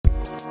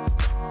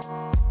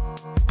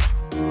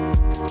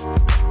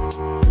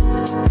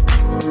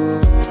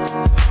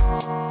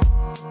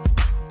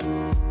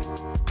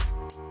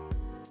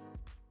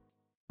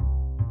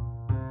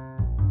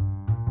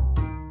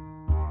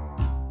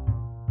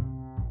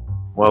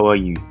Where were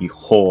you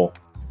whore?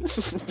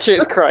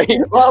 Cheers, Craig.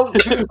 Well,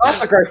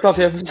 that's a great start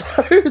to the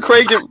episode.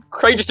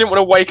 Craig just didn't want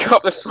to wake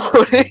up this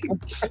morning.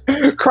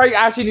 Craig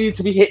actually needed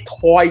to be hit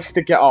twice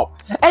to get up.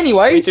 We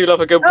Anyways, do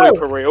love a good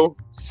blooper reel.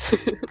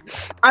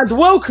 and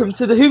welcome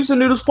to the Hoops and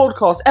Noodles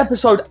podcast,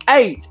 episode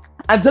 8.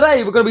 And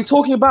today we're going to be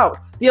talking about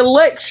the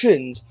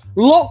elections,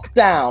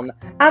 lockdown,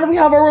 and we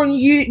have our own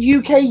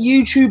UK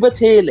YouTuber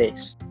tier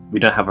list. We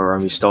don't have our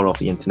own. We stole off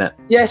the internet.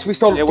 Yes, we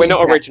stole. Yeah, we're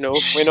not original.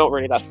 We're not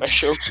really that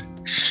special.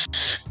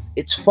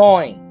 It's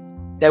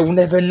fine. They will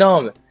never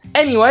know.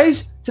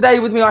 Anyways, today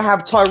with me I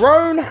have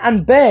Tyrone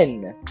and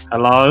Ben.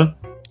 Hello.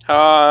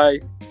 Hi.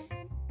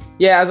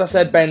 Yeah, as I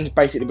said, Ben's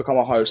basically become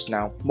a host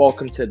now.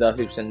 Welcome to the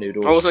Hoops and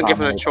Noodles. I wasn't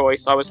given a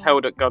choice. I was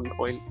held at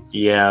gunpoint.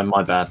 Yeah,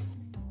 my bad.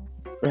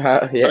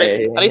 At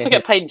least I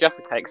get paid in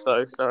Jaffa cakes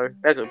though, so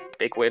there's a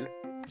big win.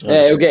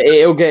 Yeah,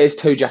 he'll get his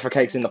 2 Jaffa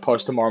cakes in the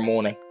post tomorrow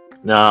morning.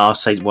 No, I'll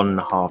say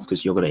 1.5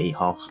 because you're gonna eat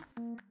half.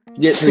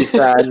 Yeah, to be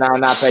fair, Ben, you're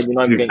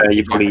not even getting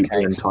you Jaffa believe the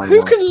cakes. entire Who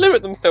one. can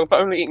limit themselves for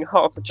only eating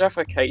half a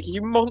Jaffa cake?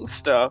 You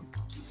monster!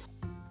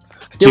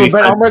 Yeah,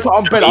 Ben, I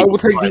will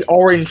take the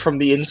orange from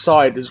the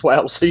inside as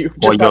well, so you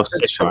Well,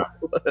 just you're have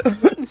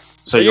to sicker.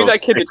 So Are you you're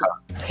that kid that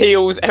just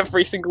peels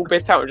every single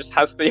bit out and just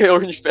has the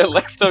orange bit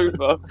left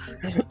over?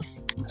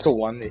 It's all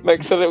one.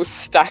 Makes a little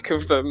stack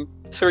of them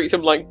to eat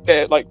them like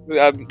they're like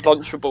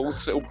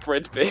Lunchables, little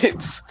bread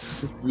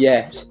bits.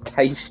 Yes,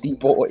 tasty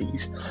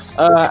boys.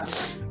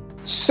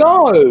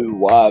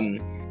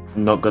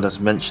 I'm not gonna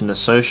mention the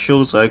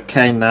socials.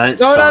 Okay, no,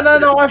 it's No, fine.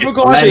 I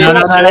forgot.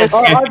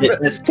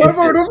 Let's skip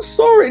Tyrone, it. I'm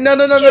sorry. No.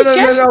 Cheers,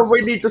 Jeff.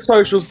 We need the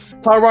socials.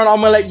 Tyrone, I'm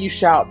gonna let you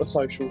shout the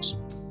socials.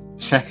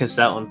 Check us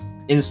out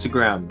on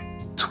Instagram,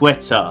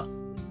 Twitter,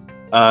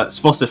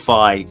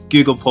 Spotify,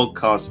 Google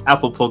Podcasts,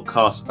 Apple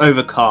Podcasts,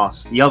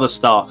 Overcast, the other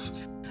stuff,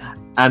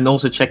 and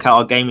also check out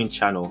our gaming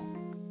channel.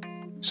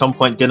 Some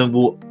point, Dylan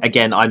will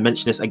again. I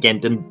mentioned this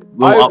again. Dylan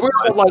will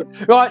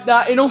upload. Right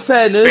now, in all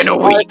fairness, It's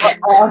been a week.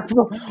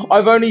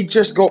 I've only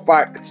just got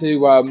back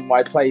to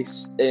my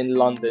place in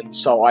London,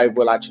 so I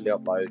will actually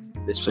upload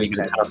this So you can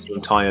weekend. tell us the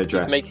entire He's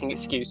address. making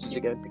excuses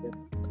again.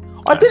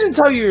 I didn't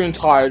tell you your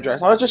entire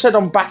address. I just said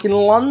I'm back in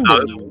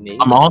London.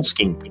 I'm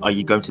asking, are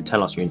you going to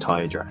tell us your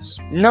entire address?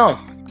 No,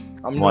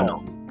 I'm Why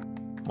not.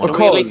 Can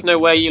we at least know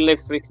where you live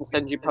so we can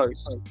send you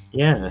posts?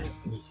 Yeah.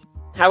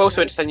 How else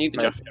would it send you the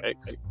Jaffa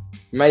cakes?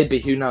 Maybe,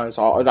 who knows?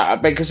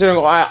 But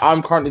considering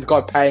I'm currently the guy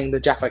paying the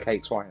Jaffa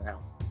cakes right now.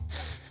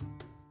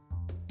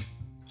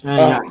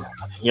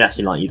 Yeah,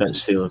 actually, like you don't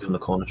steal them from the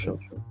corner shop.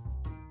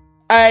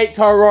 Hey,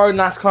 Tyrone,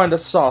 that's kind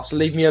of sus.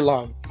 Leave me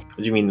alone. What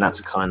do you mean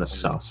that's kind of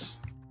sus?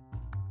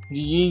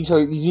 You need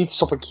to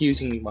stop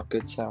accusing me, my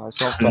good sir.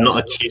 It's not I'm not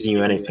accusing you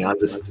of anything. I'm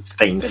just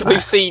stating We've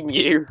facts. seen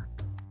you.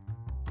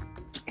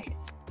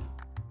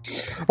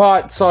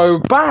 Right, so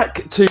back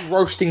to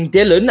roasting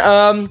Dylan.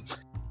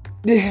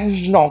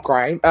 This is not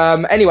great.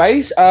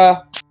 Anyways,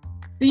 the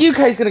UK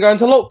is going to go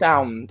into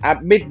lockdown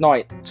at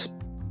midnight.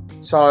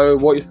 So,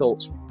 what are your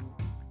thoughts?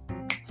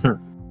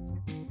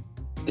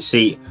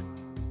 See,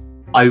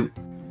 I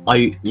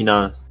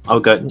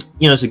would go.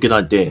 It's a good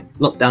idea.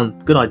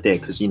 Lockdown, good idea,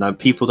 because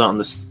people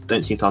don't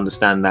seem to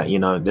understand that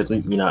there's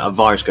a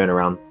virus going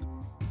around,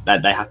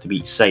 that they have to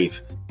be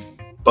safe.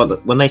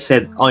 But when they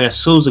said, "Oh yeah,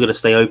 schools are going to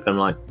stay open," I'm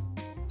like,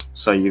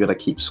 so you're going to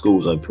keep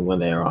schools open when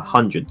there are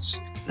hundreds,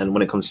 and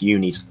when it comes to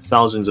unis,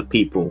 thousands of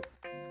people,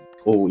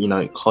 all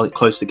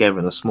close together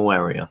in a small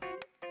area.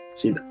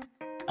 See,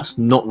 that's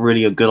not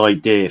really a good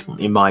idea,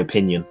 in my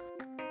opinion.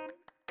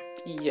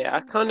 Yeah,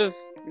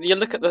 you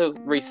look at the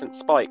recent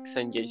spikes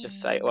and you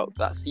just say, well,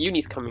 that's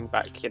uni's coming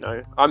back,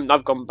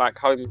 I've gone back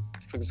home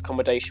for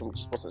accommodation,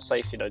 which wasn't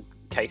safe,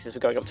 cases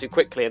were going up too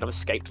quickly and I've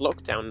escaped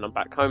lockdown and I'm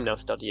back home now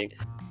studying.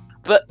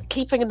 But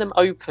keeping them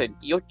open,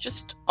 you're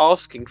just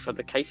asking for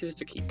the cases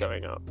to keep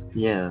going up.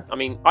 Yeah. I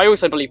mean, I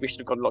also believe we should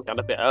have gone lockdown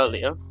a bit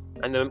earlier.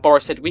 And then when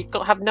Boris said,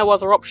 have no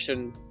other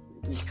option,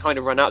 you kind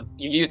of run out.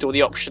 You used all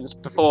the options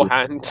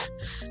beforehand.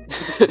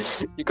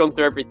 You've gone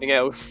through everything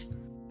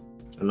else.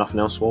 And nothing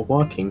else was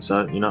working,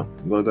 so we've got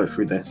to go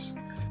through this.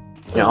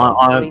 Yeah,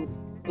 I mean,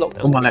 lockdown's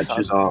all my gonna be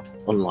lectures fun. are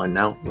online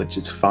now, which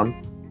is fun.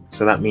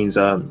 So that means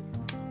I'm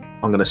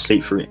going to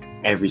sleep through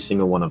every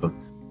single one of them.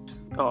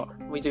 Oh,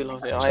 we do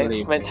love it.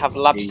 Actually, I meant to have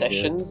lab yeah.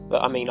 sessions,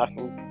 but I mean, I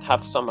can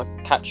have some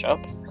catch up.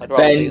 I'd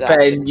rather do that.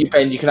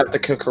 Ben, you can have the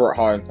cooker at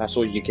home. That's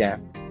all you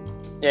get.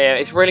 Yeah,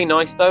 it's really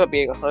nice though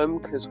being at home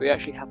because we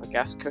actually have a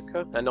gas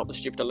cooker and not the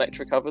stupid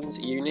electric ovens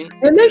at uni.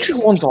 The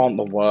electric ones aren't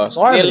the worst.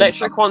 The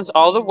electric ones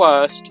are the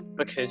worst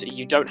because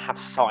you don't have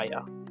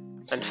fire.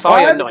 And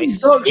fire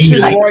nice.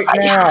 Right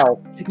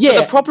now. Yeah.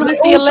 But the problem but with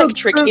it the also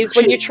electric is cooks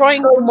when it you're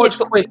trying so much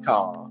yeah,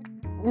 quicker.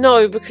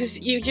 No, because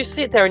you just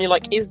sit there and you're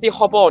like, is the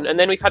hob on? And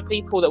then we've had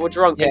people that were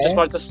drunk and just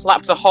wanted to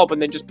slap the hob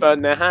and then just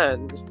burn their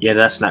hands. Yeah,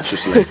 that's natural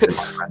selection.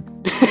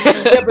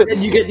 Yeah, but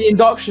then you get the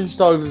induction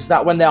stoves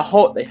that when they're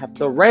hot they have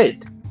the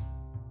red.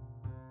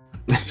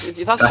 That's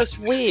just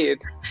weird.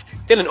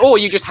 Dylan, or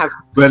you just have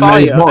When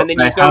fire they're hot, and then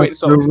you they know have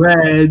it's on. the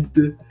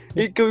red.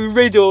 It goes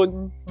red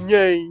on.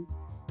 Yay.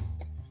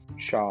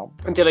 Sharp.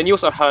 And Dylan, you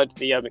also heard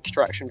the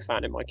extraction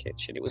fan in my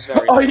kitchen. It was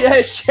very. Oh loud.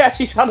 yeah, she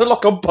actually sounded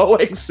like a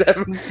Boeing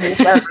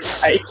 747.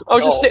 I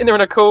was just sitting there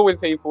in a call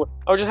with people.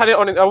 I just had it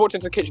on. I walked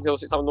into the kitchen, there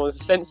was some noise,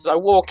 sensors. I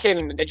walk in,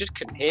 and they just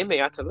couldn't hear me.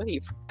 I had to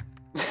leave.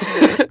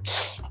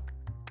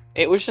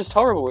 It was just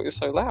horrible. It was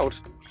so loud.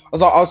 I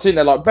was sitting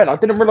there like, Ben, I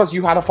didn't realise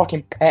you had a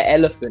fucking pet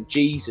elephant.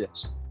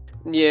 Jesus.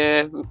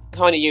 Yeah,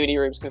 tiny uni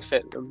rooms can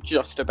fit them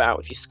just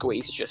about if you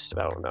squeeze just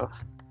about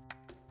enough.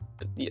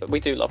 But, yeah, we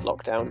do love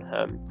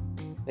lockdown.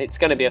 It's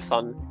going to be a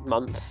fun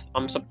month.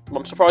 I'm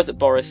surprised that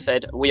Boris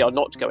said we are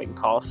not going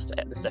past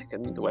at the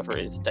second, whatever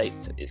his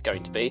date is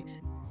going to be,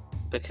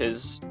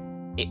 because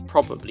it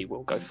probably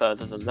will go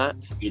further than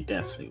that. You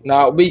definitely.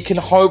 No, we can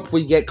hope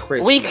we get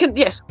Christmas.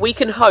 We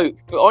can hope,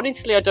 but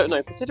honestly, I don't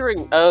know.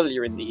 Considering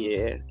earlier in the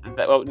year,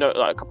 like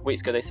a couple of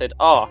weeks ago, they said,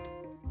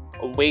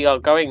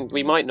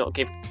 we might not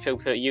give people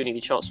at uni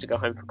the chance to go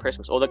home for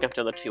Christmas, or they're going to have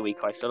to do another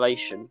 2-week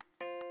isolation.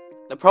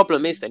 The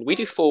problem is then,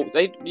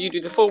 you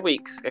do the 4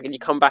 weeks, and you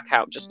come back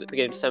out just at the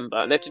beginning of December,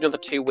 and they have to do another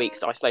 2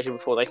 weeks isolation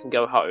before they can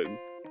go home.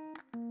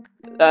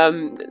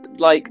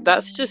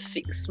 That's just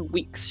 6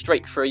 weeks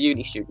straight for a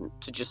uni student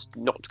to just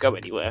not go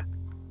anywhere.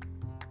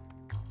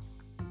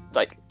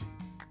 Like,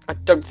 I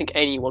don't think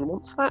anyone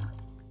wants that.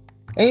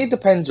 I think it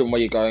depends on where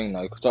you're going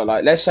though, because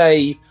like, let's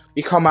say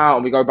we come out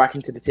and we go back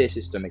into the tier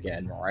system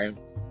again, right?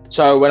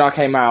 So when I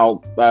came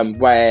out,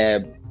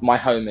 where my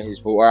home is,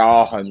 but where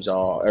our homes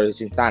are,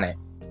 is in Thanet.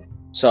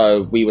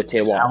 So we were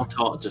tier 1.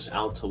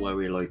 Out where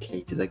we're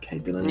located. Okay,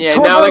 Dylan. Yeah,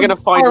 now they're gonna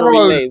find where he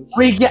lives.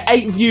 We get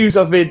 8 views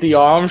a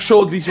video. I'm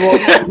sure these were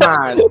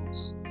man.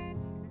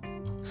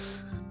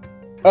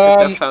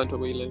 They've found where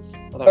we live.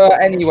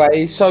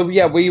 Anyway, so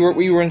yeah, we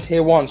were in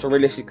tier 1, so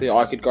realistically,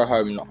 I could go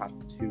home and not have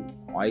to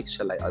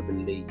isolate. I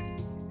believe.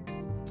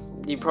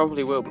 You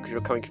probably will because you're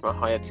coming from a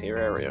higher tier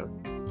area.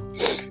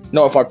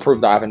 Not if I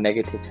prove that I have a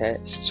negative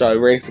test. So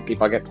realistically,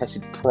 if I get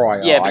tested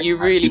prior, yeah, but you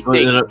really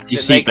think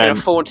that they can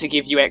afford to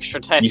give you extra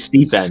tests? You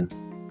see, Ben,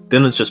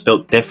 Dylan's just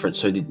built different,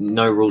 so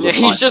no rules apply.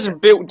 He's just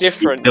built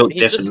different.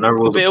 He's just no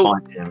rules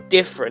apply to him.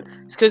 Different.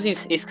 It's because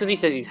he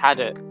says he's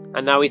had it,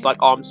 and now he's like,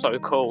 oh, I'm so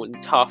cool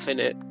and tough in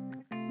it.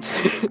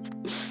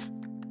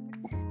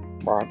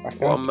 Right.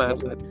 Okay. What a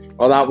man.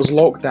 Well, that was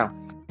lockdown.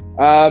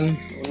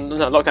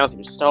 No, lockdown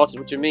hasn't started.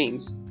 What do you mean?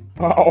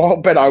 Oh, I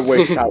bet I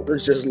wish that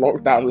was just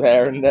lockdown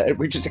there, and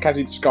we just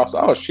casually discussed.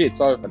 Oh shit, it's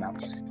over now.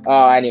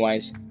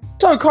 Anyways,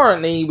 so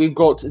currently we've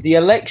got the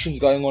elections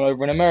going on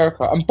over in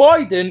America, and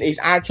Biden is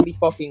actually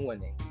fucking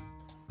winning.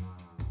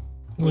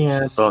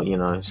 Yeah, but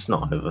it's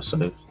not over,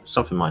 so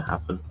something might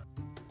happen.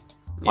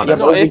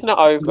 It's not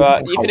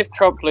over. Even if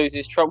Trump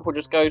loses, Trump will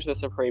just go to the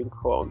Supreme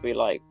Court and be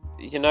like,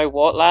 you know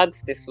what,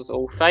 lads, this was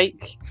all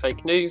fake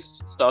news.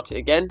 Start it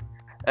again,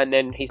 and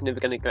then he's never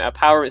going to get out of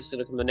power. It's going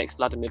to become the next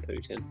Vladimir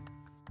Putin.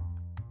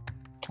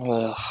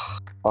 Ugh,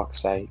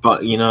 fuck's sake.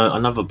 But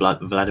another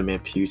Vladimir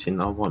Putin,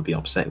 I won't be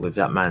upset with.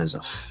 That man is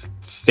a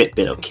fit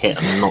bit of kit.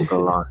 I'm not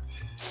gonna lie.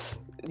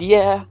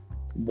 Yeah,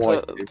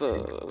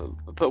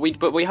 But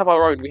we have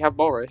our own. We have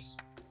Boris.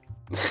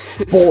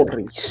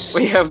 Boris.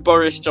 We have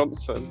Boris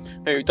Johnson,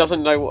 who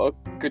doesn't know what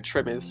a good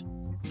trim is.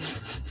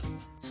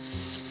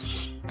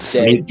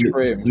 Neither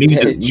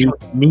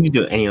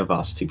do any of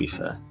us, to be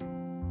fair.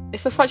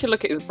 It's the fact you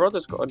look at his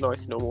brother's got a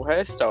nice normal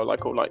hairstyle,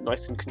 all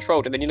nice and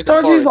controlled, and then you look So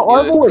at Boris. I've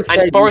always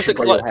said Boris you should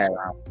looks grow like your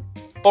hair out.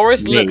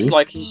 Boris Me? looks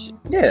like he's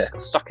Yeah.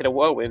 stuck in a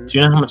whirlwind. Do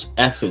you know how much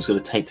effort it's going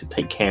to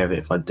take care of it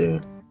if I do?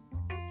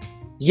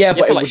 Yeah, You but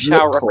have to it would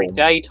shower look every cool.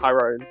 day,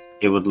 Tyrone.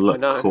 It would look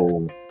know.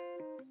 cool.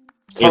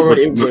 Tyrone,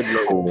 It would look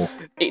cool.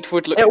 It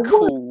would look It would.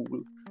 cool.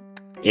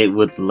 It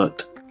would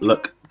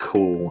look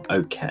cool.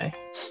 Okay.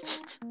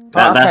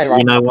 Okay, right.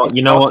 You know what?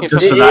 Asking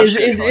Just for for that.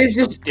 It's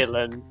just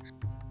Dylan.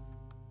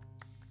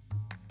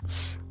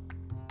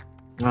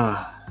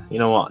 You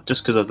know what?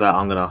 Just because of that,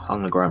 I'm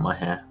gonna grow out my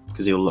hair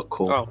because it'll look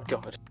cool. Oh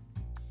god.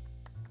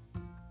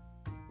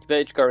 You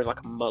better just go in like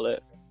a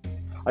mullet.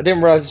 I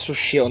didn't realise this was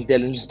shit on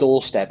Dylan's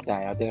doorstep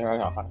day. I didn't.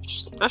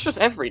 That's just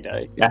every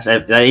day. That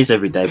is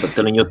every day, but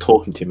Dylan, you're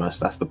talking too much.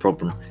 That's the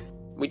problem.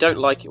 We don't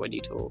like it when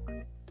you talk.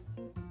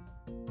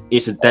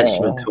 It's a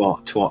detriment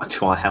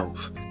to our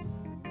health.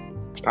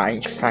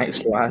 Thanks,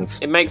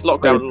 lads. It makes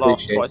lockdown Really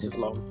last appreciate twice it. as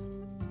long.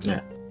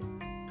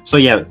 So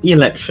yeah, the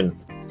election.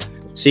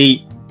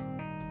 See,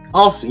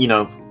 if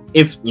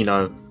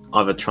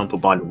either Trump or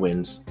Biden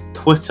wins,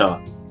 Twitter,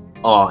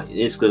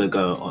 it's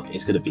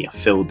gonna be a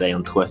field day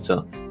on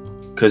Twitter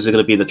because they're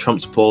gonna be the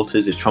Trump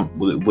supporters. If Trump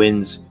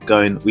wins,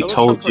 going, we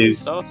told you.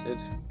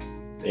 Started.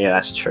 Yeah,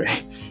 that's true.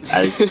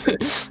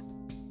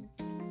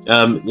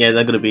 Yeah,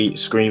 they're gonna be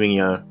screaming,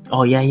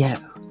 oh yeah,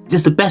 this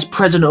is the best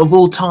president of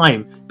all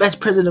time. Best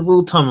president of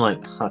all time. Like,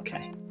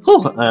 okay,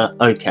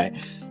 okay.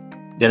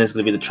 Then it's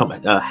gonna be the Trump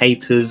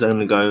haters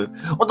and go,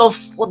 what the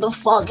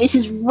fuck? This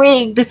is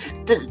rigged.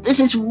 This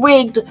is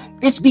rigged.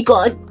 We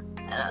got a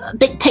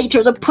dictator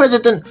as a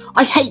president.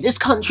 I hate this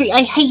country.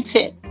 I hate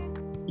it.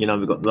 We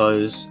got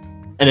those.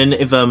 And then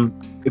if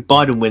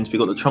Biden wins, we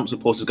got the Trump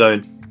supporters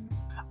going,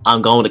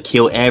 I'm going to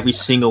kill every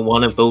single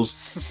one of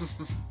those.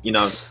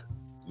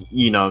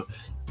 you know,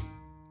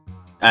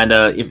 and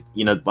if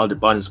you know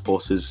Biden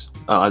supporters,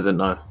 I don't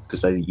know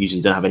because they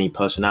usually don't have any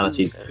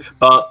personalities.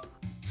 But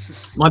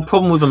my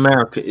problem with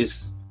America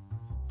is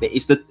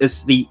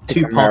the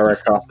two-party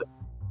system.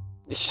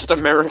 It's just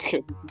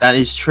American. That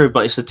is true,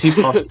 but it's a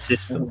two-party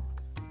system.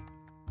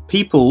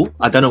 People,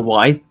 I don't know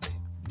why,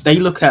 they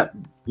look at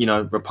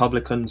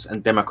Republicans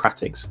and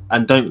Democrats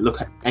and don't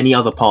look at any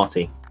other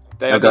party.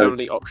 They are the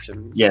only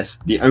options. Yes,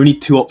 the only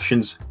two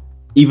options,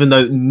 even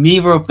though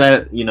neither of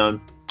their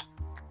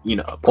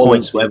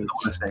points, whatever you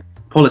want to say,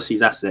 policies.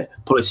 That's it.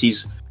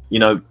 Policies,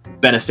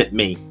 benefit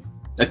me.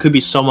 There could be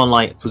someone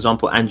like, for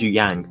example, Andrew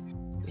Yang.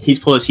 His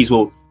policies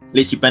will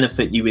literally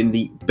benefit you in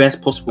the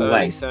best possible way.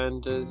 Bernie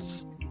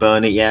Sanders.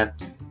 Bernie, yeah,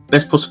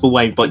 best possible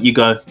way. But you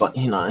go, but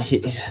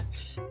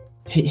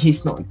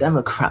he's not a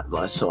Democrat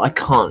though, so I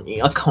can't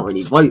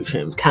really vote for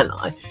him, can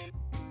I?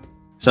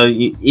 So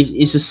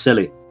it's just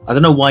silly. I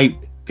don't know why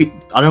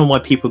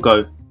people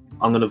go,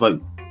 I'm going to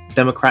vote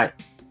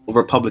Democrat or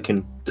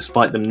Republican,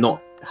 despite them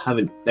not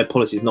having their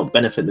policies not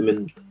benefit them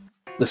in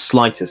the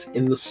slightest.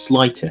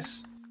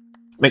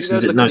 Makes You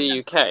sense. look at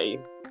the UK.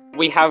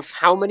 We have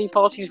how many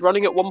parties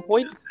running at one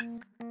point?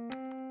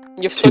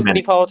 You have so Too many.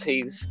 many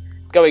parties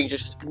going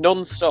just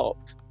non-stop,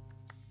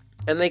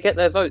 and they get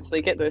their votes,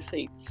 they get their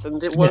seats,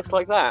 and it works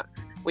like that.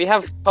 We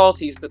have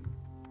parties that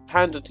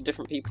pander to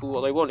different people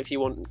what they want. If you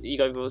want, you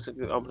go for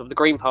the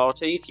Green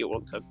Party. If you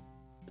want to,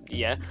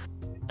 yeah,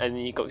 and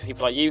then you've got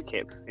people like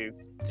UKIP who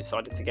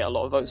decided to get a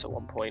lot of votes at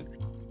one point,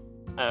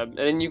 and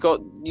then you've got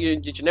your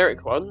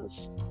generic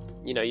ones.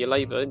 Your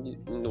Labour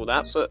and all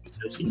that, but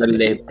The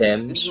Lib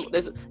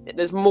Dems.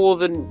 there's more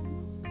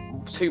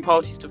than two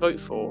parties to vote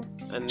for.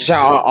 And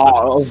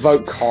I'll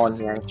vote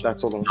Kanye.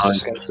 That's all I'm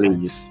just going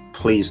to say.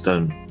 Please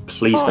don't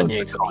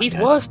Kanye, vote he's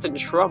Kanye. worse than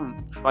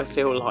Trump, I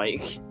feel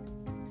like.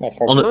 Not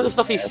Some of the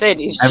stuff he said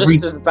is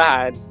just as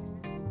bad.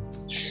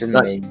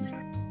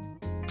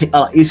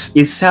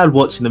 It's sad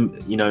watching them,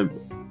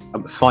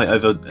 fight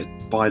over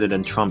Biden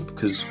and Trump,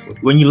 because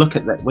when you look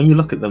at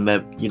them,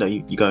 they're,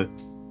 you go,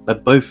 they're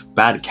both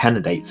bad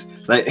candidates.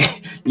 Like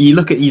you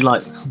look at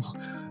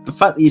the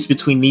fact that it's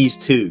between these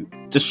two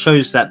just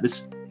shows that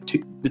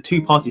the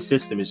two-party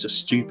system is just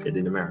stupid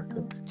in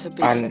America. To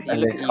be fair, you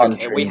look at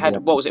the UK, we had,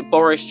 what was it,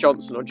 Boris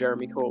Johnson or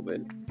Jeremy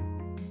Corbyn?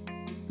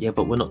 Yeah,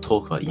 but we're not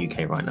talking about the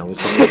UK right now. We're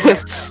talking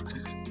about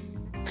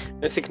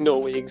Let's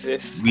ignore we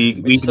exist. we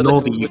It's a ignore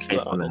little the UK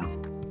little for now.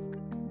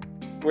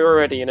 island. We're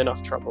already in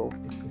enough trouble.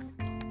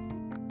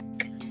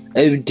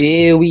 Oh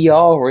dear, we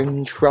are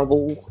in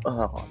trouble.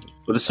 Oh.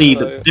 But to see So-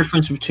 the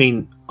difference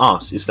between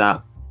us is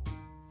that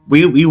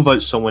we'll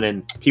vote someone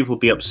in, people will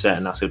be upset,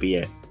 and that's gonna be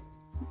it.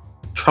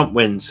 Trump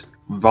wins,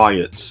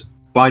 riots.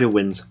 Biden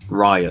wins,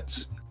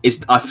 riots.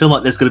 I feel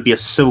like there's gonna be a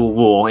civil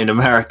war in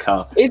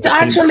America. It's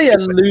actually a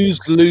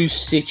lose-lose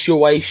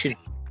situation.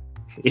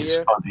 It's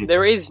Yeah. funny.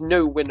 There is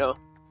no winner.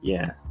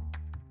 Yeah.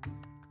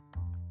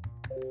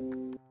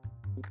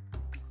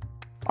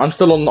 I'm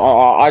still on.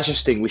 I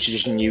just think we should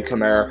just nuke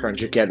America and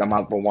just get them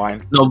out of the way.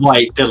 No,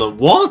 wait, Dylan,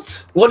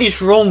 what? What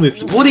is wrong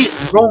with you? What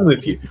is wrong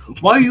with you?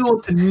 Why do you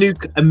want to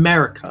nuke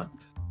America?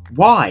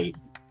 Why?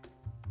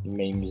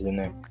 Memes in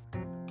it.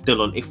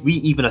 Dylan, if we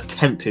even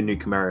attempt to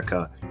nuke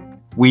America,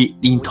 the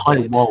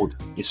entire did. world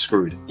is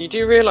screwed. You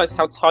do realise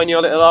how tiny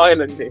our little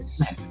island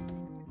is?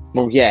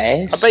 Well,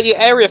 yes. I bet you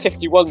Area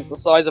 51's the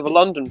size of a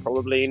London,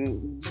 probably.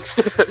 And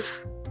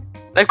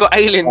they've got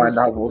aliens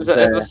Find out what's that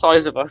are there. the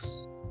size of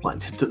us. Like,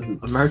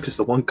 America's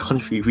the one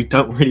country we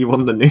don't really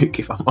want to nuke,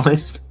 if I'm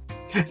honest.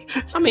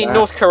 I mean, Yeah.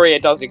 North Korea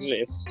does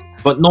exist.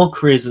 But North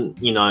Korea isn't,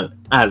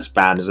 as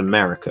bad as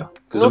America.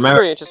 Because North America,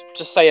 Korea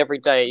just say every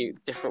day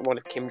different one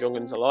if Kim Jong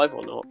Un's alive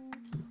or not.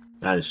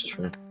 that is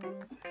true.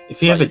 If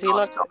he So ever is he does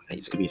like- die,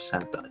 it's gonna be a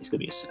sad day. It's gonna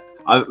be a sad.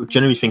 I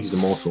genuinely think he's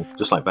immortal,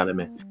 just like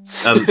Vladimir.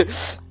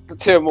 The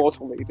two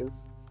immortal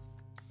leaders.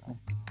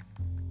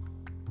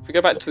 If we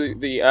go back to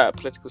the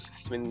political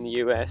system in the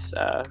US,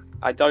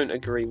 I don't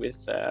agree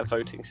with a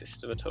voting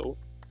system at all.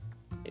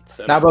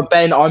 It's Now, but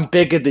Ben, I'm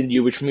bigger than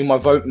you, which means my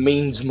vote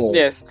means more.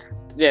 yes.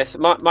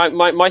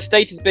 My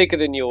state is bigger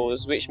than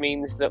yours, which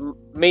means that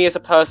me as a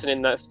person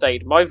in that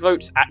state, my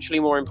vote's actually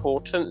more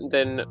important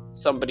than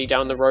somebody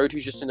down the road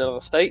who's just in another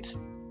state.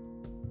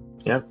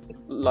 Yeah.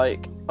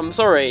 Like, I'm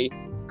sorry,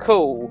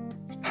 cool.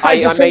 Hey, I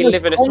you're may from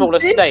live in a smaller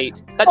Wisconsin?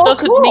 state. That Oh,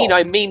 doesn't cool. mean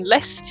I mean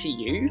less to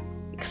you.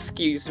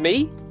 Excuse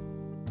me.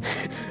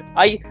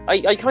 I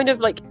kind of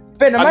like.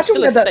 Ben, I'm imagine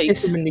still we had a that state.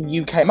 system in the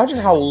UK. Imagine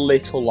how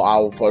little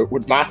our vote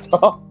would matter.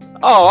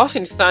 Oh, I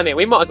can stand it.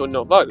 We might as well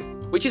not vote.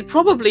 Which is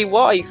probably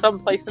why some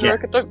places in Yeah.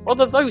 America don't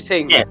bother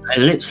voting. Yeah,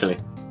 literally.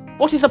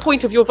 What is the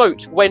point of your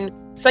vote when,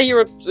 say,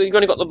 you've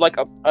only got like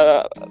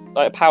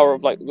a power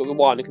of like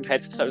 1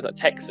 compared to something like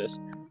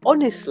Texas?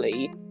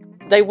 Honestly,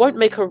 they won't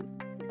make a.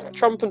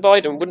 Trump and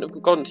Biden wouldn't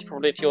have gone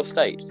probably to your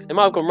state. They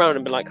might have gone round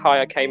and been like,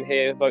 "Hi, I came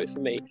here, vote for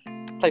me."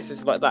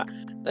 Places like that.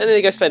 And then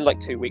they go spend like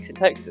 2 weeks in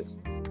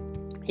Texas.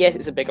 Yes,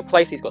 it's a bigger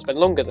place. He's got to spend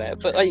longer there,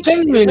 but like, there's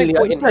Genuinely, no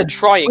point I in said,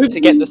 trying to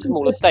get the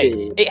smaller you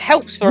states. could- It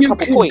helps for a You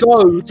couple could points.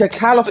 go to But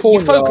California,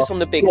 you focus on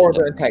the big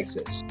Florida, and states.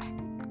 Texas.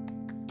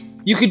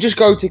 You could just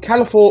go to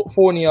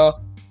California,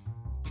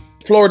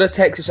 Florida,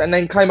 Texas, and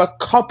then claim a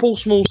couple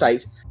small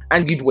states,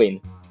 and you'd win.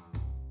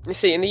 You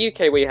see, in the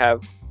UK we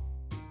have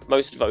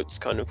most votes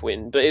kind of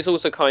win, but it's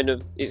also kind of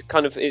that and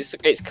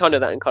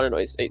kind of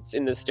not. It's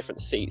in this different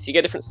seats. You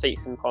get different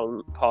seats in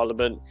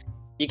Parliament.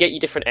 You get your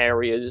different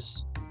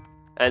areas,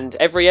 and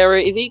every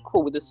area is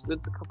equal with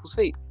a couple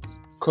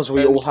seats. Because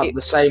we all have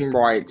the same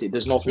right. It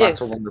does not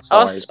matter on the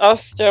size.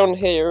 Us down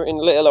here in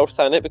Little Old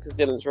Thanet, because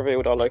Dylan's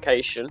revealed our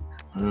location,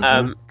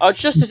 are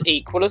just as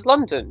equal as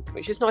London,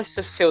 which is nice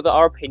to feel that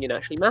our opinion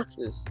actually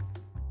matters.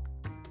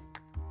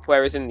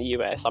 Whereas in the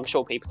US, I'm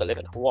sure people that live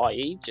in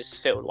Hawaii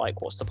just feel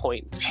like, what's the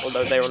point?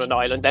 Although they're on an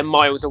island, they're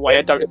miles away.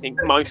 I don't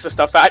think most of the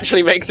stuff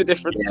actually makes a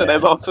difference to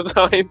them half the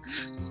time.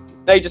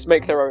 They just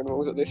make their own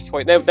rules at this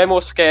point. They're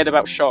more scared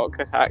about shark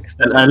attacks.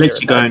 I'm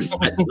literally going,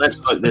 let's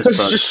vote this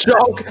It's just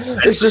shock.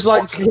 It's just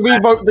like, can we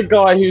vote the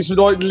guy who's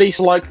least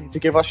likely to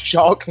give us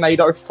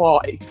Sharknado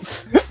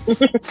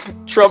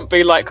 5? Trump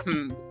be like,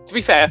 To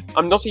be fair,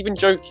 I'm not even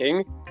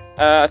joking.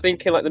 I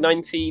think in like the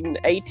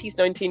 1980s,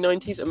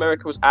 1990s,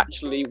 America was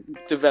actually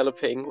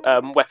developing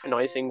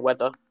weaponizing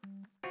weather,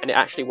 and it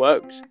actually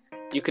worked.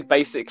 You could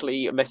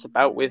basically mess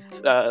about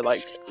with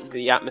like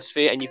the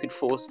atmosphere, and you could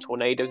force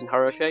tornadoes and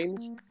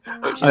hurricanes,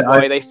 which is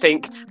why they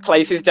think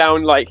places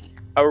down like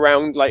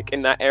around like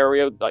in that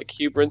area, like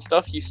Cuba and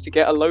stuff, used to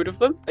get a load of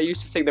them. They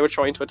used to think they were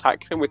trying to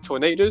attack them with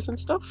tornadoes and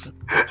stuff.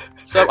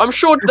 So I'm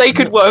sure they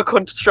could work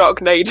on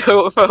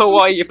Sharknado for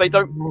Hawaii if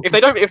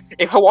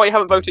Hawaii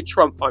haven't voted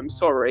Trump. I'm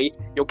sorry,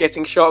 you're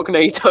getting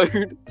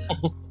Sharknadoed.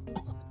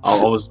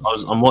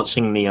 I'm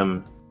watching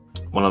the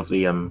one of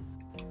the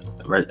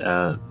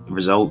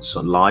results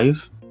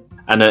live,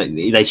 and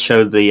they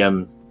show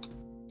the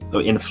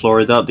in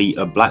Florida the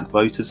black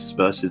voters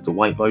versus the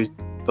white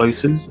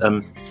voters.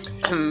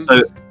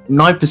 So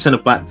 9%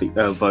 of black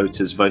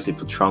voters voted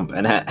for Trump,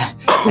 and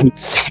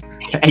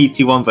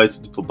 81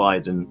 voted for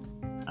Biden.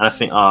 And I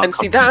think, and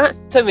see that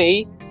to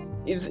me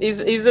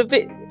is a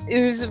bit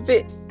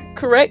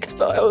correct,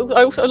 but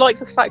I also like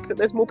the fact that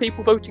there's more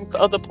people voting for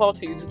other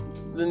parties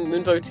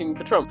than voting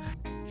for Trump.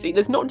 See,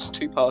 there's not just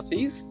two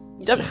parties.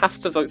 You don't have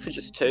to vote for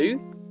just two.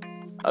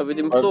 I would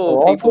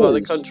implore people in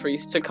other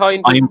countries to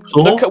kind of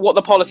look at what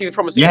the policies are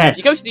promising. Yes.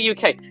 You go to the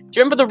UK. Do you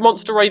remember the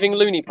Monster Raving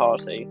Loony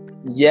Party?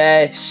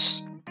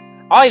 Yes.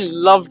 I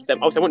loved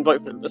them. Obviously, I wouldn't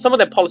vote for them, but some of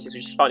their policies were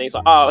just funny. It's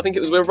like, I think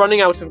it was, we're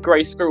running out of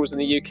grey squirrels in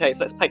the UK,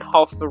 so let's make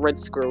half the red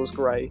squirrels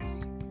grey.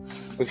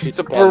 It's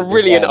a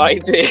brilliant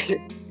idea.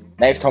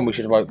 Next time we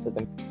should vote for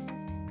them.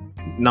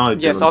 No.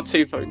 Yes, our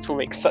 2 votes will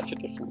make such a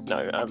difference.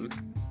 No,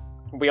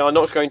 we are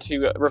not going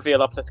to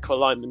reveal our political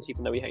alignment,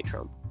 even though we hate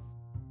Trump.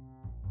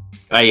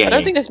 Yeah. I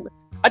don't think there's.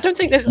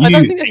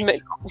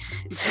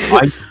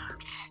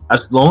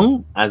 As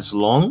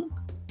long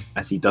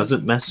as he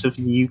doesn't mess with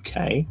the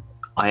UK,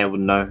 I have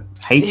no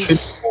hatred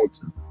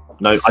towards him.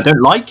 No, I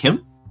don't like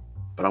him,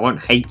 but I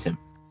won't hate him.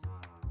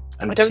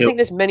 I don't think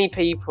there's many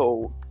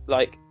people,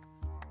 like,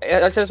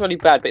 I said it's really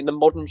bad, but in the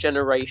modern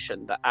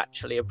generation that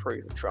actually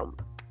approve of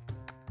Trump.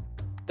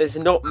 There's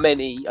not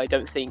many, I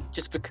don't think,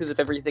 just because of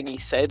everything he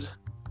said,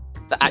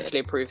 that actually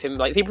approve him.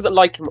 Like, people that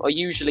like him are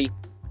usually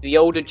the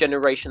older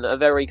generation that are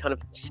very kind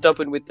of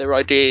stubborn with their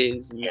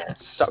ideas and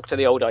stuck to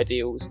the old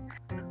ideals.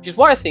 Which is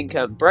why I think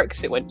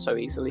Brexit went so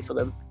easily for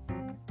them.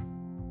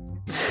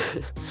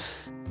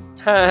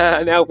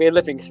 Now we're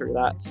living through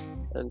that.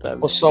 And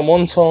well,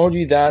 someone told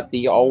you that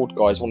the old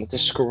guys wanted to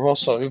screw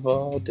us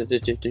over.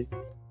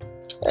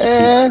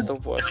 It's the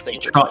worst thing.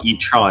 You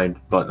tried,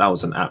 but that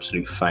was an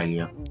absolute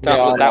failure.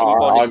 That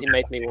honestly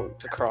made me want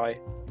to cry.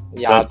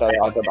 Yeah, I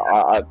forgot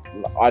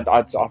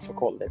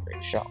the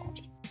lyrics. Shut up.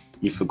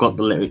 You forgot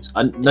the lyrics.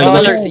 The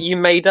lyrics that you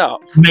made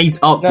up. Made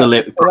up the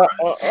lyrics.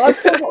 I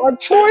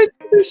tried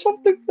to do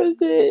something for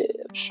this.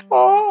 Shut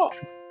up.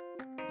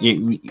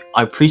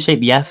 I appreciate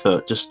the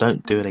effort. Just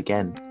don't do it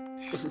again.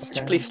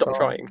 Please stop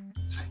trying.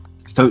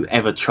 Just don't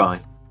ever try.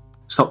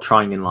 Stop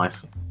trying in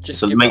life.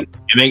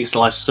 It makes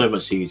life so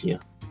much easier.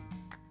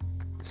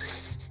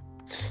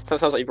 That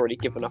sounds like you've already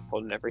given up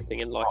on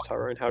everything in life,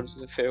 Tyrone. How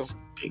does it feel?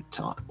 Big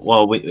time.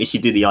 Well, if you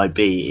do the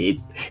IB,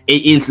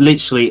 it is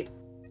literally.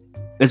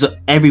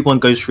 Everyone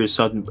goes through hits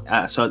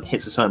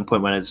a certain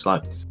point when it's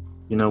like,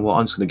 you know what,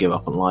 I'm just gonna give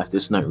up on life.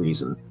 There's no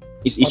reason.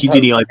 If you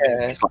do the IB,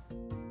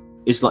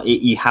 it's like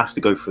you have to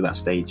go through that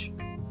stage.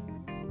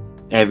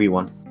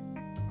 Everyone.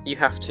 You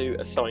have to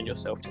assign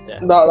yourself to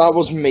death. That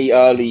was me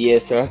early year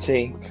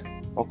 13.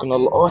 Not gonna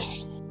lie.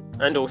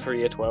 And all through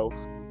year 12.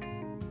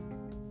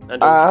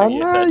 And all through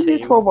year 13. Year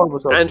 12 I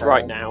was okay. And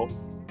right now.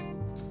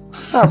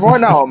 No,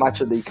 right now I'm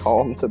actually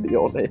calm, to be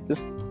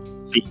honest.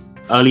 See,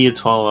 early year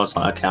 12 I was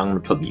like, okay, I'm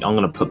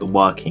gonna put the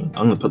work in.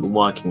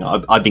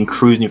 I've been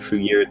cruising through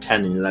year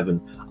 10 and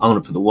 11. I'm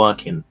gonna put the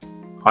work in.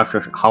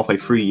 Halfway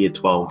through year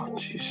 12,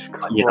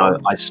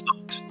 I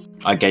stopped.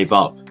 I gave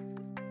up.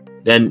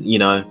 Then, end of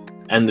year.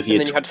 And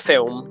then you had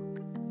film.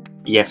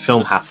 Yeah,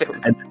 film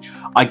happened. And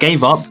I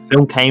gave up.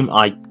 Film came.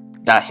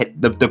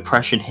 The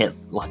depression hit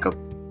like a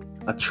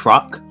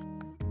truck.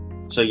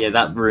 So yeah,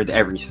 that ruined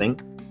everything.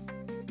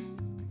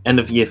 end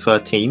of year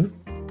 13,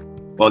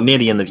 well, near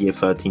the end of year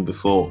 13,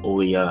 before all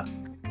the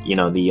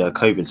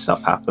COVID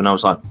stuff happened, I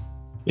was like,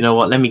 you know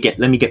what? Let me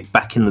get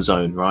back in the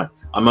zone, right?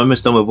 I'm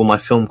almost done with all my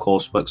film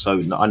coursework,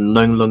 so I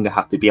no longer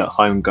have to be at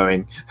home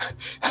going,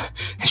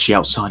 is she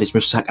outside? Is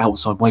Miss Sack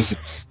outside waiting?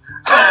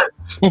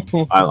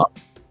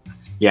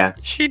 Yeah.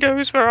 She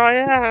knows where I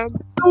am.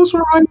 Knows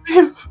where I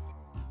live.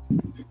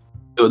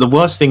 The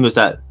worst thing was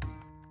that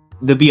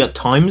there'd be at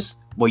times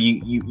where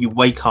you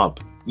wake up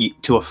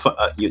to a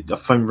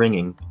phone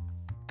ringing.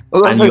 I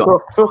was And like, a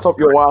foot up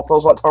your ass. I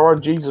was like, Tyrone,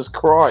 Jesus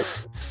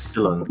Christ.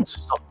 Dylan,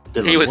 stop,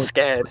 Dylan. He was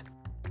scared.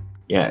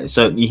 Yeah,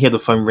 so you hear the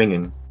phone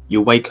ringing,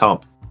 you wake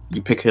up,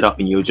 you pick it up,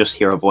 and you'll just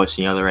hear a voice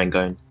on the other end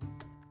going,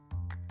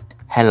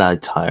 "Hello,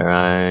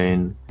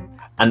 Tyrone."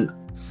 And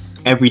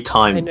every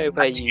time I know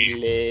where you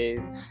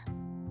live.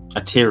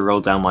 a tear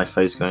rolled down my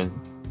face going,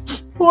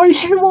 Why are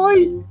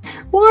you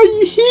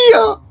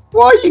here?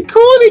 Why are you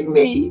calling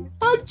me?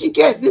 How did you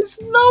get this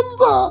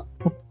number?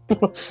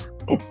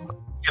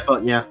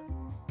 Yeah.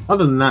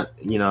 Other than that,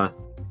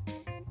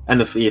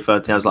 end of year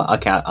 13, I was like,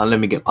 okay, I'm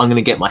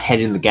gonna get my head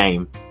in the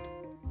game.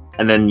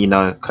 And then,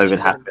 COVID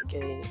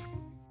happened.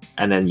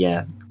 And then,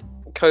 yeah.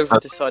 COVID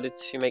decided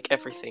to make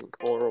everything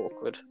more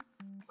awkward.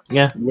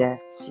 Yeah.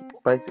 Yes,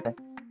 basically.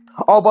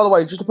 Oh, by the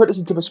way, just to put this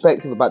into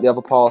perspective about the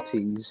other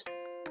parties,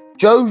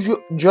 Joe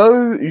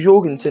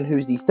Jorgensen,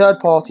 who's the third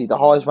party, the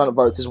highest amount of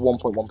votes is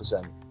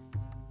 1.1%.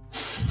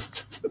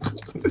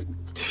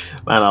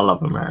 Man, I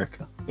love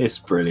America. It's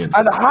brilliant.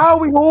 And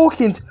Howie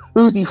Hawkins,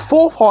 who's the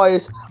fourth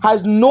highest,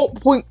 has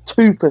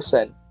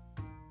 0.2%.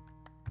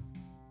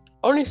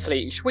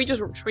 Honestly, should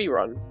we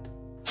run?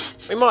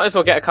 We might as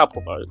well get a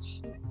couple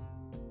votes.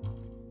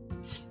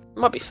 It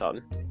might be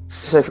fun.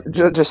 So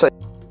just say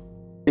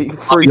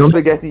free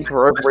spaghetti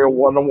for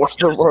everyone and watch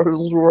the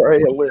Rose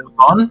Ray win.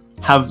 Fun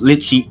have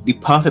literally the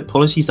perfect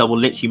policies that will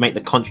literally make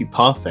the country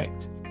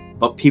perfect,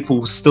 but people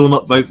will still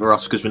not vote for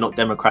us because we're not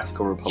Democratic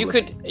or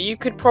Republican. You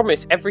could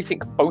promise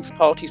everything both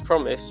parties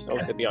promise.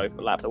 Obviously, it'd be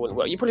overlapped. That wouldn't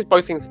work. You promise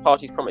both things the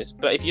parties promise,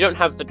 but if you don't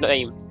have the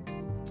name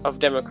of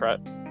Democrat,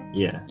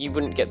 you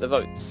wouldn't get the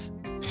votes.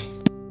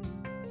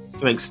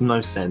 It makes no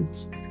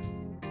sense.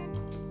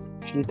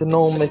 It's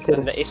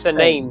the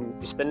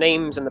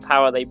names and the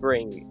power they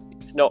bring.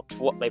 It's not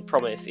what they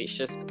promise. It's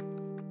just,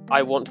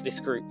 I want this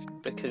group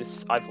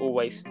because I've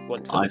always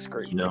wanted this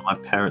group. My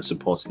parents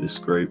supported this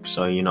group,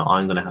 so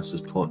I'm gonna have to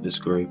support this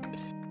group.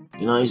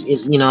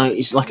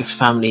 It's like a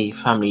family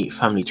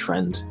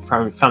trend,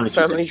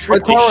 family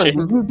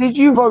tradition. Did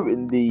you vote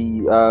in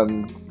the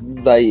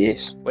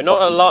latest? We're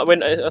not allowed.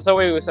 I thought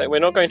we were saying we're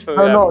not going to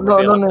reveal our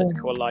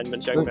political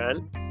alignment, young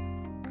man.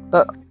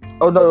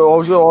 Oh no, I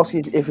was just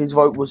asking if his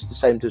vote was the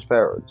same to his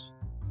parents.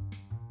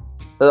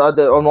 I'm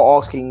not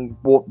asking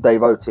what they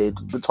voted,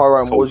 but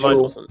Tyrone, Mine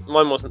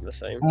wasn't the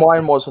same.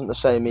 Mine wasn't the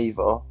same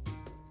either.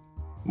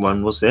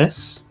 When was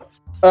this?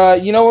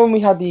 When we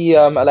had the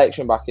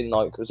election back in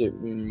was it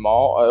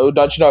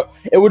March?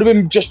 It would have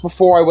been just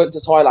before I went to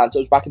Thailand. So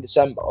it was back in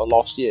December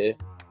last year,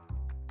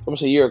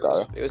 almost a year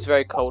ago. It was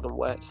very cold and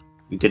wet.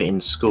 You did it in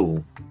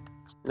school.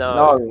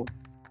 No.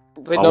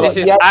 But this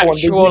is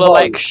actual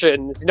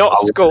elections, not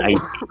school.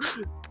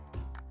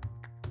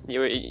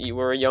 You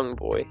were a young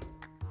boy.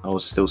 I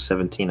was still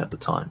 17 at the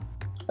time.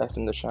 That's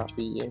in the chat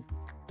for you.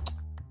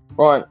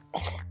 Right.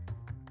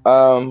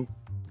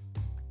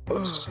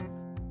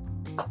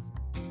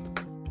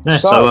 Yeah,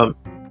 so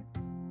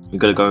we're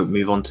gonna go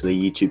move on to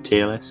the YouTube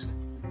tier list.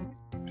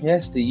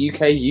 Yes, the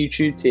UK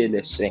YouTube tier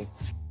listing.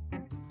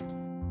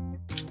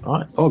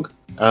 Alright, Pog.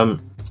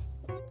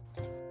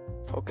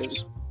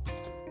 Poggers.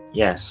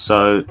 Yes,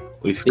 so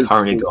we've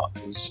currently got,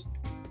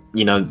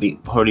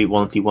 probably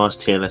one of the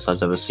worst tier lists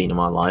I've ever seen in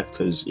my life,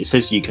 because it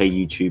says UK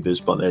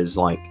YouTubers, but there's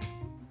I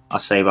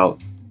say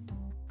about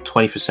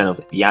 20%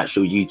 of the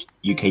actual UK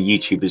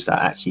YouTubers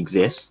that actually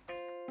exist.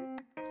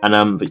 And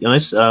to be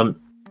honest,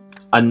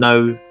 I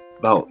know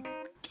about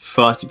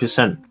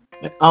 30%.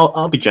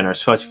 I'll be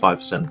generous,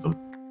 35% of them.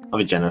 I'll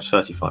be generous,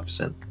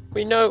 35%.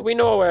 We know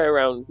our way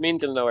around. Me and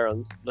Dylan know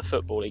around the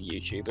footballing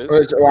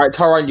YouTubers. Alright,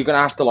 Tyrone, you're gonna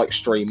have to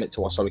stream it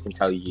to us so we can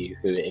tell you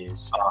who it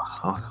is.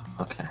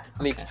 Okay.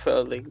 I need to put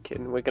a link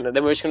in. You're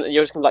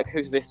just gonna like,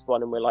 who's this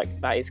one? And we're like,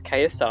 that is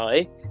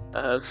KSI.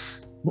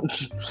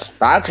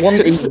 That one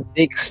is a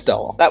big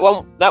star. That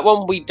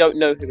one we don't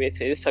know who it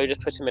is, so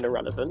just put him in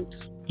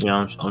irrelevant.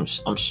 Yeah,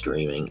 I'm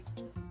streaming.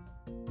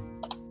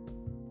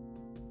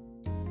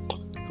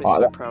 We're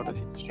so proud of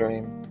you.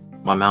 Stream.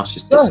 My mouse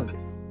just disappeared.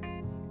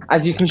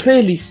 As you can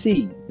clearly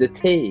see, the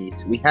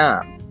tiers we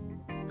have.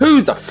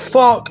 Who the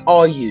fuck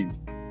are you?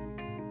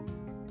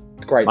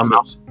 Great.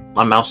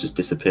 My mouse just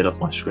disappeared off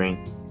my screen.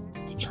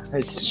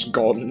 It's just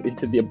gone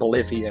into the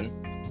oblivion.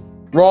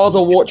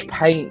 Rather watch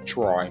paint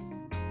dry.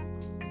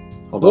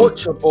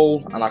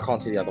 Watchable, and I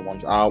can't see the other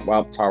ones.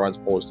 Well, Tyrone's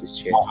paused this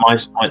shit.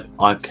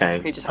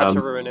 Okay. He just had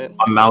to ruin it.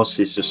 My mouse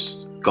is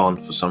just gone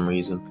for some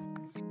reason.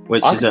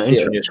 Which I is can see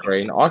it on your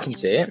screen. I can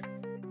see it.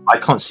 I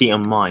can't see it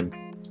on mine.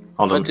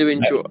 Hold on. I do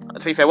enjoy.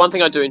 To be fair, one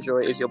thing I do enjoy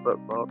is your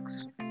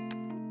bookmarks.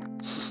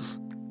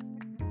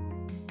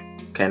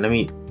 Okay, let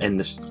me end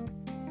this.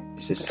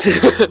 Is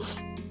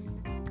this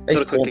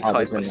Gotta quickly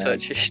hide my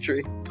search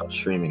history. not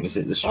streaming? Is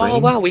it the stream? Oh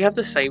wow, we have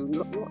the same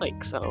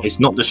likes. Oh. It's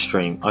not the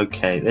stream.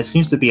 Okay, there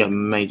seems to be a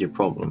major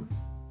problem.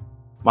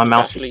 My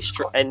mouse. Actually,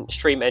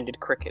 stream ended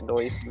cricket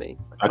noise to me.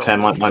 Okay,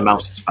 my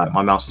mouse is back.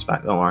 My mouse is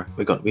back. Don't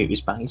worry.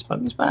 He's back. He's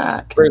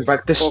back. Bring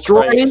back the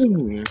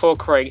stream. Poor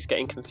Craig's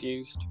getting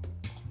confused.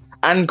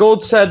 And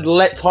God said,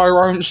 "Let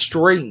Tyrone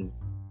stream."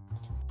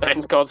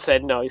 And God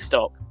said, "No,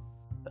 stop."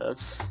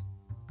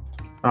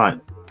 Alright,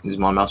 is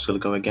my mouse gonna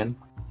go again?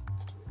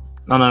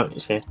 No,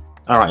 it's here.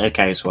 Alright,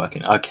 okay, it's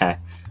working. Okay.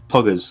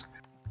 Poggers.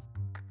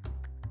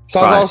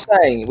 So as I was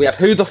saying, we have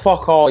Who the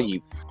Fuck Are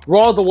You?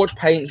 Rather watch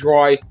paint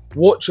dry,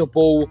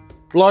 watchable,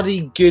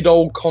 bloody good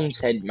old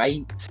content,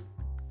 mate.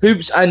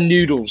 Hoops and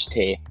Noodles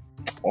tier.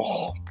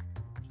 Oh,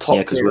 top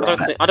Yeah, 'cause tier.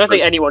 we're- I don't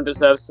think anyone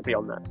deserves to be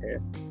on that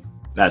tier.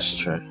 That's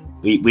true.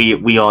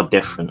 We are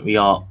different. We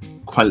are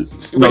quite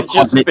We're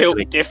just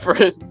literally built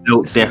different.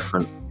 built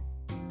different.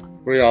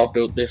 We are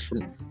built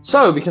different.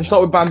 So we can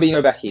start with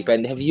Bambino Becky.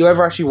 Ben, have you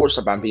ever actually watched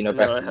the Bambino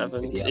Becky? No, I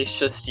haven't. video? It's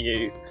just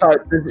you. So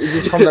is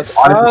this from the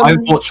I've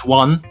watched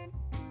one.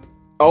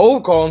 Oh,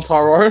 go on,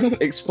 Tyrone.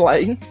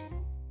 Explain.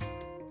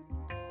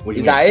 What do you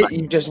Is mean? that it?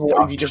 You just watched.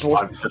 I've just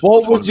What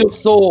was watched your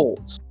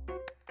thoughts?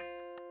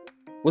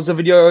 Was the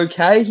video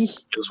okay?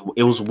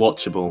 It was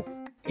watchable.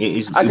 It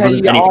is. It Okay,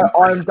 wasn't yeah,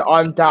 anything-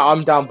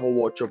 I'm down for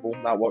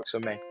watchable. That works for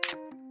me.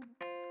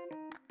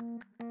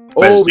 Bazinga.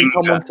 Oh, we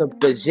come on to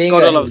Bazinga.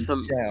 Gotta love some-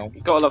 himself.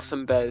 You gotta love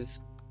some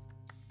Bez.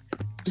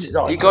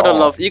 Oh, You gotta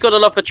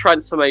love the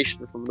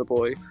transformation from the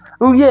boy.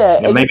 Oh yeah,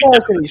 Yeah, as maybe a person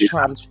definitely who's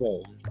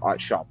transformed. Alright,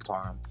 shut up,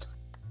 time.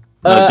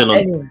 No, Dylan.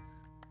 Anyway,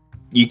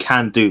 You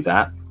can do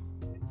that.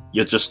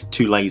 You're just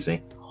too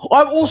lazy.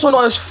 I'm also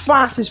not as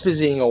fat as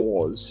Bazinga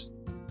was.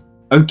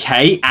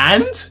 Okay,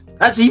 and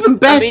that's even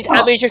better.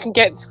 That means you can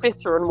get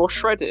fitter and more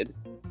shredded.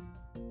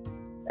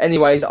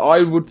 Anyways,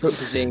 I would put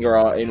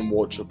Bazinga in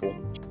watchable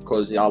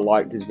because I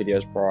liked his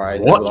videos prior.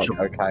 They were, like,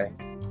 Watchable? okay.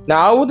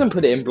 Now I wouldn't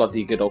put it in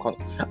bloody good old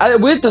content.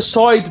 With the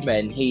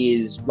Sidemen, he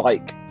is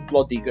like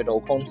bloody good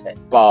old content,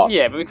 but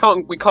Yeah, but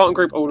we can't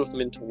group all of them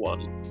into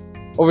one.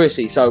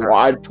 obviously, so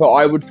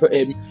I would put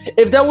him.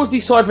 If there was the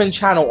Sidemen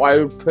channel, I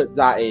would put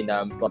that in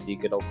bloody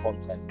good old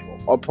content.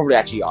 I'd put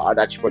it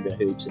in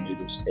Hoops and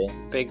Noodles tier.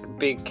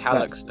 Big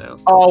Calyx now.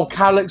 Oh,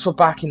 Calyx were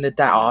back in the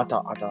day. I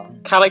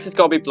don't. Calyx has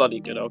got to be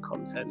bloody good old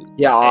content.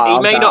 Yeah, He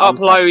I'm may down, not I'm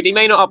down. upload. He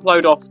may not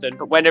upload often,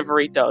 but whenever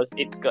he does,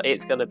 it's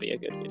gonna be a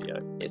good video.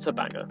 It's a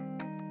banger.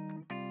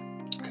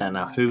 Okay,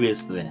 now who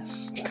is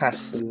this?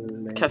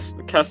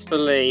 Casper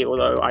Lee,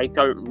 although I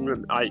don't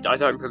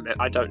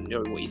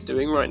know what he's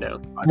doing right now.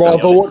 I don't Rather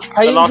know. watch The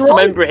Pain last I Dry?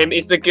 remember him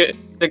is the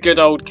good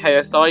old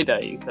KSI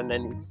days, and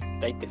then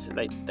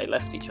they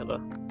left each other.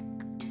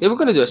 They were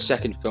going to do a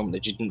second film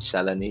that just didn't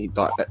sell any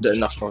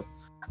enough for.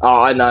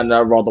 Oh,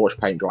 no, rather watch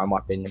Paint Dry, in my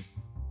opinion.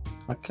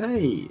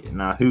 Okay,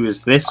 now who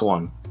is this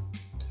one?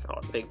 Oh,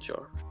 big jaw.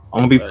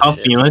 I'm gonna be Virgin.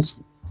 perfectly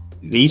honest.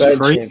 These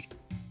Virgin.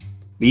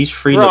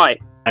 three look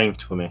Right.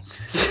 aimed for me.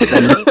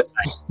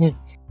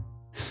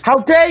 How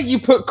dare you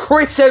put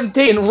Chris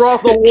MD in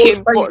rather watch In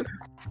Paint what-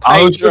 I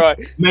Paint was Dry.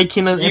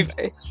 making a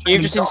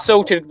You've just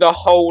insulted the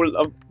whole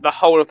of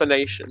the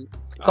nation.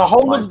 The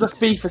whole of the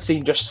FIFA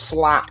scene just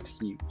slapped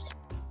you.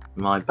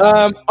 my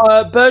bad.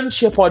 Burn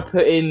Chip I'd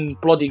put in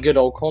bloody good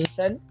old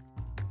content.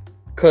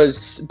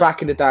 Because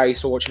back in the day I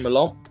used to watch him a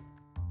lot.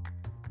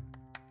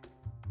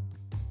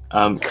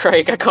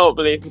 Craig, I can't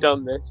believe you've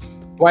done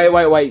this. Wait,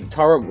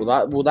 Tyrone,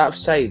 will that have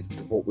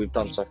saved what we've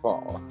done so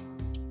far?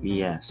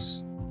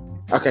 Yes.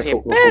 Okay,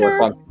 cool, Better.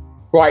 fine.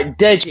 Right,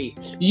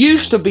 Deji.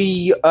 Used to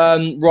be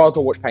rather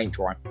watch Paint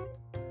Dry.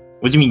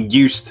 What do you mean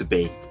used to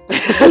be?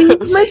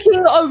 He's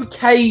making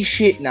okay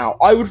shit now.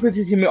 I would put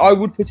him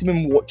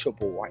in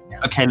watchable right now.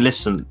 Okay,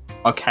 listen.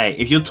 Okay,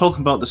 if you're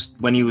talking about this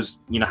when he was,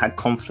 had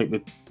conflict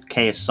with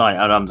KSI,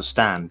 I'd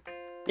understand.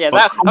 Yeah,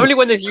 But that only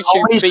when there's YouTube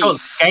Always got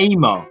beef.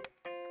 gamer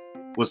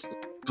was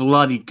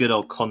bloody good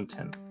old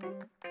content.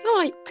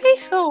 Right,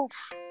 piss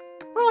off.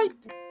 Right,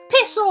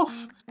 piss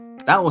off.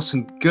 That was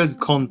some good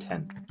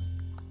content.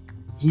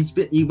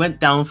 He went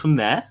down from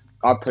there.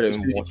 I'd put him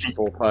in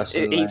watchable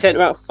personally. He spent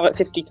about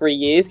 53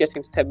 years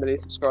getting to 10 million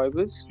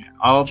subscribers.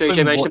 I'll put JJ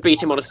him managed to what-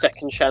 beat him on a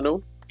second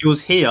channel, He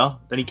was here,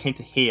 then he came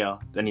to here,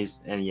 then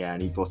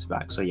and he brought it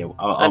back. So yeah,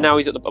 and now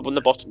he's on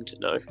the bottom to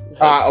know.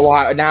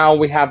 Well, now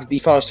we have the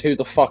first Who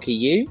the Fuck Are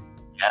You?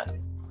 Yeah.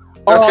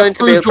 That's going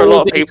to be True for a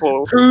lot of Geordie-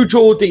 people. True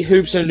Geordie,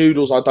 Hoops and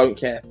Noodles, I don't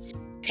care.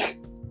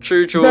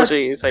 True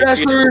Geordie is a That's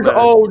beautiful True man.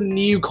 old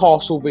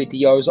Newcastle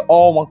videos.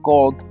 Oh my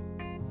god.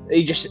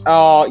 He just,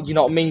 you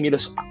know what,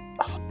 Memulus.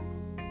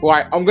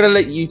 Right, I'm gonna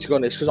let you two go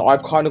on this because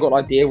I've kind of got an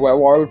idea where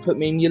I would put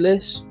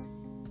Memulus.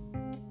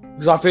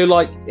 Because I feel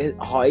like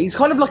he's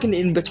kind of like an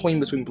in-between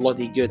between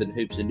Bloody Good and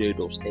Hoops and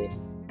Noodles here.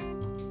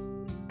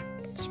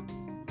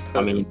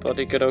 I mean-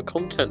 bloody good old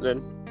content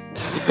then.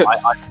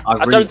 I I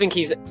really, don't think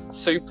he's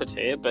super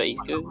tier, but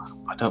he's good.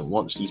 I don't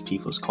watch these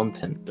people's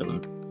content,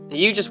 Dylan.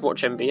 You just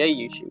watch NBA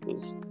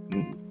YouTubers.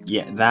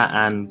 Yeah, that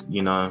and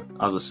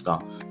other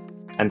stuff.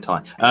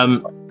 Hentai.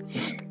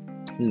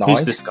 Nice.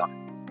 Who's this guy?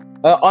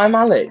 I'm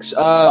Alex.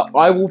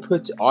 I would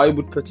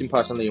put him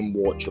personally in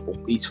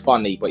watchable. He's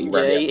funny, but he Yeah,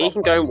 rarely he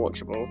can go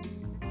watchable.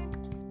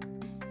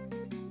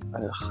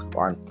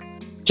 Fine.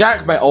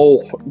 Jack, mate.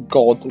 Oh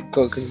God,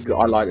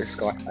 I like this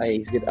guy.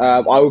 He's good. I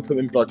would put him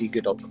in bloody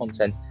good on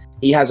content.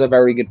 He has a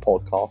very good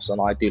podcast, and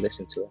I do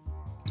listen to it.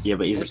 Yeah,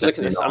 but I'm he's just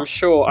looking at this.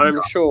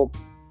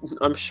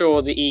 I'm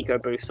sure the ego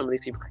boost some of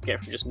these people could get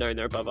from just knowing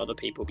they're above other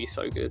people would be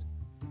so good.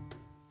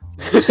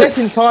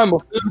 Second time, who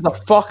the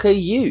fuck are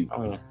you?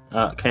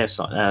 Oh,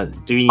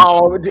 KSI. Do we?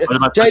 Oh, where did I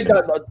put Jay, him?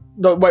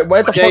 no, wait,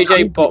 where the fuck?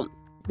 JJ Bot.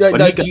 No, When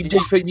no, you go- you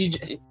just put you.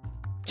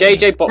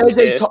 JJ Bot.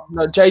 JJ top.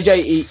 No, JJ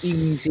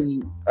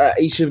easy.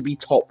 He should be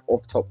top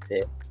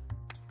tier.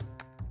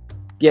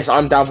 Yes,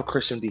 I'm down for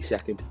Chris MD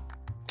second.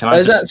 Can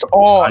I just? That's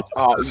yeah.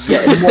 I'll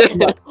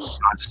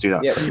just do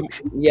that.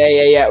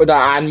 Yeah. With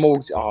that and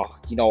Morgs. Oh,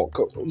 you know what?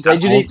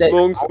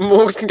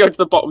 Morgs can go to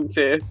the bottom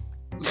tier.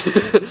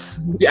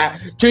 Yeah.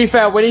 To be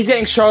fair, when he's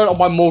getting shown on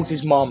by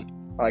Morgs' mum,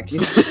 like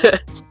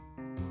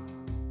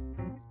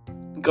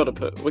we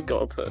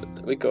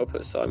gotta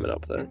put Simon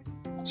up there.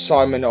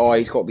 Simon. Oh,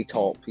 he's got to be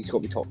top. He's got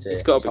to be top tier.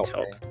 He's got to be top.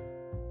 tier.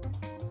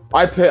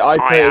 I put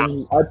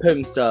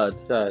him third.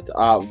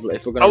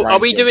 If we're gonna. Are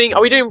we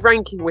doing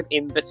ranking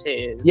within the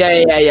tiers?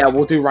 Yeah.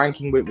 We'll do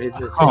ranking with the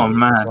tiers Oh as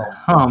man. well.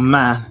 Oh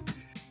man.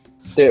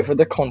 Do it for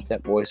the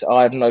content, boys.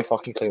 I have no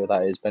fucking clue what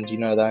that is. Ben, do you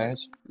know what that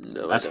is?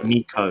 No, That's I don't.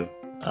 Nico.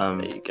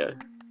 There you go.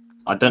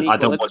 I don't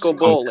Nico, let's watch go the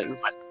content.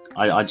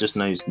 bowling. I just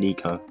know it's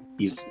Nico.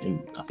 I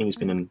think he's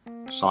been in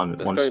Simon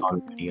Let's one go.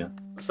 Simon video.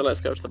 So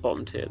let's go to the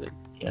bottom tier then.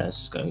 Yeah, let's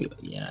just go.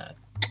 Yeah.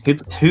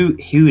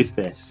 Who is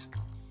this?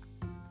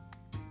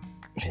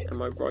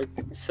 Am I right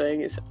in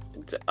saying it's?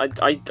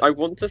 I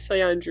want to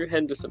say Andrew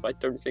Henderson, but I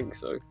don't think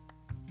so.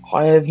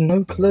 I have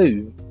no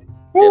clue.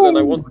 Yeah,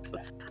 then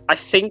I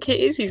think it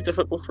is. He's the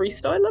football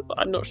freestyler, but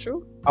I'm not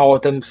sure. Oh,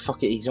 then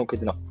fuck it. He's not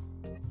good enough.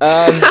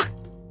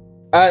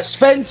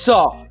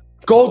 Spencer,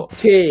 God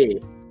tier.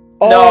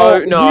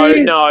 No.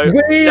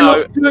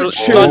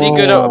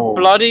 Oh.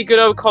 Bloody good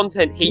old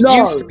content. He No.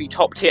 used to be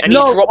top tier, and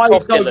he's dropped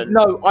off. Dylan.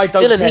 No, I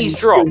don't. Dylan, care. he's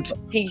dropped.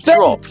 He's Ben,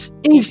 dropped.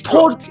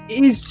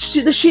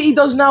 The shit he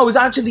does now is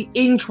actually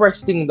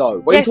interesting though.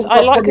 When he Yes, talks I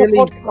about like your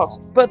Premier League podcast,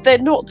 stuff. but they're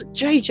not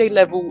JJ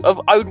level of.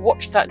 I would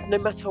watch that no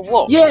matter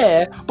what.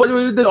 Yeah, but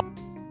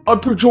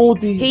I'd put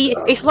Jordy.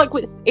 It's like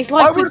with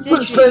I would with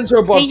put Digi. Spencer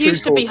above He True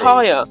used to be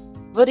Geordie. higher,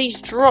 but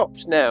he's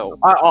dropped now.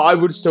 I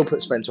would still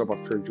put Spencer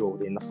above True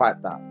Geordie, and the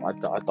fact that I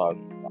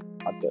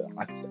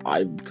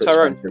put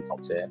Tyrone. Spencer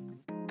top tier.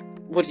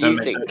 What do you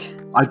Don't make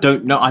think? I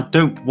don't know. I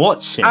don't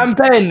watch him. And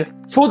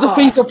Ben, for the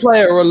FIFA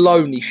player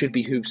alone, he should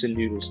be Hoops and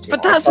Noodles tier.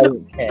 But that's I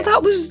don't care. But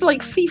that was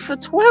like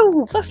FIFA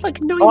 12. That's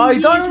like 9 I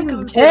years don't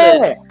ago.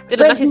 care. Dylan,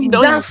 that is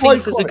 9 That's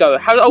FIFAs iconic. ago.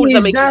 How old does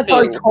that make you That's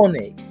feel?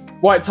 iconic.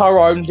 Right,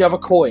 Tyrone, do you have a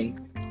coin?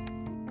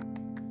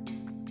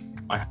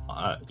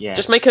 Yeah.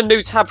 Just make a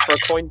new tab for a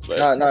coin flip.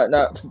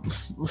 No.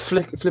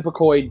 Flip a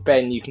coin,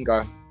 Ben. You can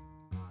go.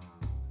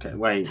 Okay,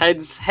 wait.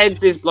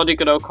 Heads is bloody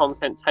good old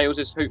content. Tails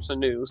is hoops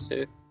and noodles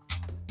too.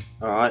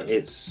 All right,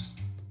 it's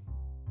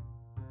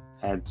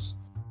heads.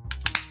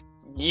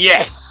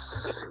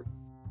 Yes.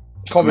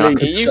 Can't No, believe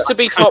He used to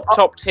be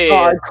top tier.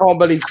 I can't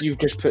believe you've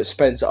just put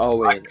Spencer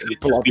Owen. Could just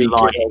Bloody be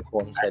lying. good old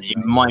content. It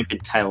might be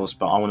tails,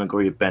 but I want to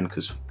agree with Ben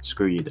because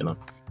screw you, Dylan.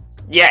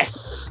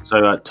 Yes.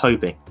 So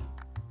Toby.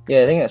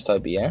 Yeah, I think that's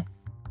Toby.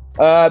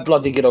 Yeah.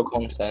 Bloody good old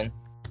content.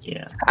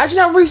 Yeah. Actually,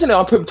 now recently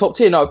I put him top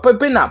tier. No, but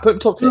Ben, put him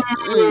top tier.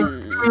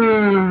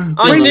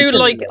 I Really?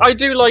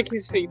 do like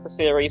his FIFA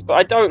series, but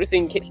I don't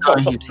think it's top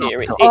he's tier.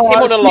 not It's top.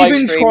 him on a live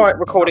Stephen stream Try-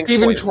 recording.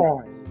 Stephen coins. Try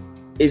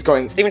is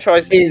going Stephen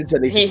tries.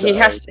 instantly. He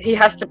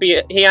has to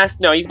be.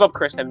 No, he's above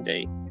Chris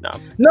MD. No.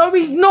 No,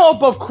 he's not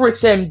above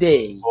Chris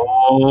MD.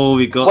 Oh,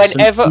 we got.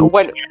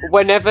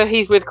 Whenever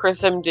he's with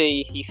Chris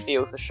MD, he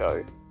steals the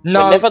show.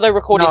 No, Whenever they're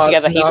recording no,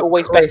 together, he's no,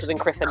 always Chris- better than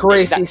Chris MD.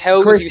 Chris That is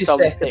tells Chris you is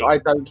something. second. I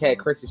don't care.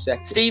 Chris is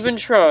second. Stephen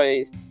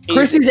tries.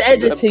 Chris is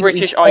editing. A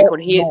British is icon.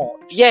 He is.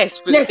 top-notch.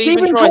 Yes, but Yeah,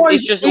 Stephen Stephen Tries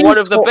Tries is just is one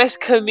of the top.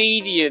 best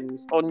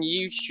comedians on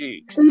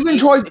YouTube. Stephen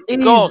He's Tries is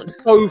gone.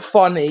 so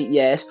funny,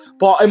 yes,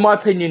 but in my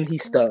opinion,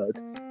 he's third.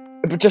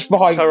 But just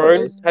behind Tyrone,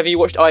 Chris. have you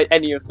watched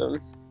any of them?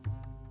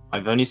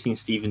 I've only seen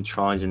Stephen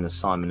tries in the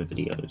Simon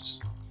videos.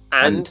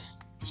 And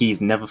He's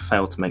never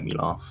failed to make me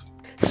laugh.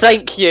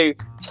 thank you.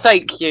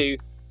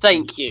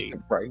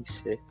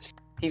 Racist.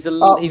 He's an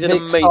Vic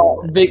amazing. Star,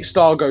 Vic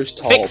Star goes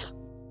top. Vic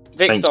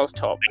Thank Star's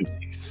top.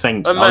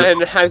 Thank A you.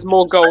 man has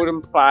more golden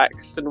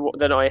plaques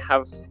than I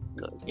have. This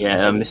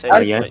yeah.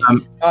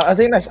 I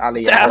think that's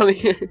Ali. Down.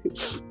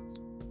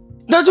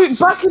 No, dude,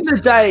 back in the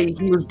day,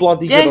 he was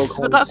bloody Yes,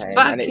 good on but that's content,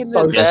 back and in it's the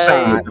so day.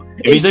 sad. If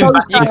It's you so do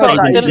back sad in the that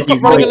day, he Dylan, did stop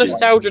you running a right.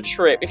 nostalgia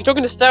trip. If you're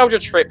talking nostalgia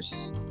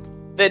trips,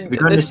 then We're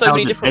going there's so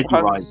many nostalgia different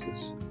Eddie ones.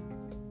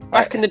 Riders.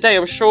 Back in the day,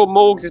 I'm sure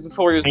Morgs is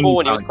before he was Eddie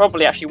born. He was Riders.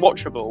 probably actually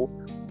watchable.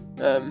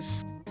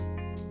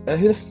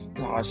 Who the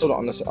no, I still don't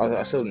understand.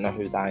 I still don't know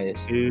who that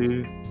is.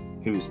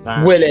 Who's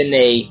that?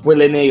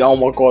 Willany. Oh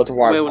my god,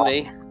 right. Will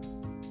he?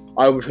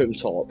 I would put him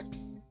top.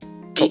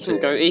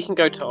 He can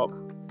go top.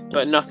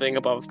 but nothing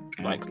above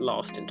like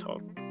last in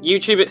top.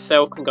 YouTube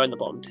itself can go in the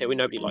bottom tier. We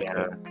nobody likes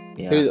it.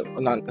 Yeah.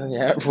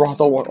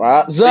 Rather want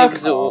that. Big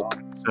Zerka,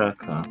 Zork.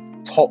 Circa.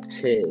 top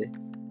tier.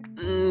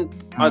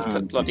 I'd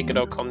put bloody good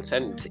old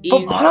content. But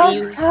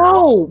He's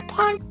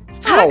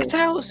packed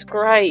out's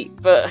great,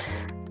 but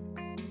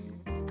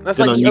that's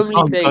like Dylan, the you only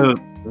can't thing. go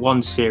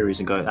one series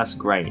and go, that's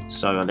great.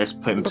 So let's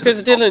put him Because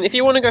to the top. Dylan, if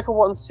you want to go for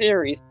one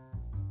series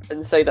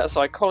and say that's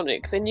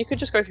iconic, then you could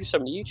just go through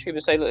some of the YouTube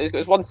and say, look,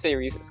 there's one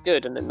series that's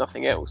good and then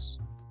nothing else.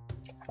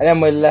 And then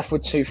we're left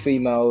with two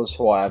females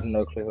who I have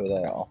no clue who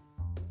they are.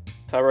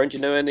 Tyrone, do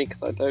you know any?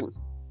 Because I don't.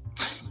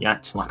 You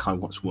act like I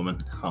watch Woman.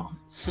 Oh.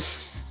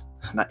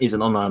 That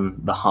isn't on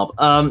the hub.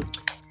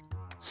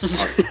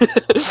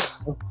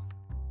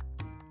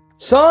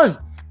 Son!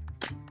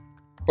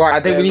 Right,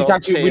 I think we There's need to our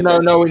actually. tier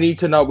We need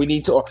to know. We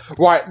need to.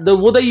 Right,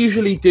 what they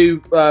usually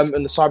do on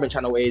the Cyber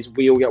channel is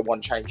we all get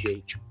one change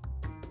each.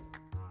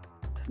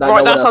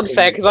 Right, that's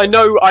unfair because I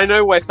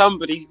know where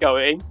somebody's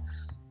going.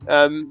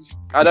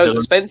 I know that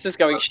Spencer's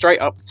going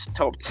straight up to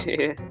top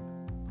tier,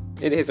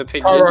 in his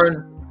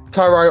opinion.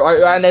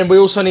 Tyrone, and then we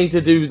also need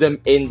to do them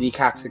in the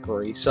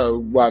category.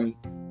 So,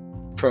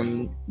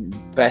 from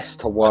best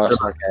to worst,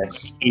 I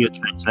guess.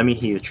 Let me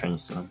hear your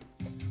change, then.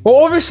 Well,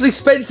 obviously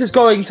Spencer's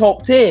going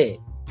top tier.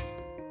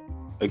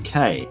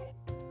 Okay.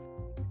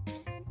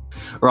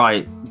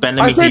 Right, Ben,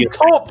 I let me hear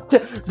said your top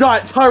tier.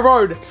 Right,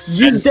 Tyrone,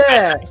 you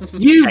dare,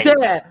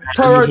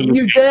 Tyrone,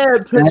 you dare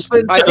put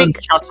Spencer. I think-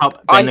 Shut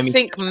up, Ben, let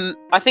me...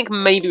 I think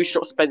maybe we should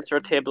drop Spencer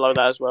a tier below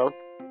that as well.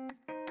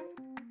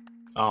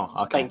 Oh,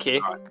 okay. Thank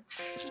you.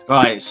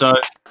 Right, so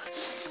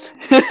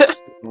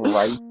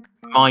Right.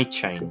 my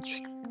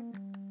change.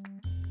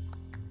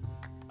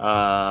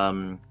 I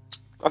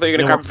thought you were going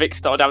to You know grab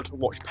Vicstar down to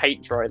watch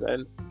paint dry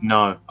then.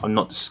 No, I'm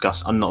not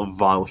disgusted. I'm not a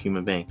vile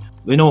human being.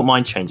 You know what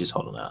mine change is?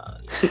 Hold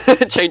on.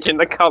 Changing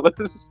the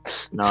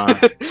colours. No.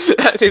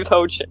 That's his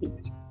whole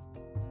change.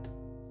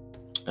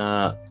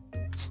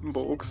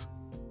 Borgs.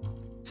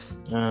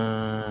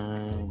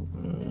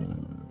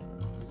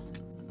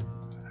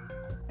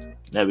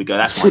 There we go.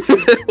 That's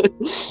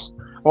my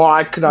Well,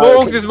 I could.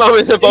 Morgs' mum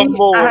is above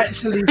Morgs.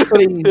 Actually,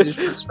 please just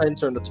put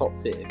Spencer in the top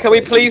tier. Can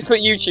we please put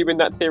YouTube in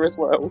that tier as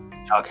well?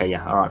 Okay,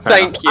 yeah, all right. Fair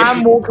Thank you.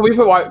 And more, can we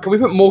put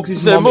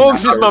Morgs' No, mum? in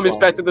Morgs' that mum as is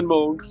well? better than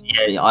Morgs.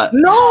 Yeah,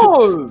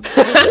 No!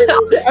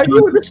 Are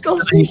you a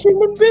disgusting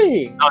human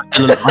being?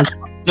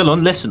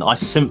 Dylan, listen, I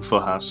simp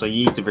for her, so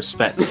you need to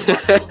respect it.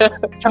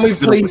 Can we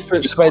please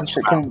put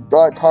Spencer?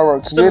 Tyrone,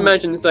 Just can we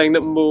imagine saying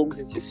that Morgs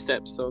is your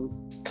stepson.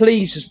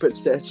 please just put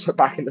Spencer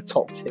back in the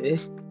top tier?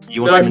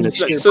 You No, want him in the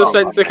so- so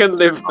Spencer can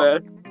live there.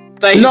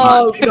 Thank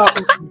No, no.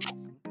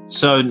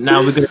 So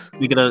now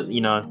we're gonna, you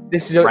know,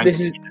 This rank-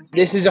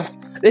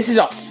 is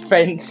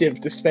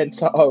offensive to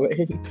Spencer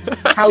Owen.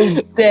 How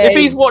dare If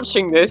he's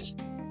watching this,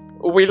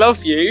 we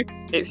love you.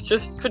 It's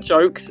just for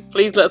jokes.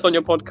 Please let us on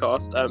your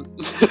podcast.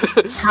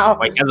 How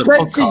Wait, as a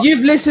Spencer, podcast. you've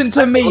listened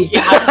to me.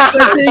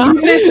 Spencer,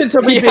 you've listened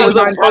to me, He big has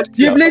a man. podcast.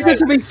 You've listened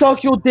to me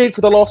suck your dick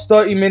for the last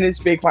 30 minutes,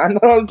 big man.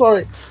 No, I'm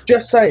sorry.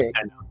 Just saying.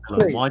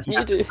 Dylan, why do you You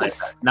have to do. say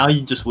that? Now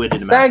you just weirded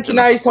him out. Thank you. Dylan.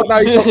 Now he's top. Now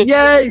he's top.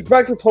 Yeah, he's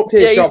back to top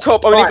tier. Yeah, he's shop.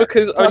 top only Right.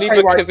 because Okay,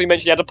 right. we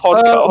mentioned he had a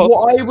podcast.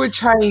 What I would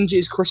change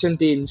is Chris and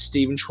Dean,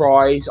 Stephen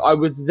tries. I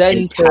would then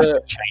You had put.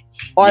 to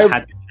change. I- You had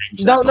to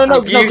change. No, that's no, not- no,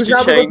 You've because used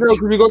now to change.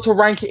 we've got to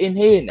rank it in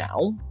here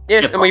now.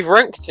 Yes, Yeah, and we've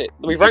ranked it.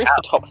 We've ranked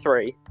the top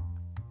 3.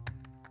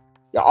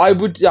 Yeah, I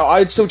would. Yeah,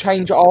 I'd still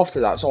change it after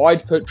that. So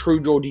I'd put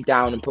True Geordie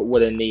down and put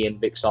Will and Nee and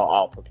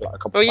Vicstar up and put like a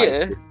couple. Oh yeah.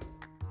 places.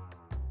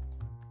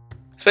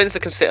 Spencer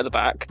can sit at the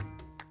back.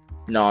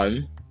 No.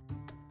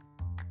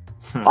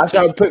 Hmm. I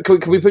say, can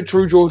we put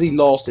True Geordie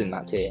last in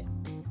that tier?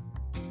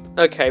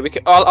 Okay,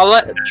 I'll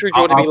let True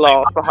Jordan be I'll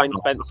last put- behind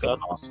I'll put Spencer.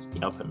 last.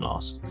 Yeah, I'll put him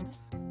last.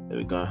 There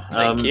we go.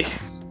 Thank you.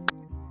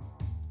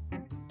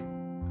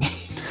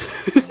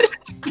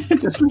 He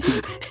just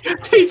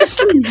he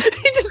just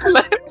He just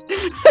left.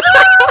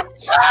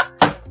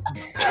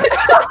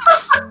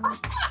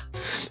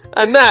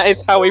 And that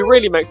is how we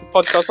really make the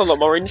podcast a lot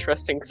more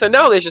interesting. So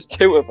now there's just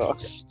 2 of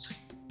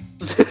us.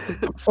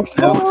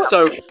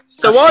 so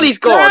while he's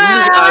gone,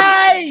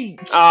 I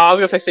was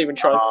gonna say Stephen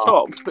tries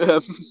top.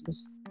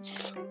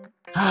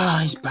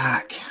 he's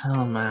back.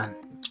 Oh man,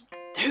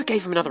 Who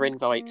gave him another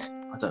invite?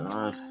 I don't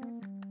know.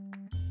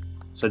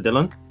 So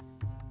Dylan,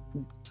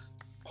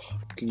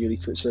 Can you at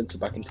least put Spencer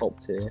back in top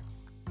tier?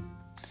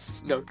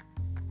 No.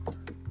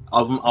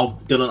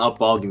 Dylan, I'll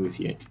bargain with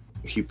you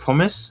if you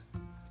promise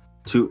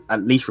to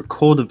at least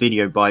record a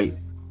video by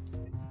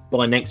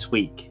next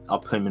week. I'll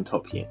put him in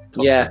top here.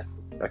 Yeah.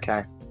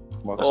 Okay.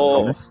 Well, That's a Oh.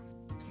 promise.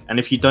 And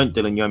if you don't,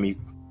 Dylan, you owe me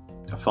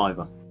a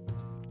 $5.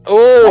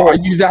 Oh, Are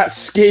you that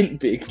skint,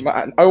 big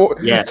man?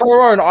 Yes.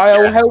 Tyrone,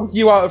 I'll Yes. help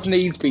you out if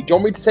needs be. Do you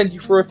want me to send you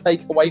for a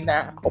takeaway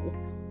now?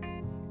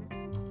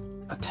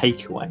 A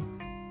takeaway.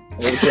 Or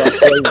would you like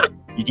to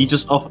wait? Did you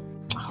just offer?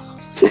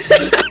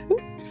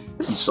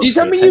 You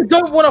tell me you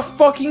don't want a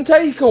fucking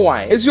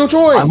takeaway. It's your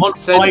choice. I want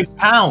Send-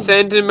 £5.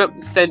 send him a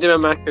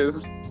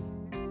Macca's.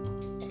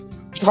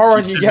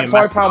 Tyrone, you Send get me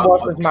a £5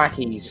 worth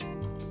Mackie. of Mackies.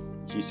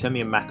 you send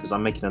me a Macca's,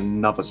 I'm making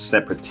another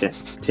separate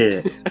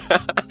tier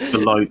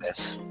below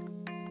this.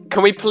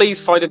 Can we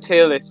please find a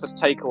tier list for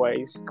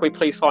takeaways? Can we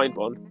please find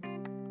one?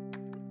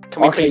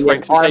 Can we Okay, please yeah,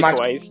 rank some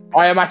takeaways?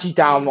 I am actually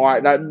down.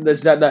 Right,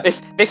 this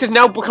This has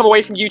now become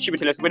away from YouTuber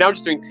tier lists. We're now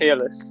just doing tier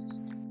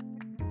lists.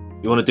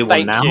 You want to do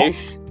Thank one now? you.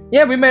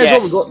 yeah, we may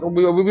Yes. as well.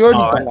 We already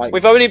Alright. done like.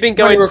 We've only been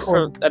going Very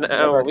for recording. an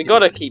hour. We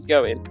gotta keep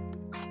going.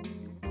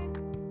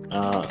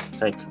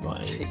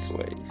 Takeaways.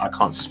 Takeaways. I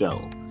can't spell.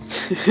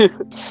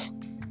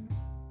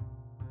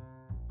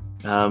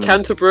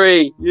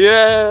 Canterbury,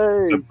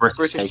 yay! The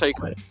British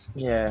takeaways.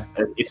 Yeah.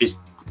 If it's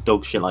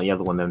dog shit like the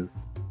other one, then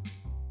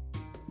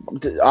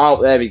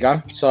Oh, there we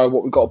go. So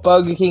what we got?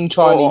 Burger King,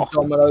 Chinese,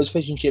 Oh. Domino's,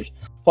 fish and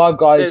chips, Five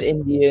Guys, There's-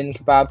 Indian,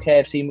 kebab,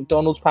 KFC,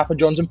 McDonald's, Papa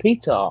John's, and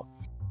pizza.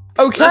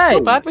 Okay. That's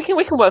not bad. We can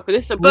work with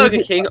this. So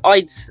Burger King,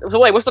 So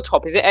wait, what's the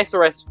top? Is it S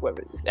or S?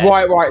 Whatever it is. S.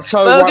 Right.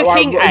 So Burger right,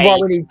 King right, A.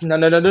 right, we need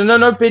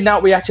no. Bid now.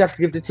 We actually have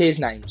to give the tiers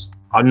names.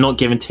 I'm not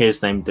giving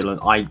Tears name,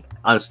 Dylan.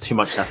 That's too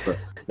much effort.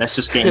 Let's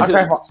just get into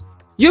Okay, this.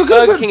 You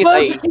Burger King is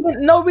A.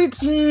 No,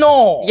 it's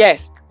not.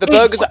 Yes, the It's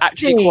burgers are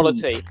actually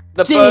C.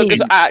 The C.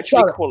 burgers are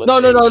actually No,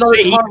 quality. no.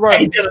 See? Tyrone.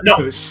 Hey, Dylan,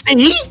 no.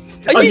 See?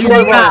 Are Are you you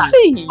saying mad?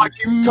 C? Are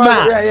you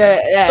Tyrone, mad?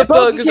 yeah. The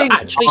Burger burgers are King,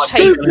 actually Oh,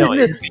 taste stupidly,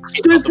 nice.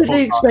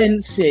 stupidly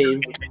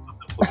expensive.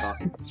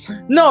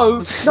 No,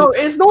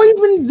 it's not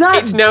even that.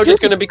 It's now just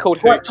going to be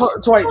called Right,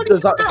 Hoops. right.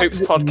 Does that The Hoops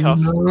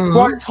podcast.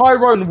 Right,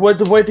 Tyrone,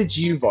 where did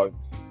you vote?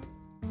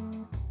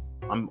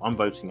 I'm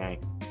voting A.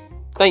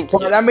 Thank you.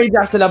 Right, that means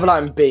that's the level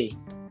out in B.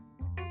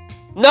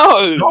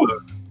 No! No,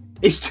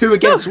 it's 2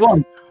 against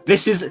 1.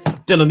 This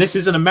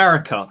isn't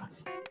America.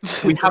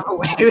 We have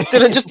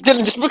Dylan, just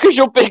because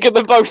you're bigger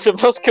than both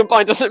of us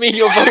combined doesn't mean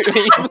your vote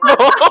means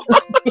more.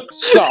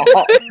 Shut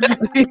up.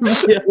 Leave me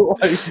alone.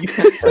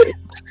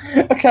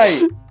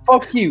 Okay,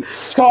 fuck you.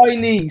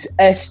 Chinese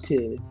S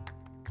tier.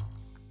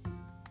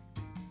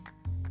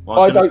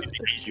 Well, I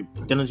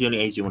Dylan's the only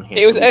age you want to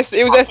hear. It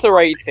was S or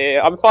A tier.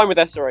 I'm fine with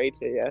S or A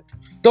tier, yeah.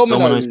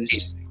 Domino's.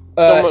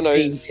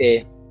 Domino's. C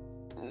tier.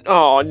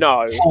 Oh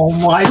no. Oh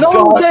my No,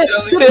 god! they're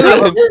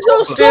Dylan.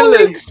 so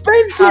Dylan.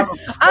 expensive,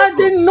 and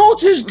they're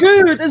not as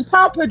good as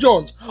Papa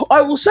John's.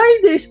 I will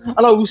say this, and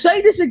I will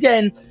say this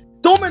again.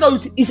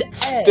 Domino's is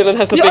air. Dylan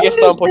has the The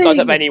biggest only sample size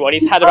of thing- anyone.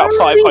 He's had the about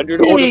only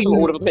 500 orders from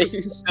thing- all of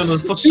these.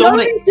 Dylan, for The someone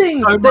only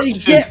thing so they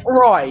much get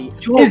right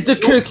is the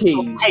cookies.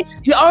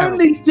 The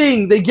only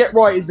thing they get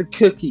right is the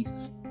cookies.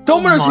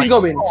 Domino's my can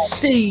go in God.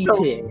 C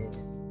tier.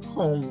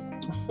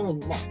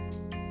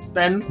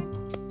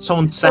 Ben,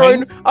 someone's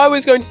saying. Tyrone, I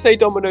was going to say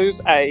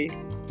Domino's A.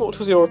 What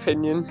was your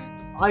opinion?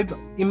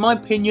 In my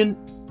opinion,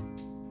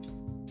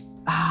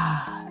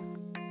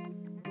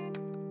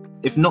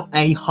 if not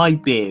A, high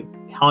B.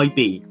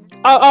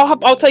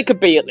 I'll take a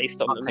B at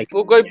least on I'll them. take a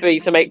We'll go B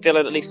to make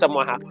Dylan at least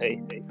somewhat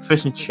happy.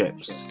 Fish and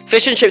chips.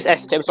 Fish and chips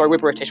S tier. I'm sorry, we're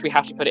British. We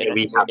have to put it in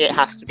Yeah, S tier. It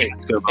has to be.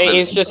 Let's go above It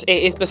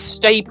is the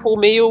staple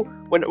meal.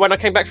 When I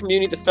came back from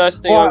uni, the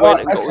first thing I Right, went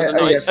and got was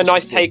okay, yeah, a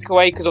nice fish and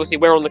takeaway because obviously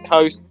we're on the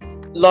coast.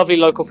 Lovely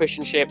local fish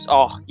and chips.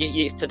 Oh,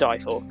 it's to die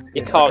for.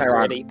 You can't Okay,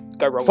 right. really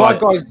go wrong.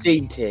 Five with it. Guys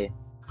D tier.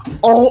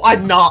 Oh, I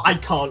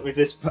can't with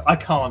this. I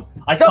can't.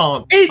 It's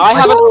I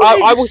haven't- so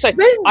I will say,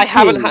 I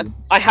expensive.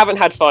 haven't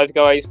had Five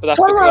Guys, but that's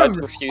because I Tyrone,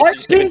 refused to I've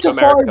just go been to to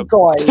America.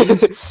 Five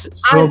Guys,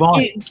 So and have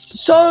I.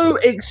 it's so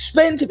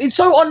expensive. It's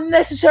so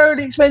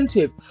unnecessarily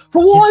expensive.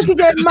 For what Yes, I could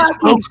get because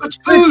it's Mackey's good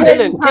for food.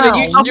 £10.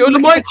 Dylan, you're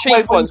looking at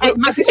cheap ones. It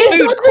This is It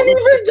food. doesn't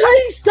even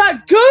taste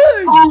that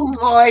good. Oh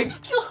my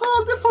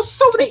god! For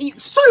someone to eat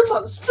so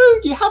much food,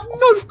 you have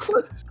no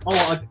clue.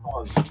 Oh, I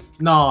can't.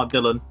 Nah,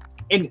 Dylan.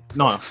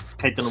 No.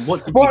 Okay, Dylan.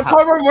 What did you Right, have?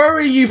 Tyrone, where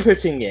are you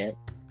putting it?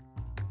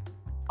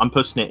 I'm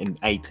pushing it in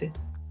A tier.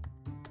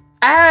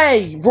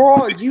 Hey,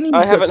 right, you need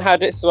I to. haven't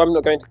had it, so I'm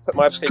not going to put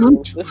my It's opinion.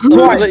 good This is food.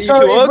 something Right, that you so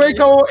two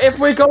if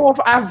argue. we go off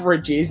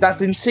averages,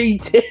 that's in C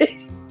tier.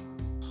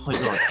 Oh,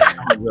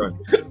 you're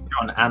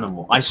an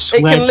animal. I It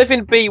swear. can live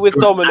in B with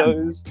You're an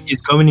Domino's.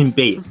 It's going in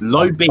B.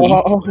 Low B.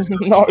 Oh,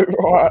 no,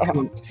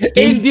 right.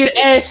 Indian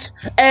S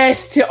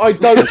tier. I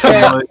don't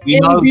care. We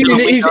know, Indian Dylan,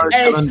 we is know,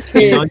 Dylan, S we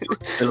tier. know,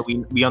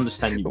 Dylan, we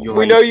understand you. You're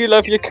We know you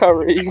love your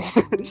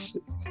curries.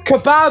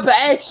 Kebab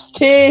S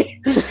tier.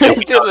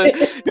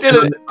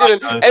 Dylan,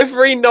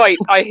 every night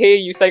I hear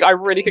you saying, I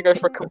really could go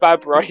for a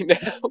kebab right now.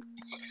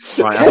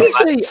 Right,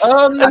 Casey,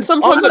 And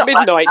sometimes at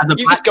midnight, as a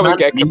you just go and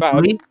black get man,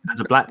 kebab. legally, as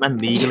a black man,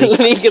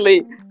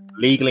 legally,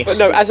 Legally. But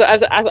no, as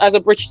a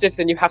British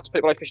citizen, you have to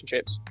put my fish and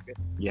chips.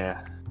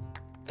 yeah.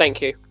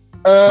 Thank you.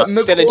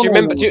 Dylan, do you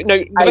remember? The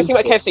best thing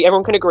about Eighty. KFC,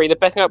 everyone can agree. The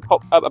best thing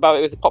about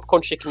it was the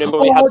popcorn chicken. Remember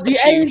when we Oh, had the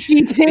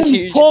the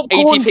huge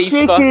popcorn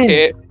 80p fuck chicken.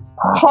 it.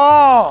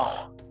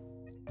 Ha!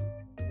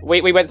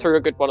 We went through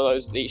a good one of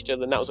those each,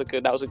 Dylan. That was a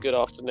good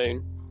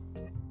afternoon.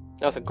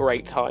 That was a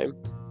great time.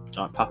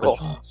 Like Papa Oh.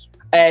 John's.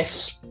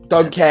 S.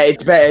 Don't care.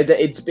 It's better.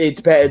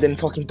 It's better than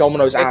fucking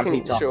Domino's and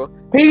pizza. Sure.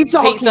 Pizza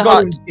Hut Pizza can go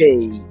Hut. in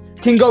B.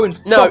 Can go in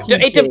No, fucking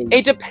B.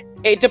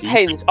 it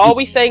depends. Are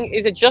we saying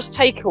is it just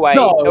takeaway,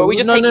 No, or are we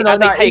just no, taking no, it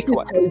as a no,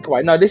 takeaway? This is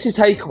takeaway. No, this is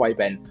takeaway,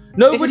 Ben.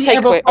 Nobody take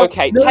ever. away.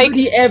 Okay,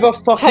 Nobody ever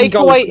fucking take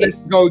goes. away-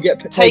 Let's go get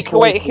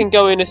takeaway. It can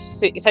go in a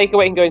C.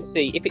 Takeaway can go in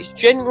C. If it's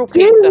General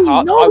Pizza Dude,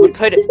 Hut, no, I would it's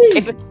put it.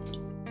 D.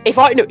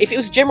 If it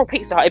was General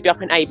Pizza Hut, it'd be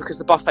up in A because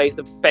the buffet is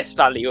the best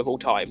value of all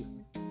time.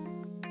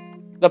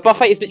 The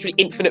buffet is literally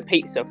infinite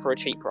pizza for a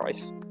cheap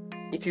price.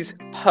 It is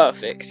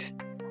perfect.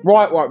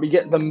 Right. We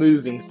get the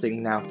moving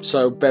thing now.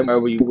 So Ben, where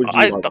would you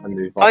like to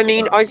move? I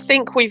mean, I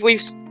think we've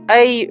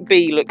A,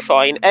 B look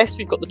fine. S,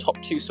 we've got the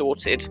top two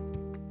sorted.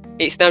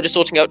 It's now just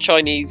sorting out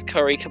Chinese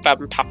curry, kebab,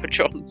 and Papa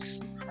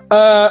John's.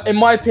 In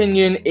my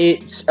opinion,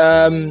 it's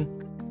Indian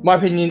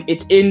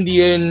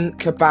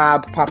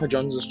kebab. Papa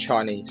John's is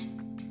Chinese.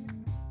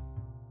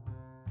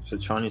 So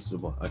Chinese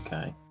is what?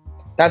 Okay.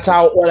 That's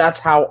how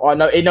I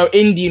know.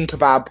 Indian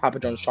kebab, Papa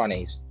John's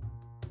Chinese.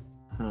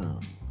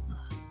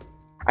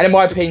 And in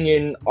my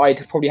opinion,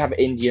 I'd probably have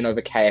Indian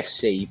over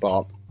KFC,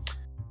 but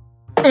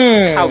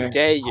How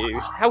dare you?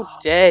 How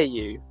dare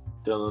you?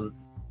 Dylan,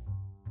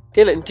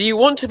 Dylan, do you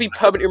want to be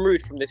permanently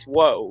removed from this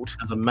world?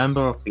 as a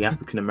member of the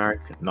African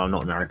American, no,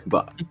 not American,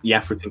 but the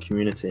African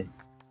community,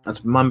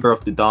 as a member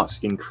of the dark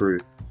skin crew,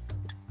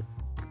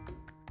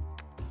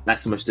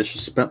 that's the most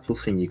disrespectful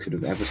thing you could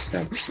have ever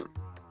said.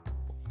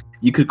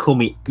 You could call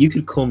me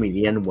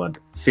the N-word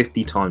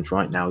 50 times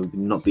right now. It would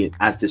not be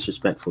as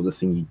disrespectful as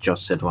the thing you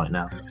just said right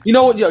now. you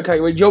know what? Okay,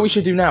 wait, you know what we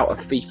should do now? A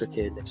FIFA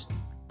tier list.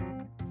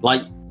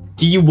 Like,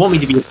 do you want me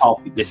to be a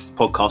part of this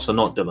podcast or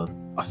not, Dylan?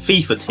 A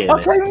FIFA tier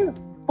list. Okay.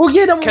 Well,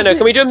 yeah. Then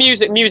Can we do a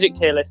music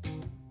tier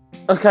list?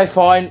 Okay,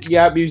 fine.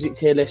 Yeah, music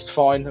tier list.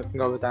 Fine. I can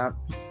go with that.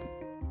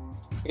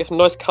 Get some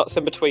nice cuts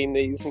in between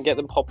these and get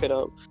them popping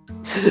up.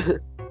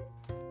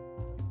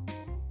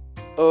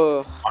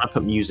 Oh, I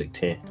put music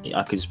tier.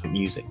 I could just put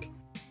music.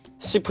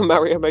 Super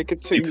Mario Maker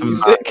 2 Super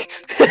music.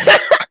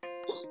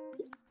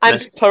 And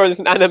Let's- Tyrant's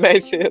an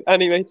animated.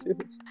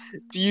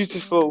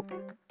 Beautiful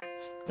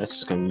Let's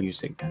just go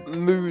music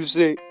then.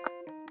 music.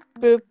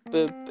 Boop,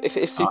 boop. If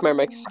Super Mario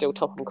Maker's still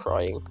top, I'm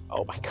crying.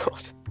 Oh my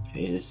god.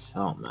 It is.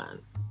 Oh man.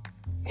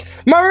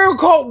 Mario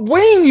Kart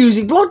Wii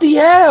music. Bloody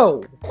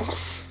hell!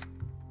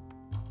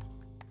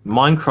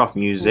 Minecraft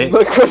music.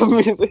 Minecraft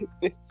music.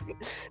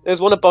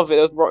 There's one above it.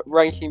 There's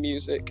ranking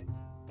music.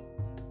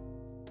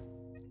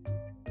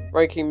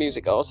 Ranking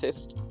music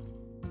artist.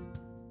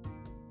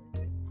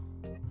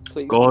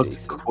 Please.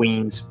 Gods,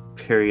 Queens,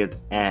 period.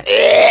 They're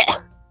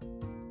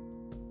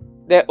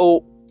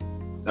all.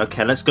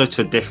 Okay, let's go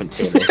to a different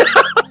tier.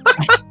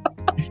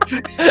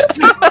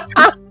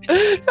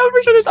 I'm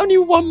pretty sure there's only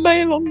one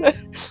male on there.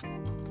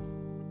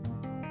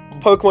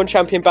 Pokemon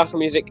Champion Battle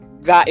Music.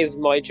 That is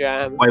my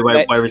jam. Wait,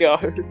 Let's where is- go.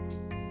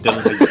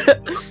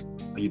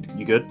 Dylan, are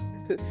you good?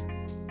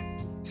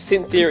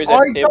 Cynthia is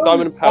S tier.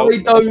 Diamond and Pearl.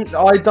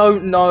 I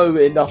don't know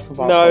enough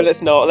about. No,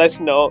 Pokemon. let's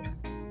not.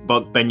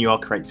 But Ben, you are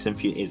correct.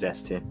 Cynthia is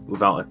S tier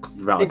without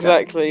a doubt.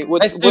 Exactly.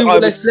 Let's do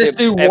one.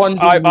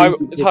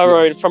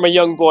 Tyrone, from a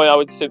young boy, I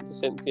would simp for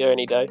Cynthia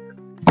any day.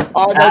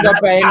 I know that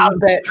Ben.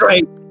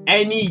 Great.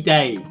 Any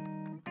day.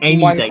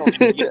 Any My day.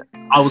 God.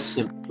 I would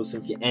simp for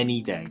Cynthia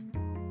any day.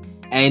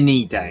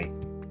 Any day.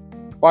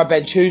 Right,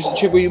 Ben.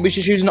 We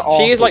should choose an artist.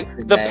 She is like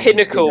the then.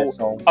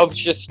 pinnacle of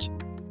just.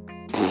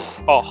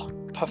 Oh,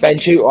 Ben,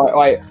 perfect. choose.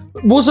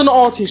 What's an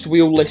artist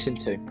we all listen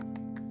to?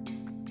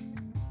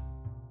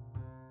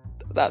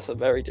 That's a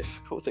very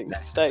difficult thing to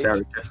That's a state.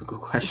 very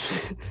difficult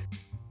question.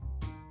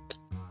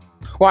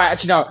 Right,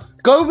 actually, no.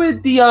 Go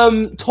with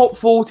the top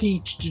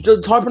 40.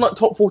 Type in like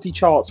top 40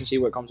 charts and see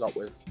what it comes up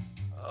with.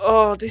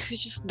 Oh, this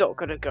is just not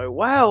gonna go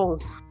well.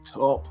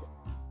 Top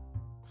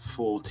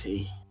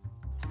 40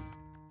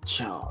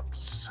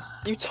 charts.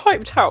 You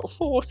typed out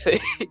 40.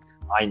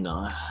 I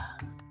know.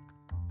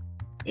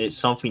 It's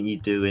something you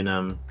do in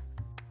No,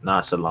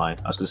 it's a lie.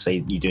 I was gonna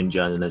say you do in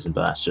journalism,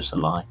 but that's just a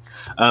lie.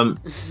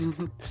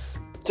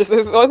 Just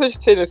there's a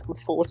tier list called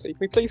 40. Can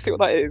we please see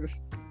what that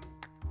is?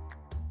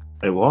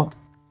 Wait, what?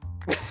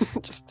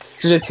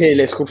 Just There's a tier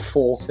list called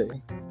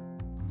 40.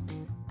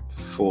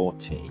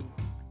 40.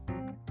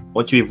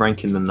 What do you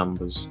rank in the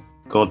numbers?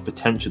 God,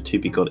 potential to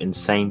be God,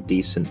 insane,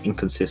 decent,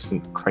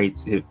 inconsistent,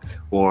 creative,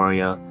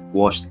 warrior,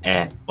 washed,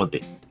 air, or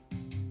dick.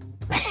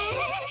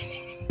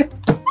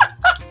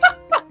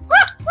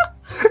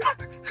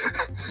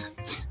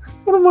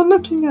 What am I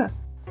looking at?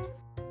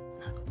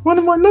 What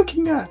am I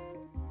looking at?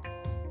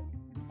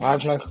 I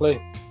have no clue.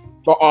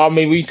 But I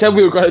mean, we said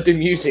we were going to do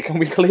music, and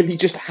we clearly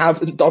just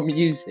haven't done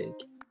music.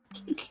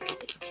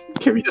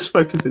 Can we just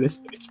focus on this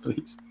image,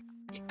 please?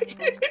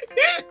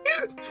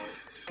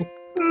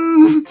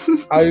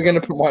 How are you going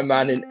to put my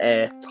man in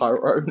air,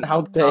 Tyrone?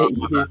 How dare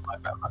you? My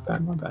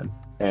bad.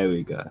 There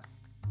we go.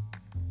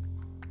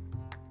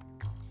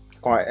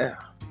 Right.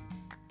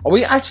 Are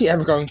we actually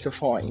ever going to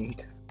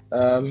find?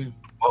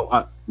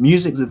 Well,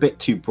 music's a bit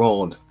too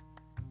broad.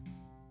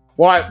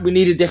 Right, we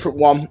need a different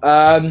one.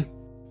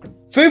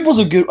 Food was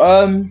a good.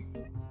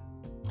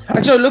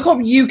 Actually, look up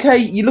UK.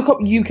 You look up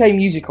UK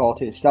music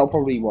artists. That'll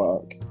probably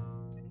work.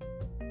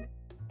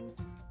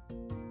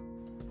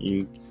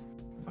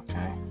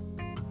 Okay.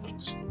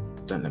 Just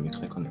don't let me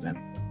click on it then.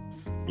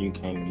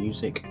 UK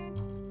music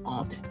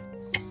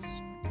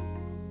artists.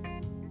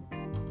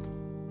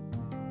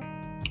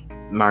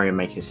 Mario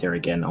Maker's here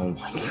again. Oh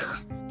my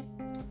god.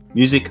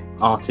 Music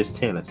artist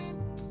tier list.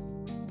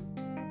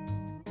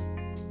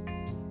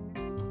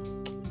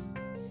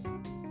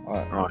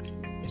 Right.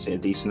 Is it a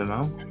decent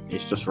amount?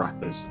 It's just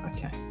rappers.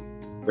 Okay.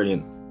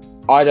 Brilliant.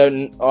 I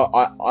don't.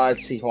 I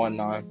see who I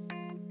know.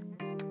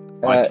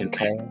 I can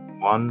okay. name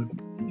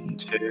 1,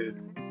 2,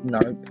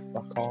 Nope.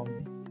 I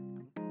can't.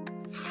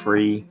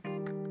 3,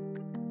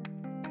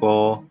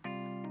 4,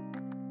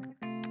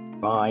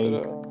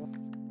 5,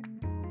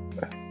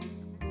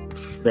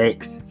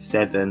 6,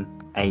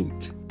 7,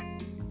 8.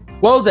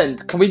 Well then,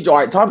 can we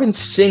type in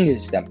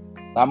singers then?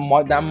 That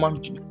might.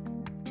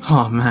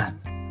 Oh man.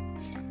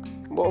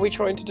 What are we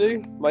trying to do?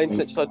 My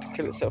internet decided to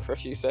kill itself for a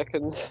few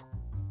seconds.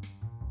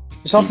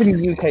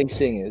 Something UK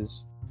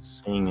singers.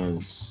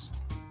 Singers.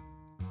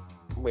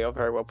 We are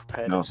very well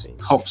prepared. No, it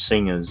seems. top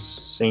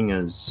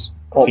singers.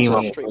 Pop Female.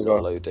 singers. Stream's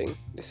not loading.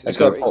 This is Let's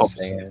go very pop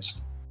slow.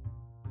 singers.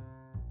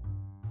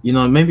 You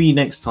know, maybe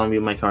next time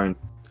we'll make our own.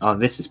 Oh,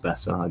 this is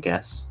better, I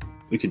guess.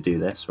 We could do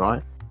this,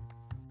 right?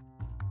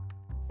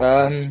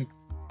 Um.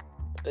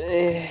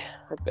 I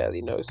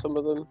barely know some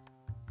of them.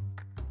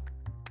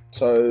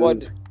 So.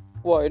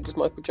 Why does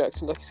Michael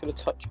Jackson like he's gonna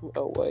touch me?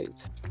 Oh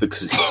wait.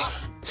 Because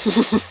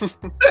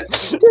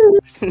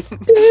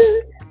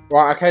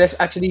Right. Okay. Let's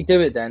actually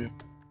do it then.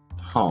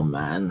 oh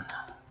man.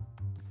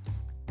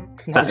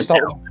 Can That we is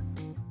start-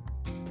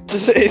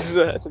 Is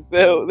that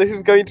Bill? This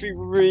is going to be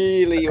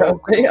really Okay,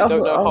 awkward. I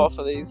don't know I'm- half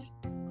of these.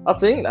 I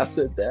think that's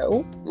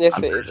Adele. Yes,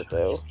 I'm it is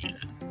Adele.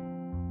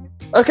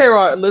 Okay.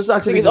 Right. Let's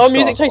actually. Because our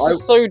music discuss. taste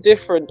is so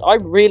different. I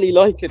really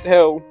like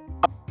Adele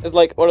as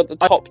like one of the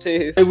top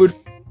tiers. I would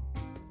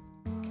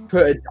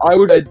put. I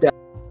would Adele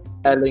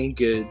in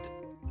good.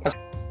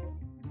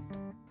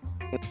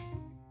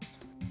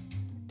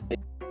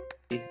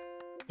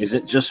 Is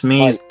it just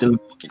me? Is Dylan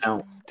walking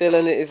out?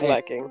 Dylan is Hey.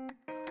 lagging.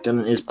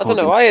 Dylan is. I don't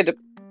know. pogging. I had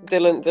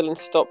Dylan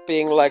stop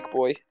being lag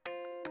boy.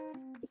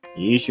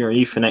 Use your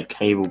Ethernet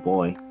cable,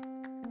 boy.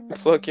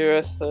 Plug your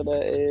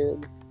Ethernet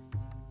in.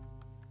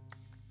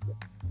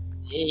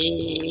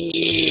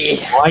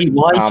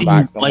 Why I'm do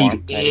back, you? I'm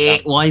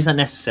back. Why is that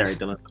necessary,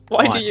 Dylan?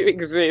 Why do you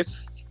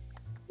exist?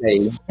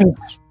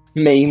 Memes.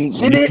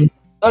 Memes. In it.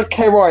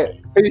 Okay.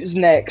 Right. Who's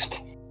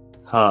next?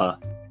 Her.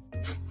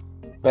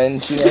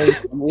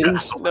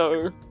 Benji.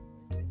 No.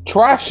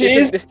 Trash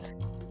is.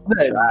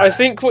 I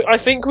think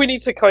we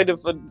need to kind of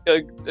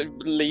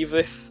leave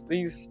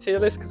these tier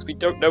lists because we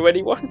don't know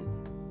anyone.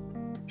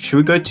 Should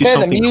we go to Yeah,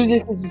 the something?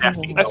 music.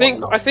 Definitely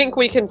I think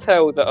we can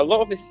tell that a lot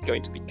of this is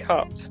going to be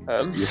cut.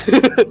 What's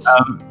Actually,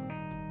 something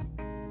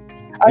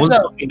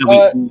that we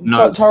all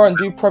know? Tyrone,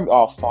 do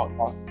Oh fuck. is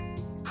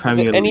Premier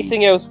there League.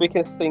 anything else we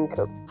can think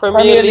of?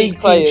 Premier League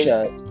players,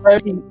 t-shirts.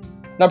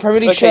 Premier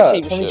League Okay, shirts.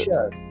 team Premier League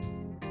shirt. shirts.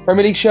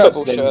 Premier League shirts.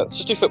 football shirts.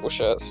 Just do football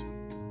shirts.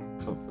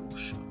 Football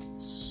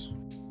shirts.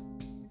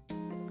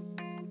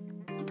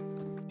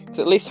 Because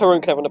at least Harun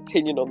can have an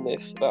opinion on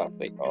this. That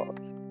they are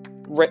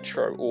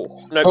retro or no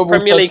Football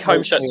Premier shirts League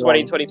home shirts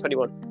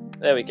 2021. 2021.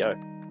 There we go.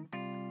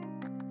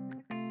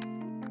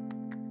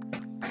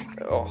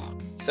 Oh,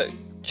 so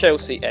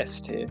Chelsea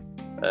S tier.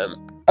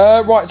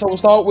 Right, so we'll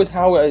start with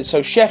how it is.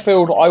 So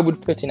Sheffield, I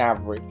would put in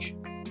average.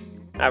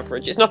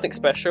 Average. It's nothing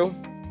special.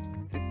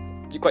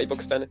 You've got your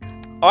book standard.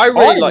 I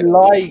really like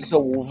the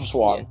Wolves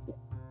one.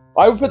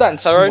 I would put that in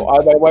Tyrone?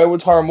 Where would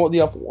Tyrone? What are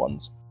the other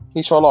ones? Can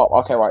you scroll up?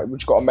 Okay, right.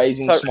 We've got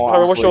amazing smart.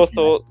 Harun, what's your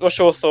thought? What's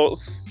your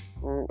thoughts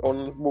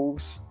on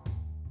Wolves?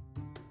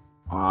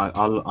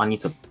 I need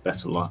to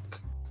better luck.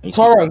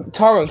 Tyrone,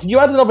 can you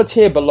add another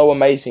tier below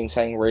amazing,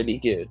 saying really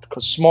good?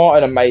 Because smart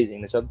and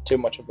amazing, there's too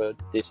much of a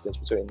distance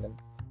between them.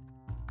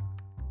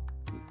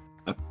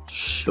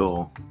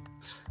 Sure.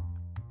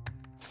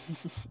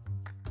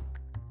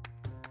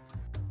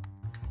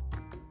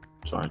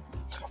 Sorry.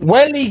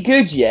 Really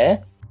good, yeah.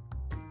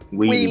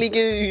 Really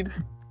good.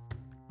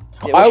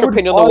 Yeah, I what's your would-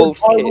 opinion on the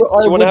Wolves I kit? would-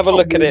 Do you want to I have a would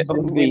look at it put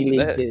on the really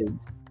internet? good.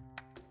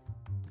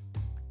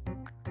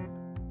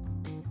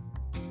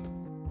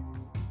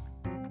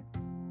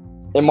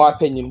 In my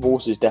opinion,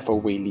 Wolves is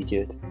definitely really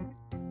good.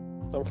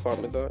 I'm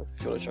fine with that.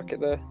 If you want to chuck it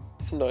there,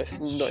 it's a nice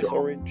Sure.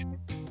 orange.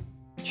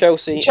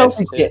 Chelsea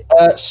Chelsea S tier.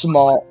 kit,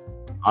 smart.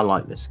 I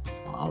like this.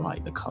 I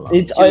like the colour.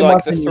 It's Do you in my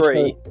like the opinion,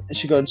 three? It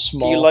should go in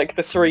smart. Do you like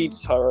the 3,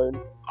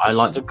 Tyrone? I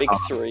like Just a the big colour.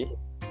 3.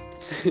 I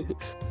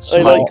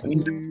Smart. like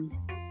blue.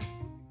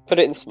 Put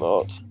it in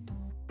smart.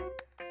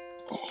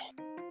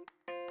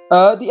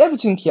 The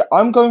Everton kit,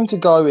 I'm going to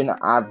go in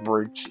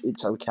average.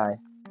 It's okay.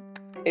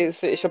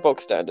 It's a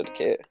bog standard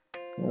kit.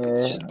 Yeah.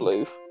 It's just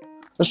blue.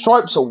 The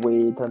stripes are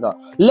weird. And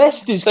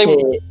Leicester's Same-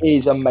 kit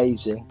is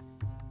amazing.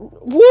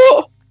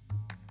 What?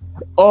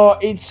 Oh,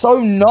 it's so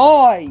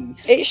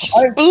nice. It's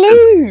I-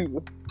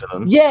 blue.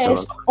 Dylan,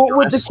 Yes, Dylan, but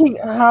with the yes. king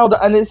how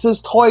and it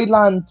says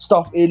Thailand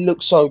stuff. It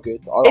looks so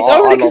good. It's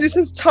only because it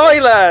says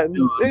Thailand.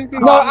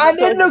 No, and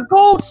then the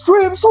gold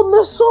strips on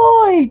the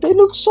side. They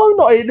look so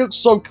nice. It looks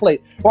so clean.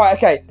 Right,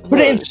 okay.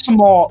 Put it in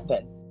smart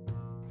then.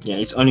 Yeah,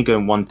 it's only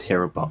going one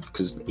tier above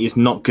because he's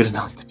not good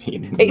enough to be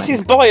in. the It's main.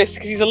 his bias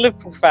because he's a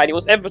Liverpool fan. He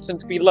wants Everton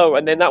to be low,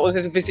 and then that was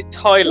his visit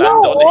Thailand No,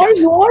 on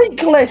it. I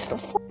like Leicester.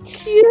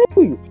 Fuck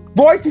you.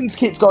 Brighton's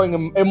kit's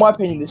going. In my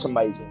opinion, it's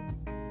amazing.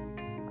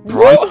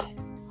 What?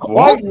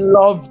 What? I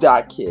love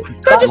that kit.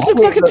 That just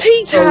looks like a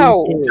tea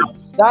towel.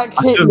 That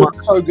kit don't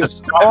looks so like good.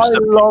 the I stuff.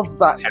 love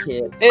that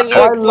kit. It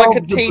I looks like a love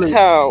the tea blue.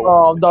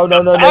 towel. Oh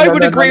no! I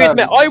would no, agree no, with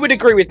no. Matt. I would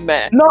agree with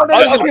Matt. No, I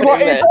was okay, gonna right,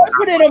 put it if I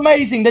put it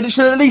amazing, then it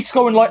should at least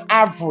go in like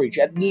average,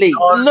 at least.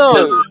 No,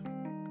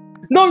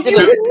 No, you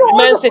Dylan, cannot.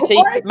 Man City,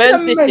 I think Man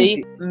amazing.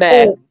 City,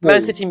 meh. Awful.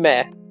 Man City,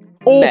 meh.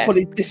 Awful,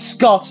 it's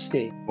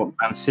disgusting. What,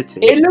 Man City?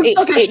 It looks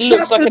like a it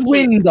looks like a shattered tea-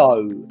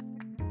 window.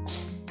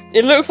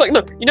 It looks like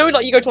no. You know,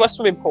 like you go to a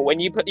swimming pool when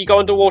you go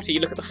underwater,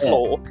 you look at the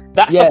floor.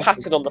 That's Yeah. the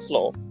pattern on the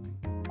floor.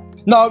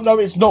 No,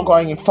 it's not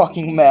going in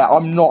fucking meh.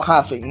 I'm not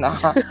having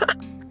that.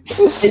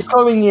 It's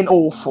going in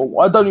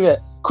awful. I don't even.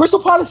 Crystal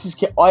Palace's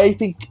kit, I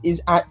think,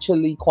 is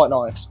actually quite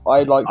nice.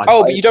 I like.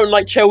 Oh, but you don't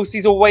like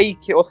Chelsea's away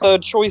kit or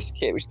third choice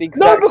kit, which is the No,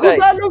 exact because same.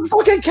 that looks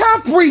like a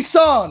Capri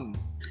Sun.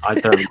 I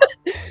don't.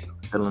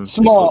 Dylan,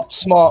 Smart.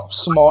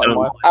 I don't,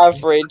 My...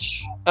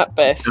 Average at I don't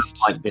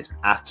best. like this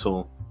at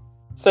all.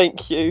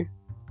 Thank you.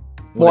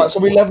 Right, so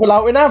we level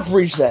out in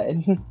average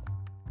then.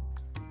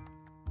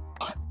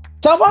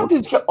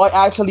 Southampton's kit I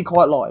actually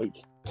quite like.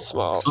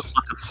 Smart. It looks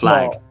like a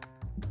flag. Smart.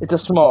 It's a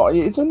smart.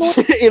 It's a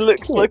nice. It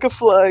looks like a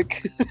flag.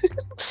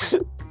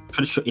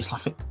 Pretty sure it's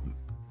like.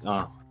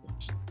 Oh,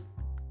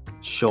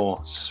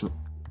 sure.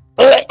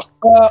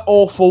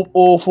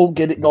 Awful.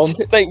 Get it gone.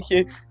 Thank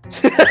you.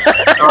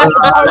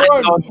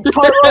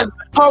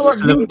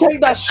 Tyrone, you take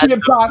that shit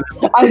back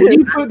and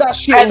you put that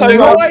shit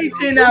Tyrone. right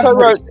in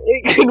average.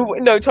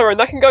 Tyrone,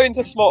 that can go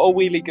into smart or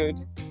wheelie good.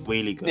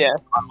 Really good. Yeah.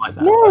 I like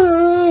that.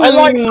 No. I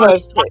like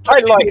Spurs kit. I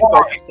like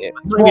Spurs kit.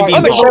 Right,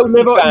 I'm a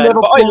Chelsea fan, but I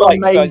Liverpool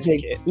like Spurs amazing.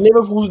 kit.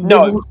 Liverpool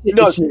No.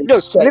 sick.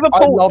 I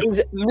Liverpool love-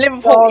 is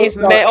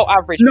No. meh or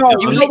average. No, You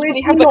no, literally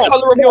it's have the not.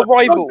 colour of your No,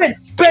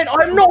 rivals. Ben,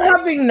 I'm not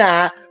having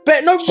that.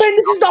 Ben, this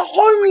is the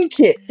home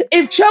kit.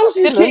 If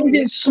Chelsea's Dylan.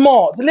 kit is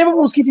smart,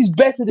 Liverpool's kit is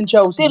better than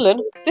Chelsea's.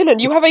 Dylan,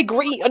 you have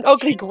an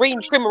ugly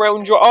green trim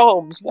around your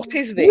arms. What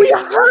is this? We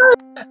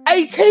have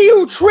a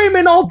teal trim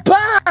in our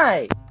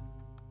bag.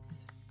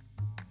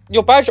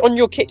 Your badge on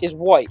your kit is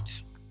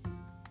white.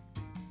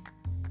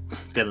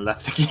 Dylan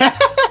left again.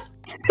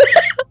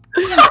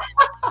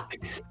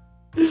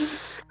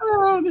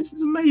 Oh, this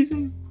is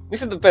amazing.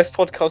 This is the best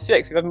podcast yet,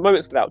 because we've had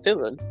moments without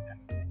Dylan.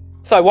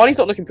 So, while he's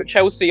not looking, put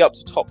Chelsea up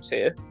to top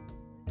tier,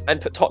 and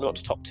put Tottenham up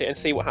to top tier, and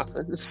see what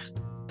happens.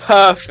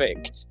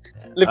 Perfect.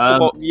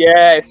 Liverpool,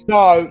 yes.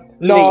 No,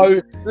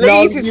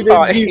 Leeds is you,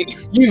 fine.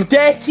 you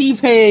dirty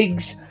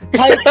pigs.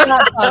 Take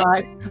that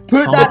back.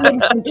 Put that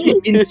Liverpool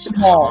kit in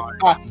smart.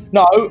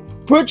 No,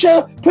 put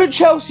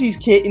Chelsea's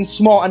kit in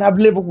smart and have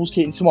Liverpool's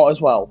kit in smart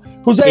as well.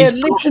 Because they are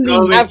He's not literally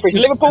going- Average.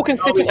 Liverpool can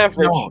sit in No, it's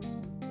average. not.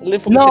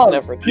 Liverpool can sit in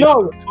average.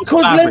 No,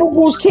 because Average.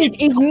 Liverpool's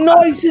kit is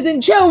nicer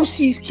than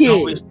Chelsea's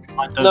No, kit. it's-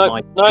 I don't No,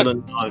 like no,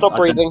 Dylan. No, Stop I don't-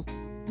 breathing.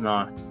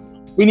 No.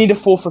 We need a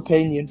fourth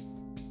opinion.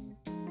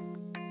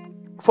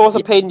 Fourth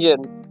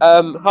opinion.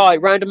 Hi,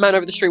 random man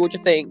over the street. What do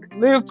you think?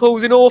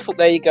 Liverpool's in awful.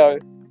 There you go.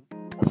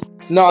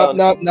 No.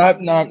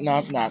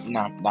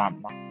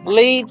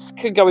 Leeds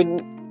could go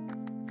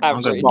in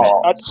average.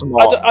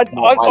 Smart.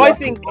 I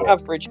think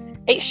average.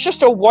 It's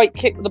just a white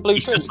kit with a blue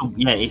It's trim.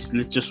 it's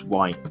just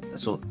white.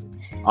 That's all.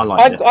 I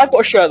like it. I've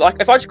got a shirt. Like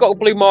if I just got a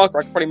blue marker,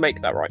 I could probably make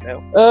that right now.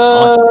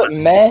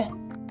 Meh.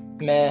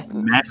 Meh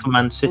for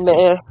Man City.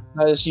 Meh.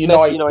 No, it's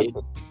United. United.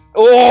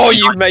 Oh,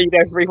 you've made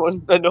everyone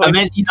annoyed. I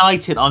meant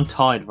United. I'm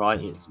tired,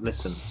 right?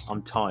 Listen,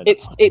 I'm tired.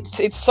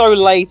 It's so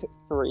late at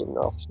 3 in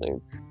the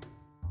afternoon.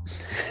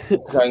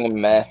 Going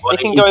in meh. Well, It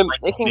can is go in. like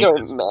It can go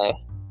in because- meh.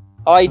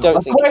 I don't I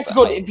think. swear It's to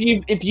God, that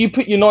late. if you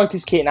put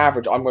United's kit in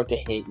average, I'm going to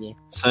hit you.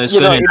 So it's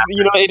going United, in.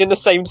 United in the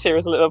same tier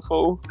as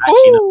Liverpool.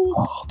 Actually, no. Woo!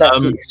 Oh, that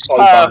Um, kit is so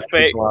bad as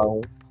perfect.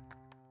 well.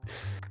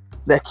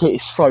 Their kit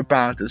is so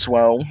bad as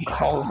well.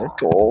 Oh my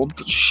God,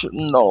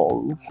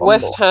 no. I'm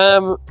West not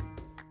Ham.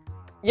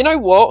 You know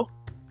what?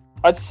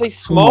 I'd say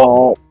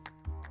smart.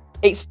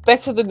 It's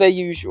better than their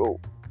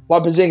usual.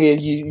 Like Bazinga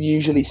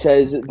usually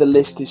says, that the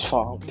list is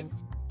fucked.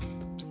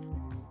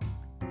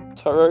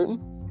 Tyrone.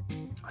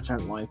 I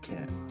don't like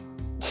it.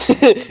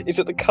 Is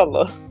it the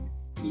colour?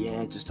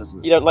 Yeah, it just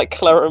doesn't. You don't like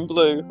claret and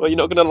blue? Or you're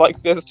not going to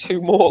like there's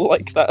 2 more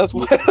like that as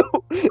well?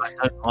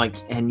 I don't like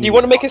any. Do you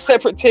want to make a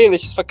separate tier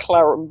list just for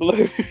claret and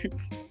blue?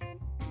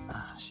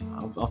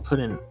 I'll put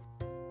in.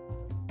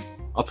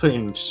 I'll put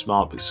in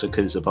smart because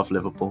it's above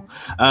Liverpool.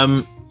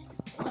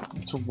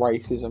 It's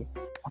racism. I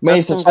mean,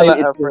 it's the Aston same.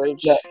 Villa It's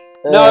average. the-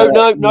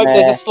 No, meh,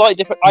 there's a slight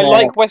difference. I meh,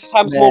 like West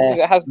Ham's more because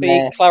it has the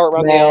meh, claret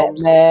around the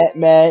arms.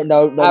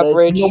 No.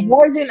 Average. No,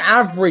 why is it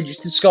average? It's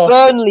disgusting.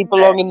 Burnley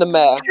belong in the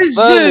meh. Kazoo.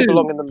 Burnley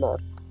belong in the meh.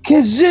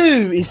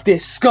 Kazoo is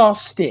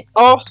disgusting.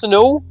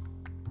 Arsenal,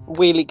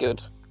 really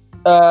good.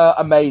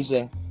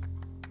 Amazing.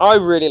 I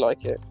really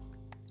like it.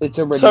 It's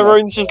a really.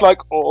 Tyrone's just like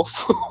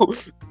awful.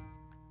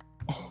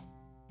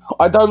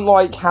 I don't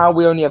like how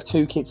we only have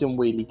 2 kits in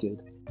really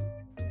good.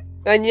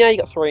 Then yeah, you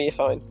got 3. You're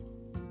fine.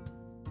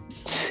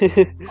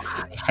 It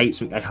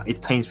hates me.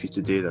 It pains me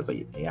to do that, but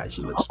it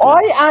actually looks good.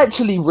 I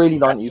actually really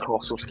like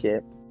Newcastle's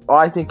kit.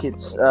 I think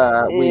it's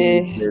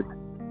really good.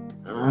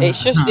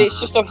 It's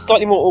just a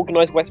slightly more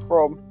organised West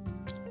Brom.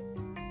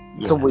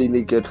 It's a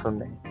really good for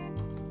me.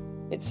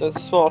 It's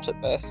smart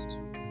at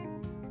best.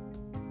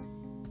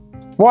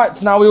 Right,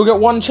 so now we all get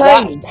one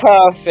That's change.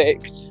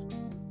 perfect.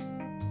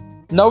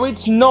 No,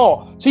 it's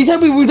not. So you tell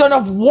me we don't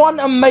have one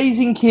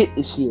amazing kit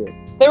this year?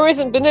 There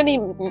hasn't been any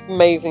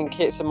amazing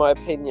kits, in my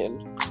opinion.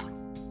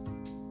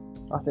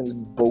 I think it's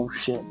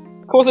bullshit.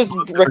 Of course, there's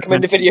a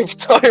recommended video for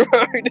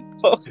Tyrone. It's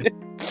possible.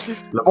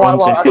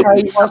 Right,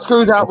 okay,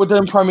 screw that. We're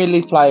doing Premier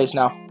League players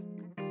now.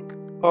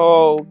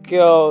 Oh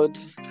god,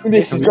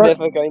 this is is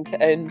never going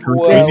to end Can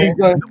we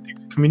well.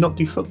 Can we not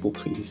do football,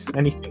 please?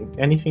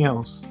 Anything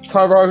else?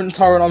 Tyrone,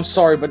 I'm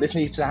sorry, but this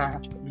needs to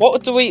happen.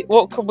 What can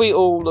we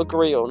all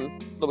agree on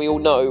that we all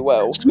know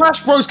well?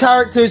 Smash Bros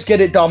characters,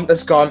 get it done.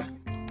 Let's go.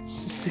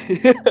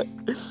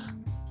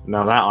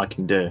 Now that I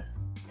can do.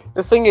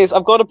 The thing is,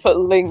 I've got to put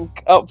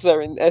Link up there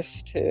in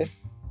S tier.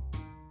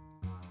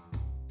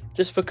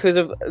 Just because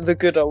of the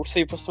good old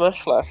Super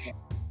Smash Flash.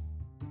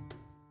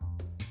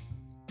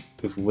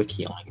 With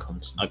wiki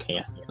icons. Okay,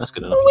 yeah, that's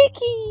good enough.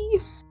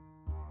 Wiki!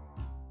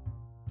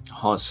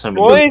 Oh, there's so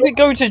many. Why did it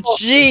go to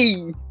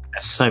G?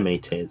 There's so many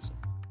tiers.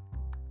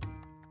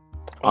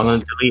 I'm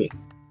gonna delete it.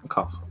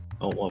 Okay.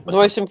 Oh, what? The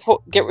most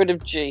important, get rid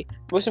of G.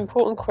 Most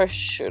important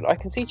question. I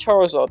can see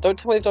Charizard. Don't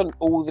tell me they've done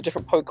all the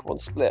different Pokemon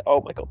split.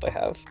 Oh my god, they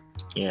have.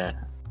 Yeah.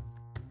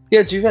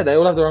 Yeah, to be fair, they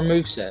all have their own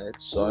movesets,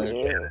 so...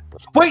 Yeah.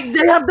 Wait,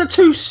 they have the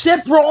 2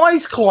 separate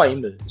Ice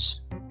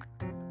Climbers!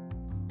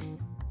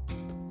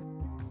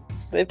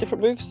 They have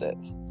different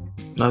movesets.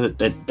 No,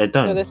 they No,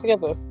 don't. they're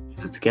together.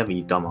 They're together,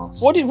 you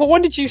dumbass.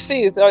 What did you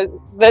see? Is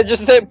they're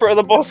just separate at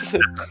the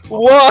bottom?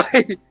 Why?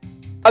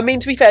 I mean,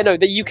 to be fair, no,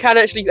 that you can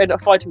actually end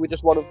up fighting with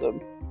just one of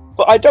them.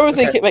 But I don't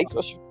think it makes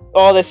much.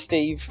 Oh, there's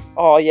Steve.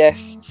 Oh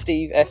yes,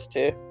 Steve S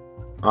tier.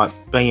 Right,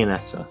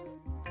 Bayonetta.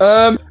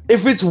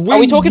 If it's Wii Are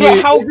we talking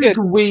about how if good? it's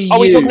Wii Are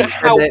we U, talking about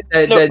how?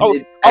 then No,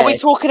 it's are we A.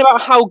 talking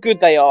about how good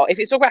they are? If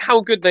it's talking about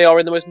how good they are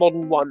in the most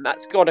modern one,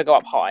 that's got to go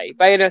up high.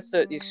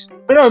 Bayonetta is.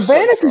 But no, so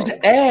Bayonetta's strong.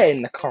 A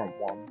in the current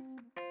one.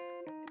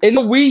 In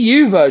the Wii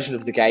U version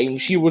of the game,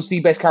 she was the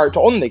best character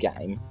on the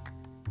game.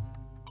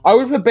 I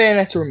would put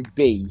Bayonetta in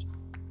B.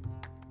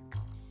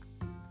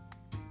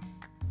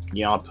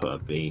 Yeah, I'd put her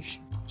B.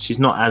 She's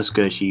not as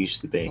good as she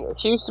used to be.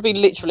 She used to be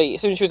literally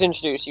as soon as she was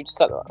introduced, you just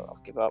said, "Oh, I'll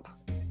give up."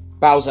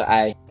 Bowser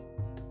A.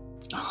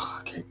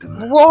 Okay,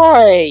 done.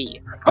 Why?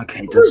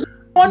 Okay, done.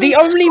 There's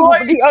only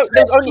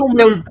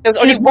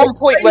one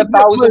point where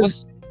Bowser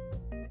was.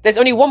 There's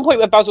only one point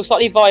where Bowser was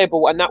slightly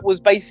viable, and that was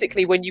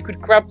basically when you could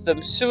grab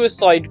them,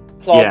 suicide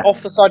plant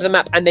off the side of the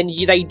map, and then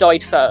they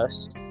died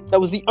first. That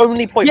was the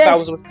only point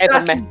Bowser was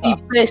ever That's meta.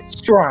 the best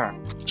strat.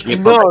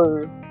 Yeah, but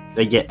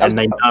No.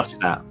 they nerfed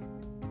that.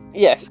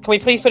 Yes. Can we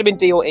please put him in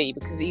D or E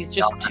because he's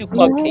just too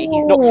clunky.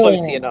 He's not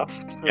floaty enough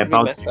for Yeah, be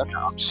Bowser. meta.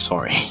 I'm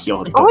sorry,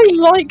 you're. I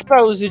like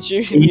Bowser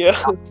Jr.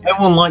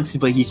 Everyone likes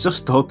him, but he's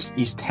just dog.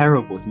 He's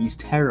terrible. He's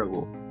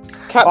terrible.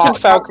 Captain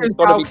Falcon's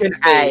got to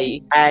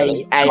be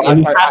A.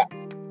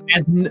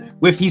 And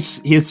with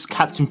his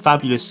Captain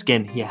Fabulous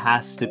skin, he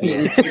has to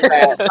be.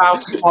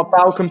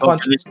 Falcon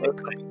Punch.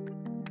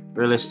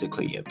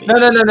 Realistically, yeah. B. No.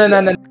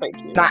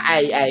 Thank you. Not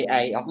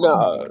A. Oh,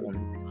 No.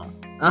 come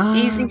on.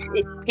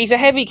 He's a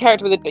heavy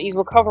character with his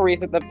recovery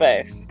isn't the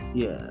best.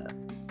 Yeah.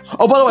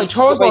 Oh, by the way, It's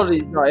Charizard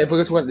is... No, if we're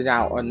going to win it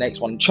now, on the next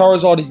one,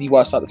 Charizard is the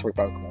worst out of the 3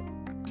 Pokemon.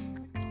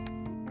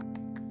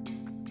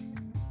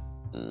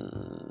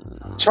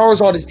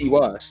 Charizard is the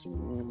worst.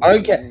 I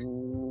don't get...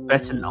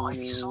 Better than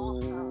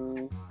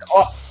Ivysaur.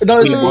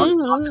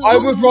 I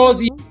would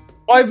rather use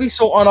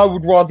Ivysaur and I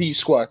would rather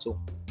use Squirtle.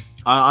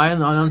 I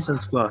understand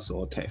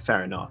Squirtle. Okay,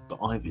 fair enough. But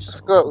Ivysaur.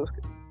 Squirrels.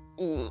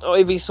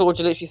 Ivysaur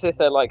literally sits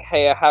there like,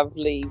 "Hey, I have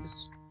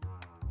leaves."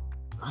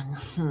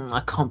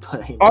 I can't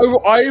put him I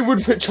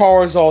would put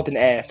Charizard in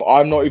F.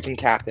 I'm not even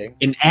capping.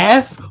 in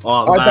F.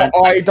 Oh man,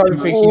 I don't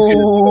think he's good.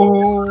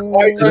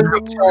 I don't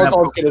think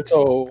Charizard's good at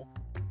all.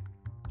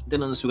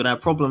 Dylan, so we're gonna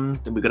have problems.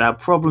 Then we're gonna have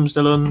problems,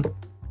 Dylan.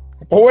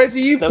 But where do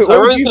you No, put? Where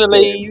would Tyrone's you gonna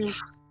put? leave.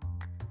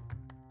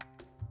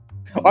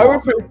 I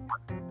would put.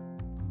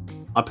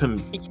 I put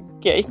him.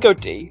 Yeah, he can go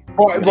D.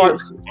 Right.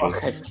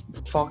 Okay.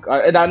 Fuck.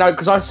 No,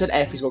 because I said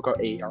F. He's got to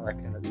go E. I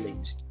reckon at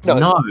least.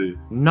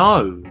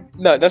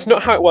 No, that's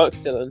not how it works,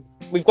 Dylan.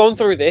 We've gone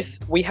through this.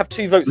 We have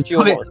 2 votes to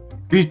your We've 1.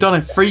 We've done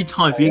it 3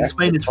 times. We Yeah,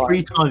 explained it fine.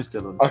 3 times,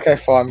 Dylan. Okay.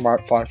 Fine.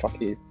 Right. Fine.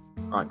 Fuck you.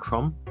 Right,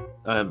 Crom.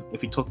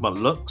 If we talk about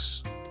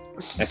looks,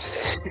 but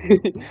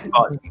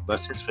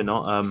since we're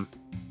not, I'll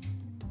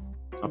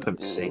put him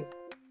to C.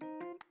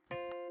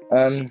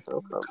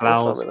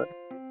 Cloud.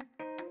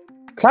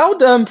 Cloud.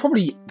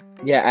 Probably.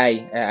 Yeah.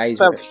 A. A's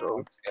a bit Sounds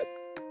strong.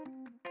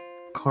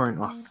 Corin.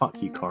 Oh,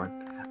 fuck you, Corin.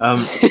 I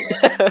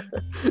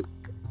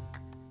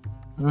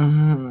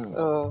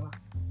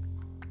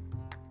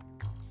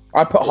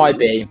put high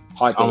B.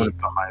 High I'm gonna B.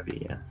 put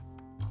Ivy. Yeah.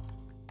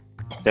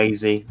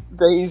 Daisy.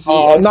 Daisy.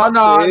 Oh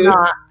no, S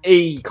tier.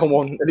 E. Come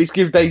on, at least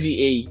give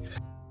Daisy E.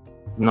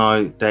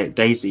 No,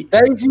 Daisy.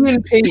 Daisy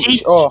and Peach.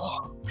 Peach.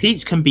 Oh,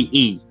 Peach can be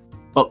E,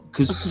 but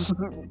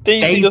because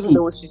Daisy doesn't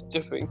know what she's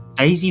doing.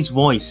 Daisy's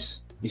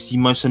voice is the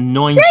most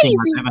annoying thing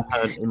I've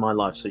ever heard in my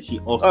life. So she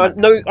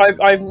automatically.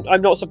 No,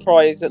 I'm not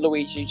surprised that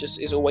Luigi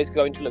just is always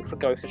going to look for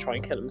Ghost to try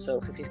and kill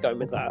himself if he's going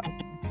with that.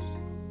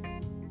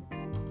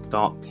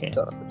 Dark Pit.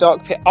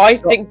 Dark Pit. I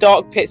think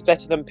Dark Pit's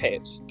better than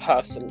Pit,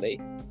 personally.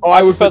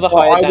 I would prefer the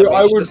higher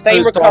damage. The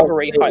same put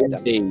recovery, Dark higher Pit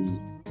damage. in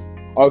D.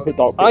 I would put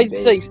Dark Pit in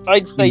D.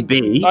 I'd say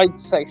B. I'd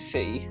say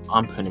C.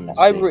 I'm putting him in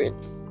C.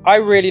 I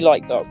really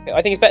like Dark Pit.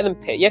 I think it's better than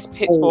Pit. Yes,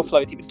 Pit's more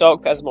floaty, but Dark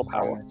Pit has more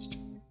power.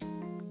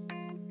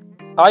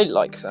 I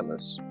like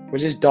Samus.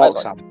 Which is Dark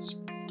I like-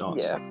 Samus. Dark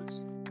Yeah.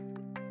 Samus.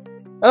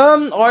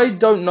 I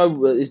don't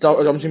know.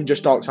 I'm assuming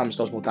just Dark Samus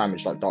does more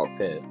damage like Dark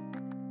Pit.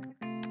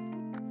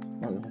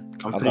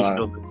 I'm I pretty don't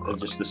sure they're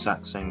just the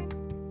exact same.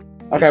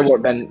 Okay,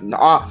 what then?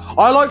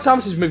 I like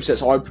Samus's moveset,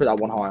 so I'd put that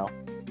one higher.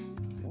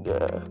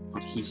 Yeah.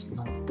 But he's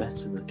not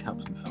better than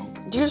Captain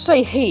Falcon. Did you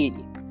say he?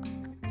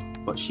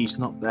 But she's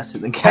not better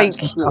than Thank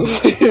Captain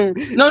Falcon.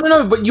 you.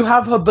 No. But you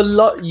have her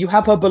below. You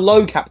have her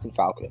below Captain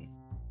Falcon.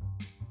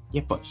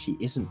 Yeah, but she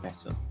isn't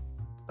better.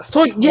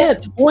 So yeah,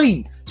 it's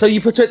point. So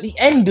you put her at the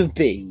end of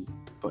B.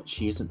 But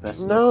she isn't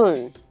better.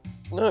 No.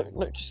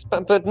 Just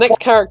but next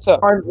character.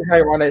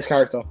 Okay, my next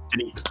character.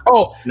 Did he?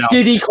 Oh, No.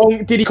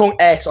 Diddy Kong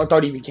S. I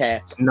don't even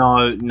care.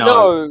 No.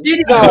 No.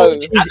 Diddy No. Kong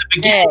At is the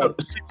beginning S. of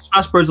Super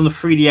Smash Bros. On the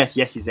 3DS,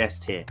 yes, he's S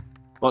tier.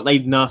 But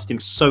they've nerfed him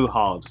so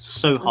hard.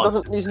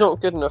 He's not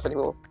good enough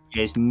anymore.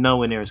 Yeah, he's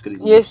nowhere near as good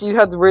as he Yes, you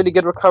had really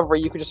good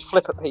recovery. You could just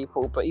flip at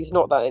people, but he's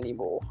not that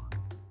anymore.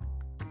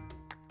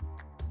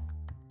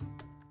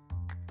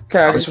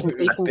 Okay,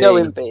 He can go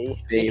in B.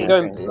 He can go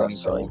in B.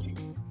 That's fine.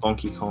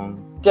 Donkey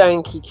Kong.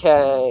 Donkey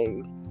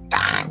Kong.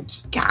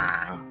 Donkey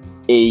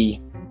Kong. E.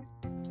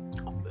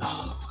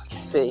 Oh,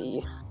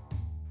 C.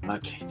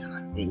 okay,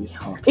 then. E.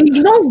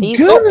 He's not He's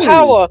good. got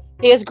power.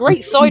 He has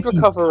great side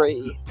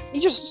recovery. He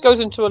just goes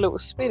into a little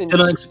spin and Can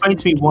I just... explain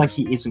to me why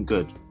he isn't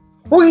good?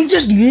 Well, he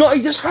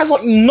just has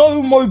like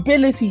no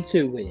mobility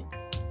to it.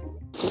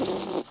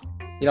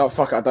 You know,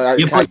 fuck it. I don't.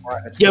 Yeah, Okay, but-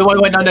 right, let's Yeah, go.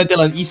 wait, no,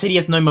 Dylan. You said he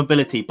has no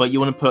mobility, but you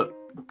want to put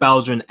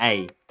Bowser in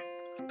A.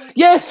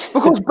 Yes,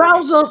 because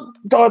Bowser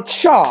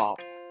sharp.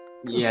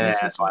 Yeah,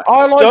 that's right.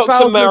 I like Dr.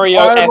 Bowser. Mario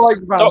I F. like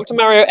Bowser. Dr.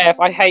 Mario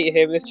F. I hate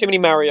him. There's too many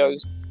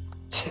Marios.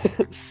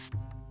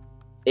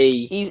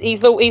 E.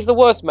 he's the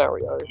worst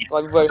Mario. Yes.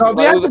 Like, No,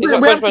 we have to he's put,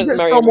 got we have worse to put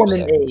Mario someone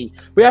in moveset. E.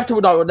 We have to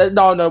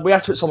no. We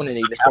have to put someone in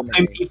E. Let's put him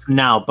I'm in E. E for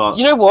now, but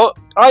You know what?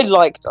 I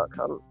like Duck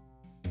Hunt.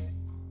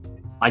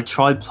 I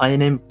tried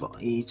playing him, but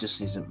he just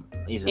isn't.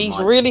 He's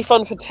my- really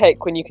fun for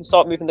tech when you can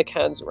start moving the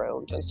cans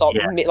around and start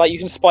Yeah. like you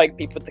can spike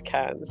people with the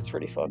cans. It's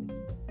really fun.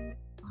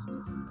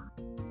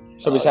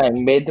 So we're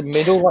saying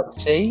middle, like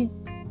C.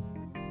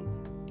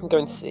 I'm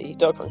going C.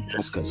 Duck Hunt.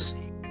 Let's go see.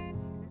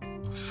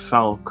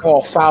 Falcon.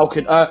 Oh,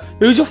 Falcon.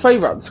 Who's your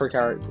favourite of the three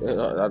characters?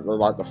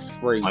 Like the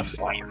three. My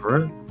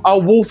favourite.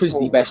 Oh, Wolf is the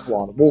Wolf. best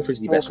one. Wolf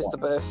is the Wolf best is one.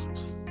 the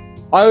best.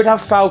 I would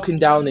have Falcon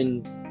down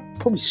in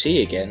probably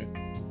C again.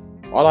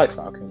 I like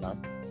Falcon though.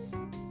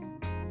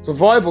 It's a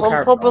viable One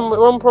character. problem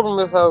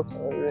with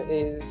Falco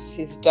is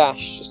his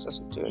dash just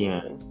doesn't do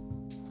Yeah. anything.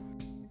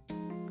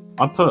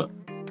 I put.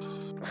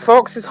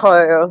 Fox is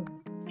higher.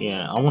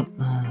 Yeah, I want.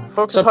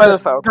 Fox So is higher than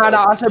Falco. No,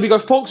 I said we go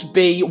Fox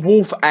B,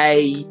 Wolf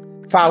A,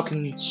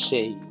 Falcon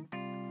C.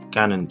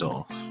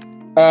 Ganondorf.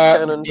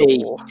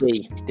 Ganondorf.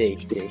 D.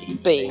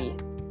 B.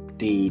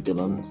 D.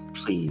 Dylan,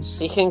 please.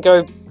 He can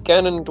go.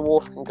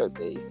 Ganondorf can go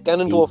B.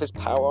 Ganondorf is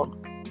power.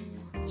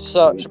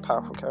 Such a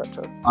powerful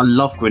character. I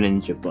love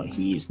Greninja, but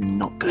he is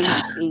not good.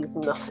 He's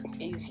nothing.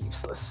 He's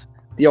useless.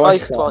 The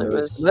Ice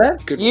Climbers. They're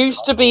good.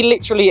 Used to be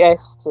literally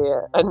S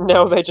tier, and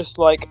now they're just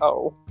like,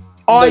 oh.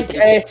 Ike nobody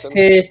S picks them.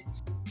 tier.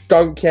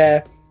 Don't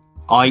care.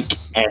 Ike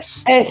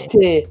S. S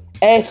tier.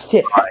 S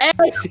tier.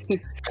 S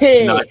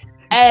tier. No.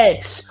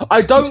 S.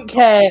 I don't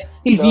care.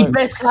 He's No, the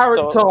best stop.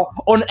 character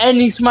on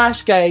any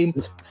Smash game.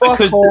 Fuck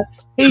Because off.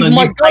 He's Dylan,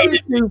 my you played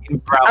go-to. In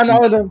Brawl. And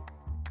I don't.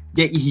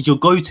 Yeah, he's your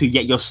go-to,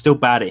 yet you're still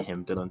bad at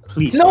him, Dylan.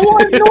 Please. No,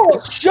 I'm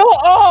not. Shut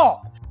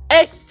up.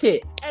 S tier.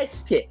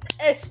 S tier.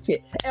 S tier.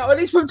 At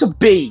least put him to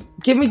B.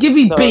 Give me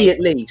No. B at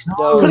least.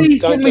 No,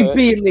 Please don't give me do it.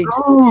 B at least.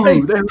 No,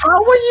 Please. there- How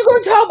are you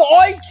going to have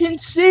I can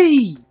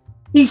see?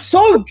 He's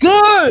so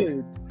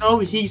good. No,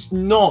 he's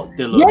not,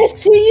 Dylan.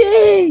 Yes, he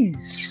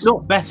He's is.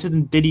 not better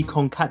than Diddy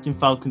Kong, Captain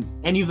Falcon,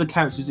 any of the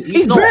characters.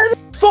 He's not. better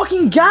than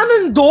fucking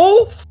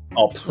Ganondorf.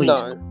 Oh, please No.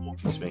 stop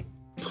talking to me.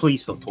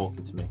 Please stop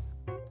talking to me.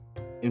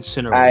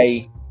 Incinerate.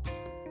 A.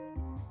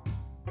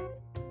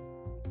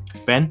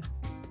 Ben?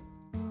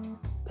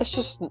 That's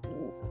just.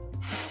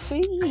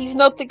 See, he's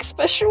nothing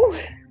special.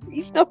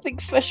 He's nothing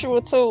special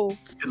at all.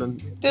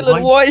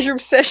 Dylan, why is your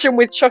obsession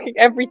with chucking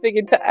everything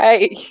into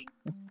A?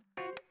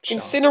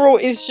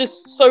 Incineroar is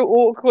just so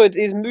awkward.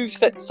 His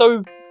moveset's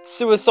so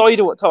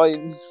suicidal at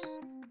times.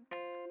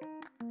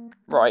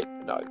 Right,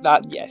 no,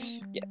 that,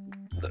 yes.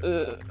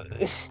 Yeah.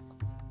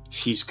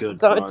 She's good.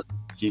 Don't- right?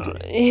 You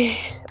good?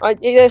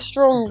 They're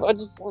strong. I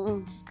just.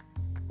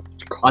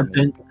 I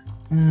don't.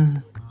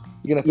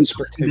 You're gonna put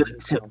Splatoon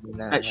in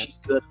there. That she's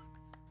good.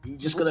 You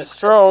just gotta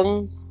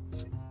strong.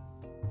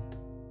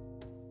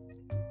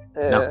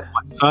 No,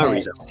 my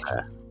furries out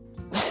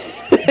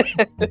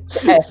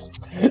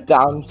there.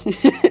 Down.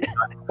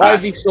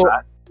 Ivy saw.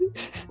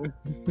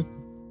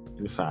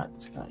 In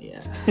fact,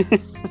 yeah.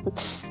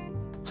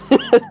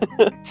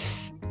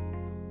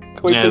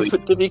 Can we please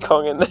put Diddy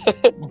Kong in there?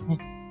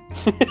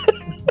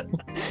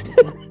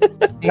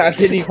 No,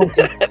 Diddy Kong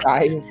can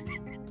stay.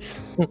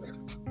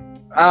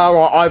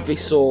 Alright, Ivy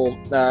saw.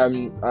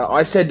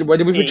 I said, when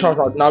did we put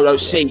Charizard? No,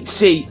 C.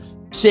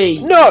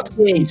 No!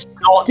 He's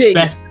not C.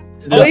 better.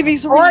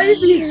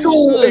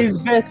 Ivysaur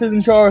is better than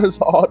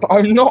Charizard.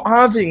 I'm not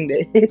having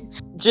this.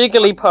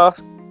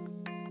 Jigglypuff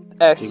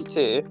S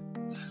tier.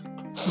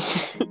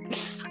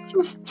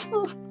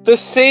 The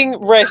sing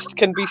rest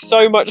can be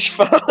so much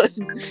fun.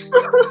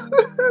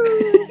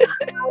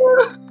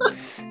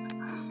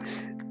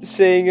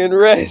 Sing and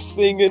rest,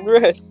 sing and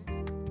rest.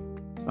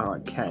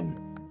 Alright, Ken.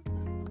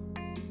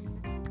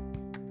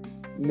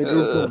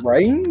 Middle of the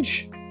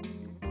range?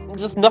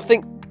 Just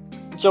nothing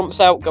jumps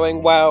out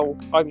going, wow,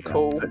 I'm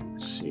cool.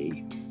 Let's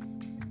see.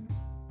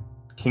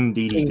 King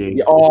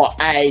DDD. Oh,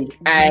 A.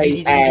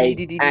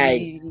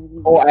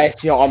 Or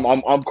S, yeah,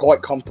 I'm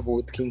quite comfortable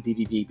with King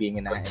DDD being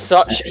an A.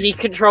 He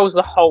controls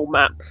the whole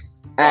map.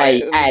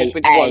 A.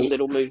 With one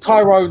little move.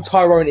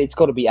 Tyrone, it's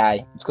gotta be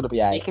A. It's gotta be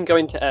A. He can go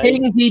into A.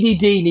 King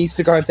DDD needs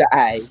to go into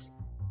A.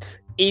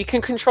 He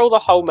can control the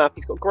whole map.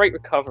 He's got great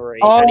recovery.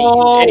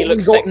 Oh, and he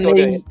looks sexy on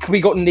it.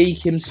 We got Neek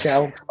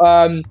himself.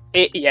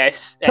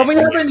 Yes. Can we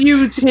have a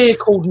new tier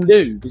called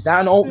Noob? Is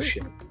that an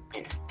option?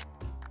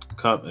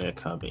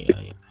 Kirby,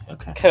 yeah.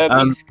 Okay.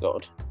 Kirby's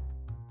God.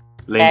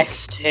 Link.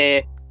 S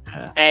tier.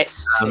 Yeah.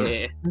 S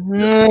tier.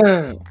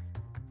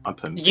 I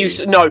put him You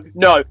D. no.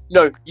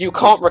 You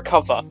can't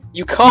recover.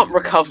 You can't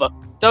recover.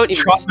 Don't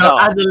even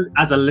start.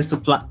 As a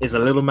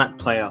little Mac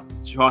player,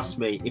 trust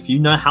me. If you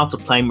know how to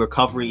play him,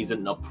 recovery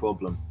isn't a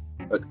problem.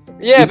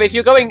 Yeah, but if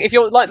you're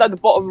like the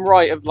bottom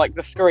right of like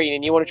the screen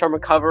and you want to try and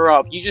recover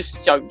up, you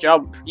just don't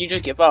jump. You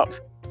just give up.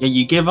 Yeah,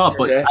 you give up,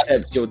 but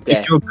You're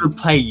dead. if you're a good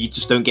player, you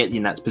just don't get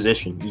in that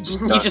position. You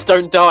just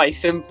don't die.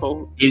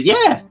 Simple.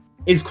 Yeah,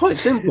 it's quite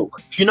simple.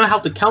 If you know how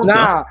to counter.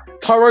 Nah,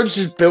 Tyrone's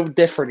just built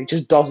different. He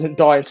just doesn't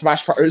die in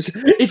Smash Bros.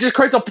 He just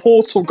creates a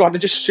portal gun and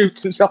just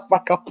shoots himself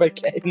back up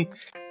again.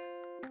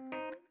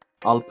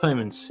 I'll put him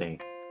in C.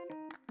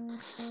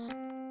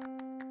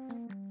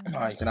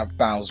 Oh, you can have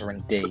Bowser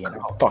and D and a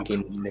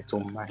fucking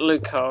little man.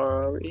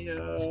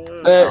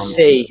 Lucario.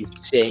 C.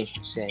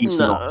 He's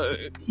No, not.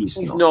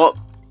 he's not.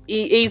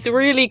 He's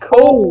really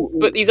cool,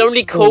 but he's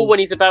only cool when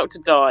he's about to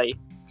die.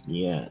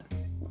 Yeah.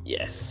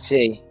 Yes.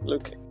 C.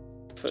 Look.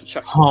 Put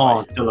Chuck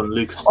Oh, Dylan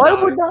Lucas.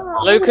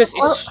 Lucas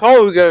is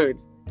so good.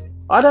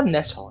 I'd have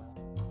Nessile.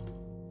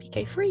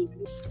 PK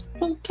Freeze.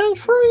 PK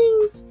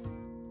Freeze.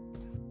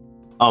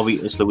 Oh,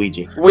 it's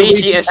Luigi.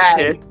 Luigi S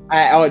tier.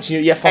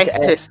 Yeah, fuck S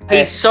it. tier. S.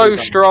 He's so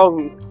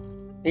strong.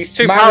 He's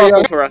too Mario.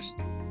 powerful for us.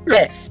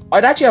 F.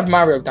 I'd actually have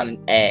Mario done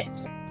an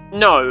F.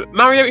 No,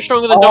 Mario is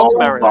stronger than Dr.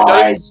 Mario.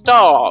 Don't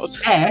start.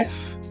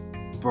 F.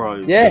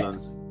 Bro.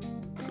 Yes.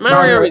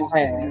 Mario is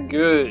F.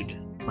 good.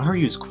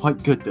 Mario is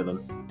quite good,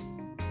 Dylan.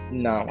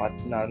 No,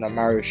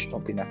 Mario should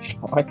not be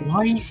national.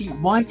 Why is he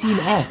an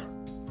F?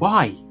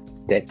 Why?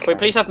 Dead. Can we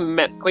please have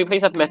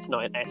Meta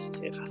Knight S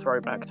tier for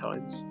throwback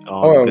times?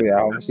 Oh good. yeah,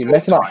 obviously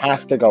Meta Knight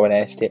has to go in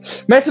S tier.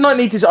 Meta Knight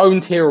needs his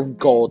own tier of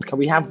God. Can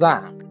we have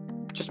that?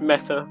 Just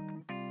Meta.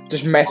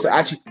 Just Meta.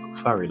 Actually,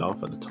 Furry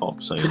love at the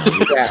top, so you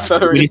know. yeah.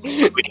 Furry.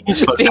 we need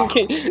to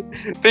Thinking,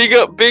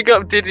 big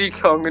up Diddy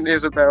Kong and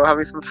Isabel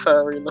having some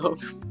furry love.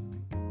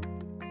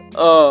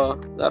 Oh,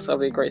 that's gonna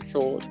be a great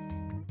thought.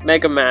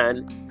 Mega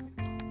Man.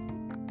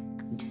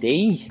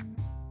 D.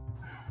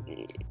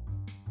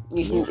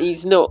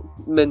 He's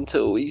not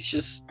mental.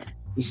 He's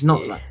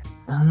not like.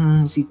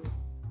 See,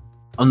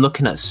 I'm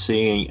looking at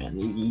C, and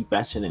is he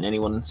better than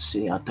anyone in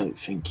C? I don't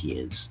think he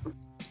is.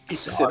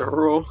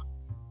 Incineroar.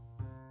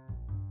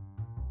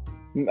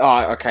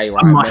 Oh, okay,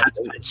 I might have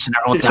to put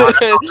Incineroar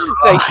down.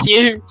 Thank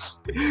you.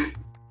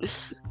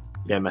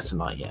 Yeah, Meta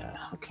Knight. Yeah,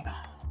 okay.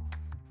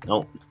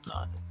 No.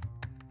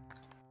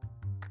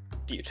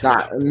 Beautiful.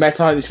 Nah,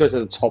 Meta Knight needs to go to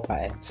the top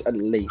S at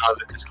least. No,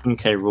 because King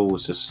K. Rool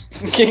is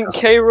just. King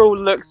K. Rool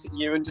looks at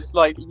you and just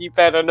like, you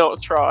better not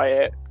try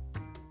it.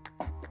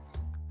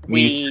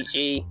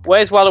 Ouija.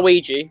 Where's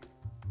Waluigi?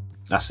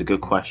 That's a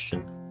good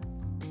question.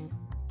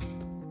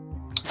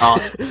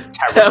 Oh,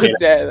 How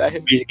dare they?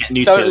 We get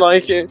new Don't tiers.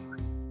 like it.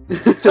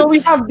 So we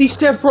have these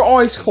separate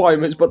ice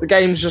climates, but the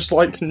game's just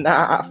like,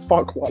 nah,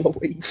 fuck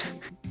Waluigi.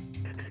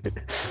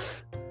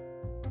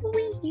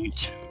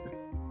 Ouija.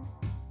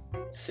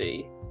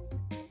 See.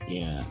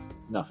 Yeah,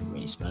 nothing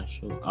really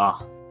special.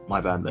 Ah,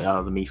 my bad. They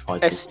are the Mii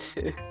fighters. S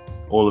tier.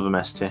 All of them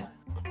S tier.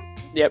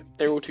 Yep,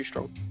 they're all too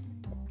strong.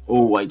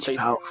 All way too Please.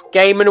 powerful.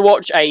 Game and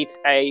Watch A,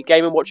 just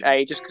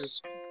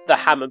because the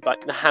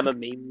hammer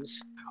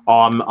memes.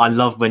 I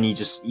love when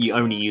you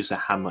only use the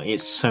hammer.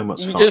 It's so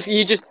much You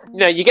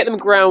fun. you get them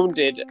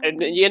grounded, and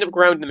then you end up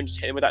grounding them and just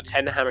hitting them with that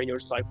 10 hammer, and you're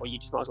just like, well, you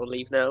just might as well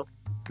leave now.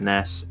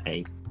 Ness,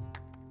 A.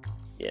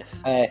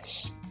 Yes.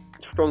 S.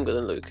 Stronger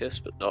than Lucas,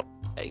 but not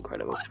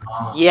incredible.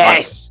 Oh,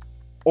 Yes!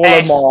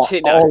 S,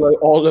 no.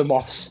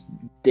 Olamos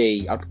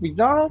D.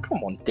 No,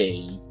 come on,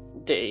 D.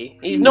 D.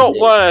 He's not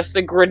worse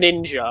than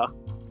Greninja.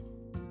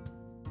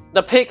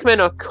 The Pikmin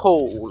are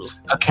cool.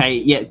 Okay,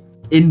 yeah.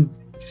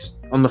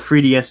 On the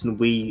 3DS and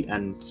Wii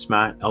and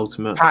Smash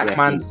Ultimate.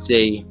 Pac-Man Yeah,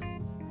 D.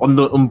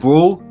 on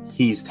Brawl,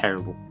 he's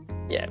terrible.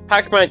 Yeah,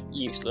 Pac-Man,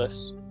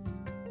 useless.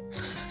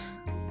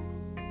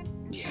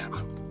 Yeah.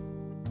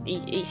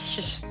 He's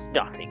just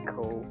nothing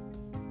cool.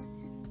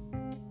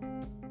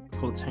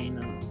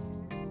 Cortana.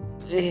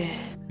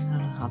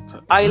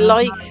 I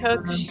like her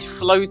because she's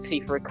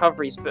floaty for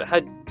recoveries, but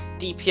her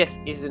DPS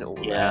isn't all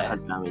Yeah, there. her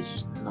damage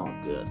is not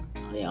good.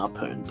 Yeah, I'll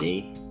put her in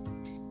D.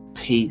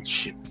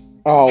 Peach.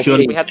 Oh,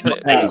 Purely- We had to put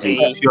it Yeah.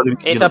 Daisy. Purely-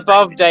 It's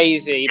above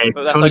Daisy, Yeah,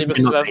 but that's totally only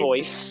because of her not Daisy.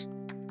 voice.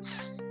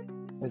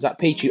 Is that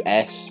Pichu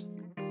S?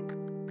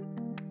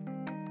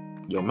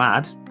 You're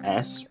mad.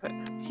 S.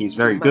 He's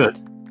very Mad. good.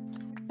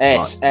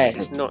 S,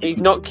 He's S.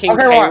 not King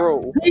Okay, K. right.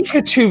 Rool.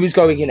 Pikachu is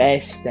going in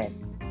S then.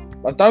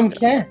 I don't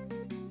care.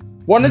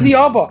 One or the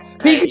other.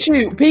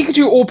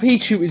 Pikachu or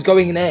Pichu is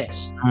going in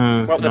S.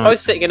 Well, they're No. both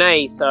sitting in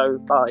A, so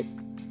bye.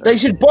 They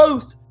should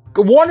both.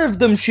 One of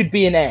them should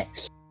be an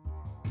S.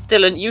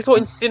 Dylan, you thought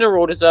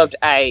Incineroar deserved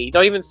A.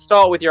 Don't even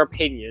start with your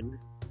opinion.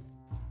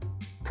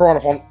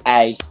 Piranha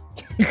A.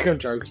 I'm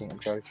joking.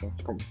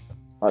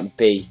 Like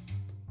B.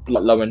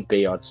 Like low end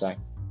B, I'd say.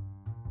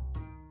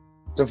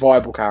 It's a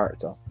viable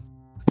character.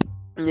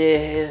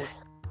 Yeah,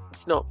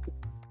 it's not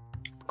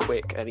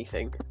quick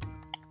anything.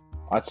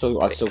 I'd still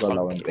go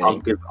low end B.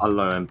 I'll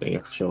low and B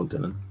for sure,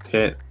 Dylan.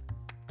 Pit.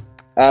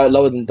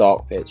 Lower than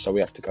Dark Pit, so we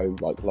have to go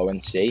like low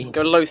end C.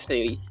 Go low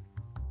C.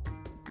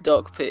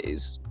 Dark Pit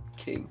is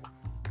king.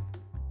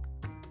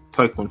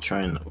 Pokemon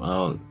trainer.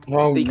 Well,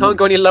 Well, But you can't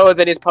go any lower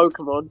than his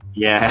Pokemon.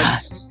 yeah.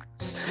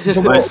 So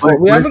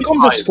we haven't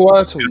come to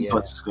Squirtle yet.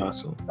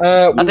 Squirtle.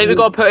 I think we've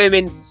got to put him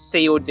in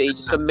C or D,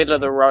 just the middle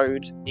of the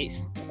road.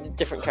 It's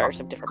different characters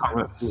have different I can't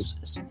remember. powers.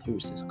 Who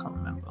is this? I can't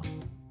remember.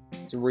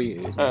 It's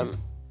Ryu.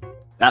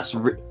 That's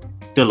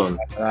Dylan.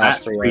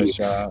 That's Ryu. Ryu.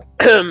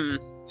 Tom.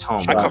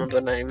 I can't remember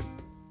the name.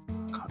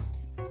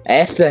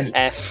 F then.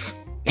 F.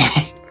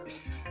 I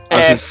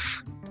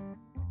F.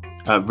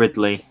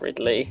 Ridley.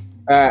 Ridley.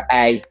 A.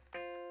 Okay.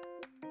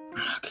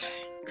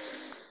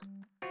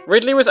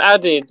 Ridley was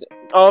added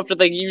after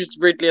they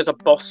used Ridley as a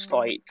boss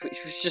fight, which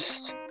was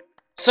just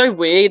so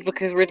weird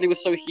because Ridley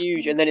was so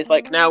huge, and then it's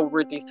like now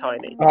Ridley's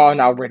tiny. Oh,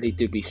 no, Ridley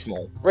do be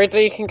small.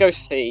 Ridley can go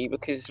C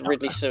because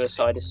Ridley's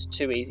suicide is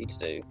too easy to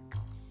do.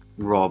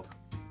 Rob.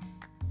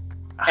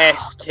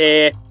 S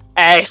tier.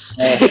 S.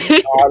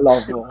 I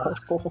love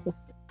Rob.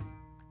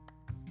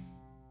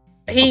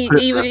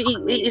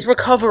 His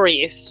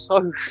recovery is so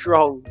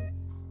strong.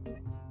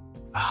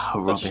 Oh, Such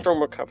Robin. strong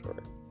recovery.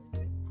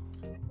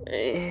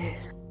 Eh.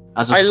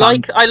 As a I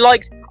fan,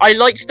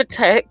 liked the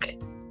tech,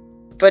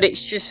 but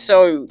it's just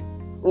so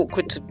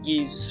awkward to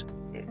use.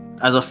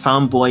 as a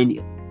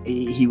fanboy,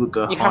 he would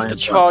go You high have to and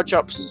charge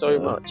up so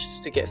much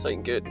just to get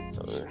something good.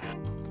 So.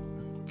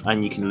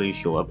 and you can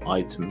lose your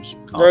items.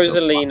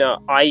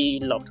 Rosalina, I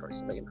loved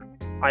Rosalina.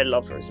 I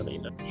love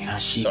Rosalina. Yeah,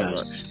 she so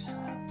goes.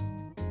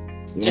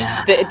 Just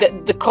Yeah.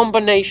 the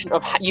combination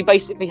of you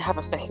basically have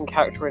a second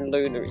character in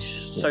Luna. It's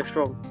just so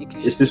strong. You can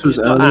If just, this was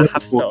you just earlier have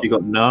before stuff. she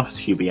got nerfed,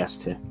 she'd be S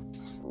tier.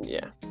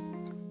 Yeah,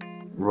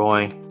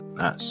 Roy,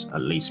 that's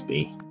at least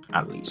B.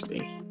 At least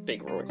B.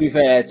 big Roy. To be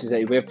fair to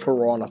say, we have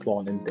Piranha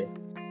Plant in B.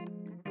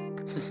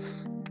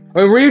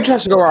 When Ryu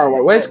tries to go our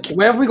way,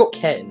 where have we got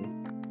Ken?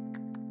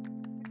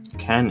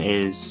 Ken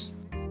is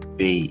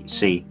B.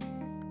 C.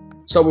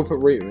 So we'll put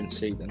Ryu in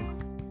C then.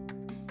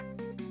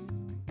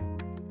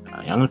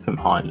 I'm gonna put him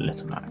higher than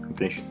Little Mac. I'm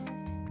pretty sure.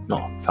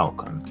 Not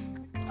Falco.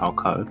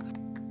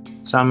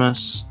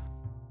 Samus.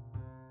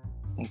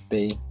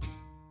 B.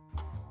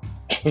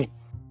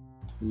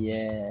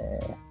 Yeah.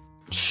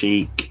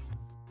 Sheik.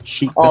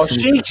 Sheik. Oh,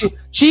 definitely-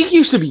 Sheik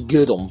used to be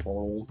good on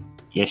Brawl.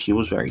 Yeah, she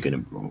was very good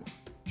in Brawl.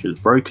 She was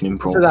broken in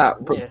Brawl. After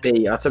that, put Yeah.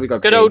 B. I said we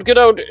got Good B.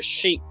 old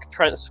Sheik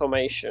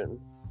transformation.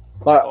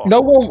 Like, Oh. no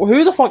one.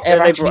 Who the fuck Yeah,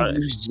 ever they actually brought it.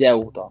 used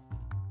Zelda?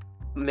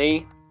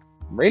 Me.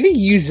 Really,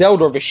 use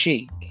Zelda over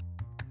Sheik?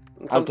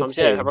 As the Sometimes,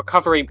 yeah.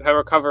 two. Her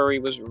recovery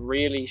was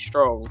really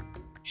strong.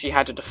 She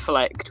had a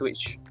deflect,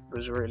 which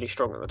was really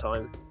strong at the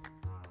time.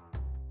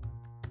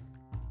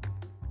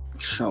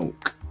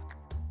 Shulk.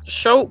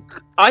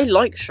 Shulk, I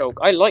like Shulk.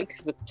 I like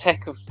the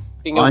tech of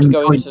being I able to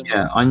go into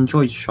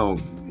enjoyed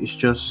Shulk. It's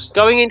just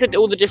going into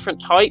all the different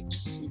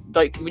types.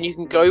 Like when you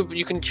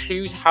can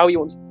choose how you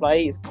want to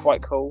play is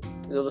quite cool.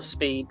 With all the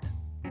speed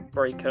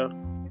breaker.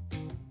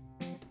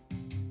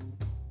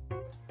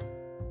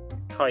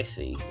 High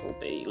C or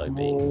B, low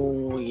B.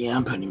 oh yeah,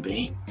 I'm putting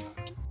B.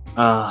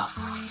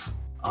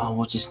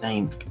 What's his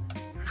name?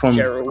 From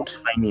Gerald.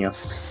 Mania.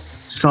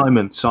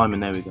 Simon.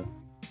 There we go.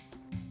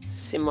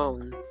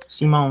 Simone.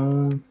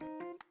 Simone.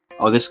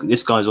 Oh,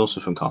 this guy's also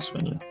from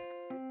Castlevania.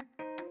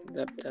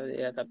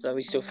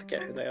 We still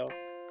forget who they are.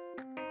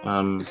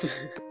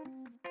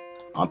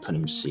 I put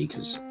him C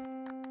because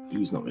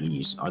he's not really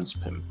used. I just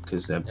put him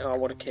because they're. Oh,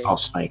 what a king. Oh,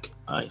 Snake.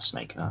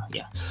 Snake.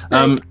 Yeah.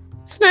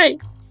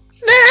 Snake.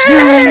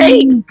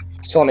 Snake.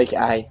 Sonic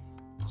A.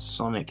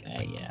 Sonic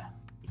A. Yeah.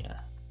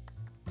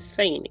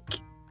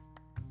 Sonic.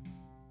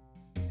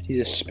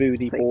 He's a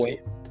spoody boy.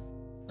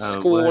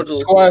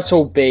 Squirtle.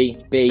 Squirtle B.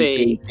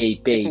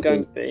 I'm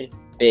going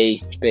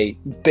B. B.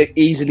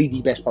 Easily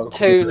the best Pokemon.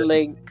 Toon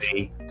Link.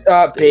 B.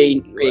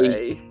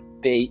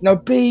 No,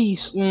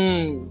 B's.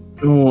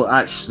 Oh,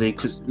 actually,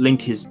 because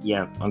Link is.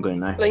 Yeah, I'm going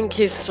there. Link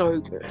is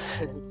so good.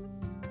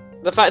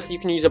 The fact that you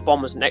can use a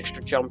bomb as an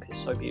extra jump is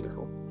so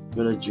beautiful.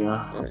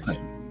 Villager.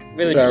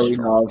 Very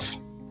love.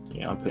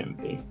 Yeah, I'm putting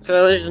B.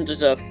 Villager doesn't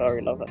deserve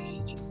furry love.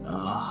 That's just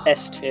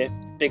S tier.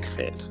 Big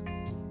fit.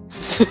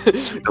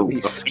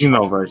 The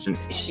female version.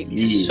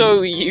 She's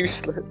so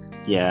useless.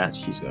 Yeah,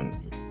 she's going.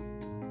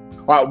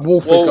 Right,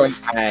 Wolf is going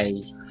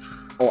A.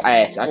 Or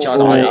S.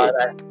 Actually,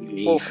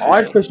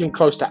 I'd push him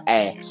close to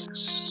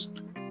S.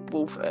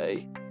 Wolf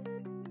A.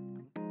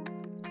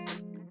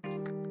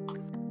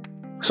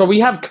 So we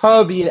have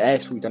Kirby in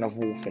S, we don't have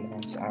Wolf in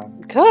S.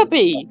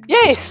 Kirby!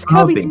 Yes!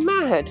 Kirby's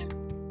mad!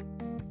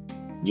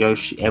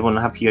 Yoshi, everyone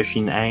happy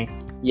Yoshi in A?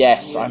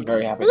 Yes, I'm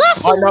very happy.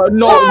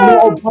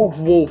 Not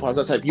above Wolf, as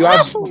I said. If you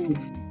have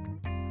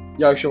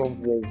Yoshi and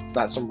Wolf,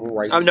 that's some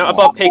great I'm not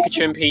above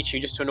Pikachu and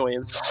Pichu just to annoy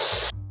him.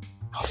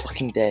 I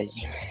fucking dare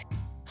you.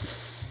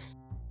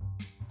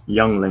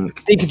 Young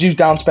Link. Pikachu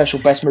down special,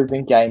 best move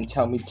in game.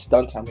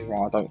 Don't tell me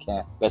wrong, I don't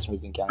care. Best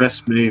move in game.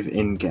 Best move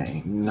in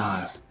game,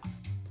 no.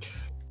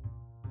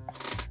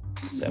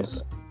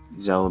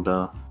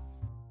 Zelda.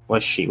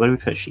 Where's Sheik? Where do we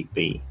put Sheik?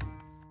 B.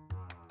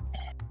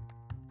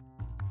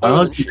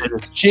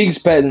 Sheik's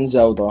better than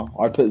Zelda.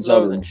 I put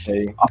Zelda in C.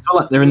 I feel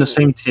like they're in the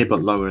same tier,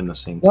 but lower in the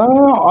same tier.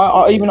 No,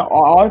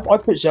 I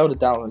put Zelda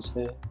down in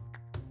C.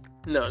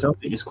 No.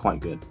 Zelda is quite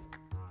good.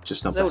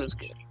 Just not Zelda's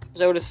good.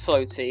 Zelda's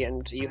floaty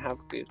and you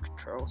have good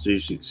control.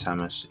 Zuzu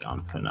Samus,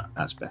 I'm putting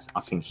that's better.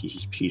 I think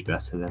she's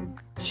better than.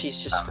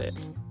 She's just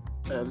fit.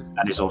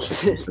 That is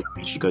also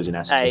she goes in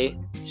S. A.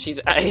 She's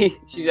A.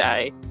 She's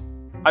A.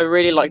 I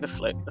really like the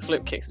flip. The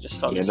flip kicks are just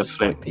fun. Yeah, the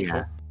flip.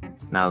 Yeah.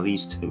 Now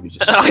these two we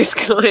just. Ice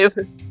Climb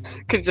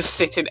could just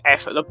sit in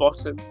F at the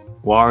bottom.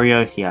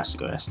 Wario, he has to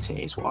go S tier.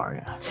 It's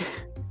Wario.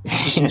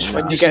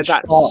 When you get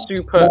that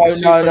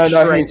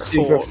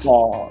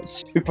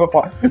super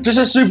far. Just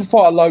a super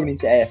far alone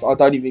into S. I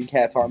don't even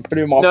care, Tyrone. Put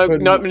him off.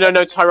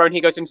 No, Tyrone.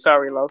 He goes in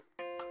fairy love.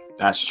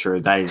 That's true.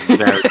 That is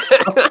very.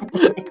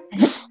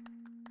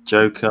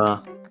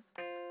 Joker.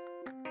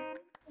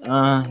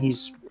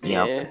 He's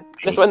yeah.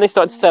 That's when they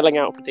started selling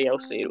out for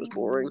DLC. It was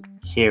boring.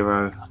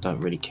 Hero. I don't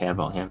really care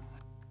about him.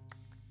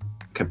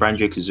 Okay,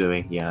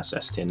 Banjo-Kazooie. Yeah, that's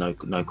S tier. No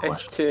question.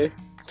 S tier.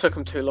 Took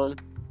him too long.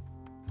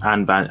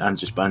 And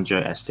just Banjo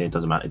S tier.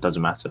 Doesn't matter. It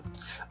doesn't matter.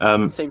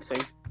 Same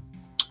thing.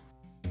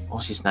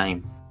 What's his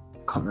name?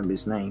 Can't remember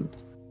his name.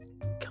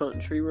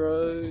 Country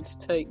roads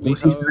take me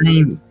What's his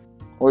name?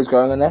 He's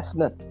going on F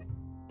then.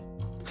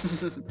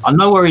 I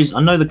know where he's. I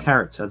know the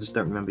character. I just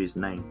don't remember his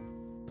name.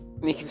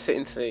 You can sit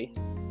and see.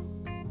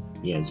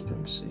 Yeah, just put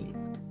him C.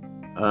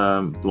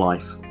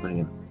 Blythe.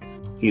 Brilliant.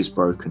 He's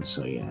broken,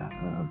 so yeah.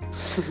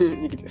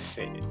 You can just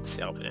sit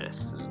up in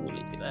S, and we'll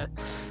leave you there.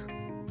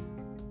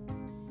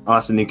 Oh,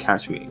 that's a new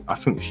character. I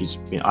think she's.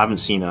 I haven't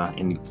seen her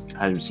in.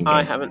 I haven't seen.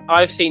 I haven't.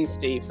 I've seen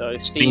Steve though.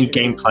 Steve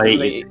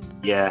gameplay.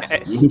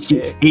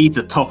 He's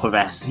the top of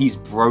S. He's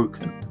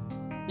broken.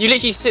 You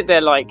literally sit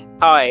there like,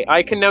 hi,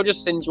 I can now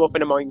just send you off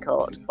in a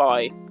minecart.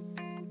 Bye.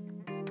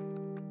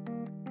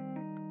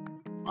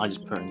 I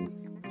just put in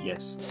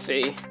yes.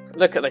 See,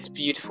 look at this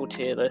beautiful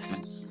tier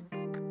list.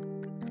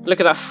 Look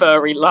at that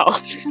furry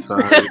laugh.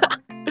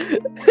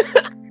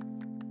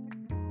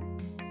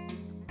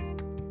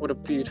 What a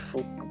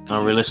beautiful.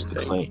 No,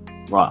 realistically,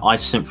 right? I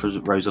simp for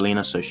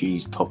Rosalina, so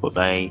she's top of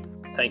A.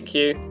 Thank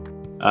you.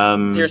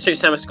 Zero Suit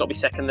Samus got to be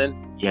second then.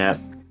 Yeah.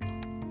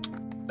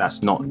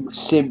 That's not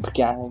simp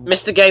gang.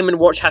 Mr. Game &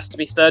 Watch has to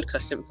be third because I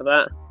simp for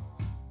that.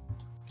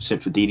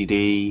 Simp for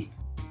DDD.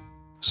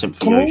 Simp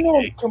for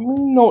Yoshi. Can we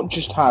not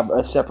just have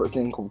a separate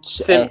thing called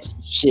simp?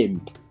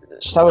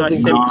 Just have a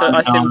thing.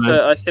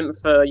 I simp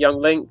for Young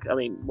Link. I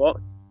mean, what?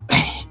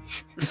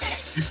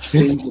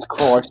 Jesus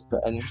Christ,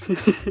 Ben.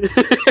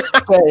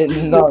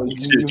 Ben, no.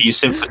 Do you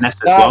simp for Ness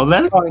as well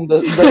then?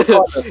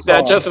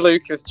 No, just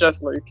Lucas.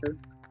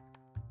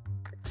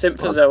 Simp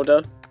for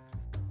Zelda.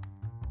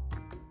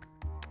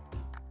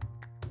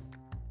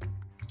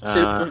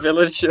 Simp for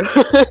Villager.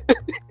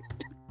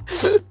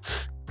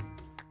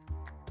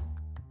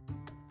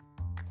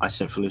 I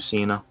simp for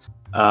Lucina.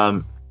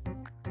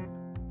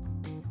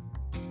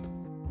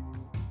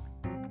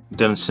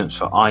 Dylan simps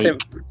for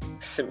Ike.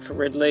 Simp for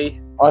Ridley.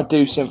 I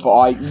do simp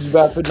for Ike.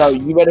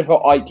 You better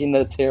put Ike in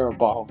the tier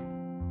above.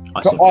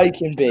 But I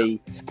can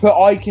be.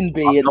 But I can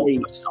be at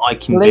least. I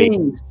can be.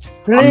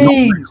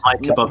 Please.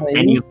 I'm not above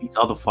any of these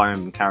other Fire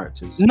Emblem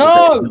characters.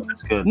 No!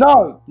 That's good.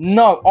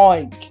 No,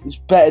 Ike is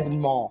better than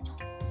Marth.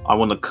 I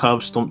want to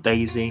curb stomp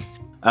Daisy.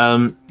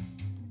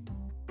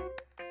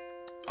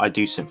 I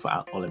do simp for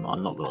Olimar,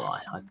 I'm not gonna lie.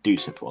 I do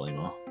simp for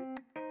Olimar.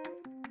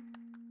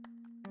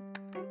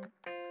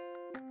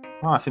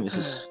 Oh, I think this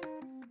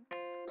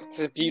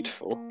is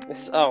beautiful.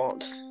 This is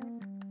art.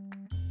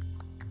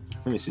 I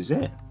think this is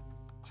it.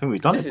 I think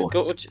we've done This it, is boys.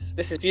 gorgeous.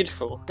 This is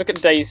beautiful. Look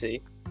at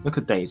Daisy. Look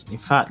at Daisy. In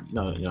fact,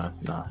 no. Yeah,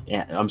 no.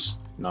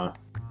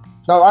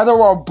 No, either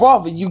or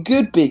above. Are you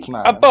good, big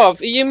man?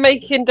 Above, are you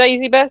making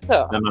Daisy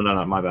better?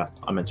 No, my bad.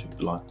 I meant to be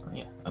blind.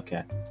 Yeah,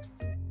 okay.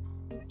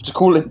 Just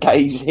call it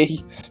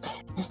Daisy.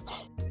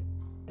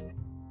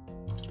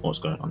 What's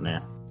going on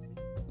there?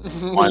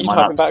 You my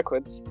typing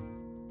backwards.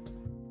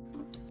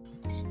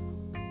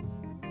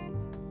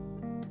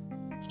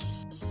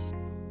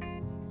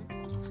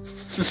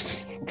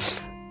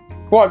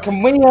 Right,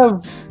 can we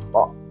have...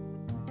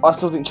 I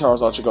still think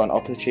Charizard should go on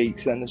off the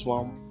cheeks then as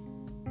well.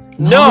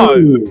 No!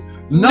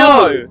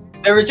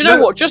 There is Do you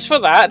know what? Just for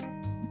that,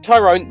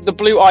 Tyrone, the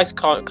blue ice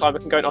climber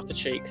can go in off the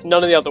cheeks.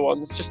 None of the other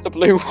ones, just the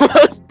blue one.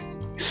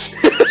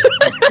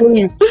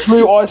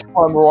 blue ice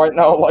climber right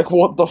now, like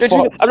what the fuck?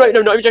 No,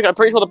 I'm joking. I'm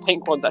pretty sure the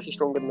pink one's actually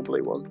stronger than the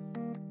blue one.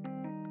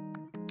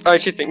 I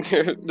actually think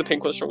the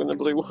pink one's stronger than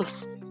the blue one.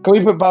 Can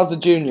we put Bowser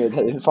Jr.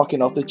 in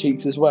fucking off the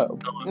cheeks as well?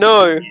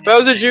 No,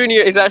 Bowser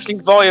Jr. is actually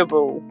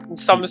viable in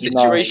some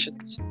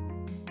situations.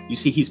 You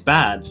see, he's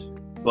bad,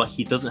 but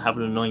he doesn't have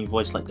an annoying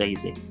voice like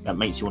Daisy. That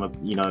makes you want to,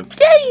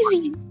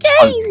 Daisy!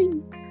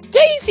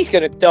 Daisy's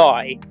gonna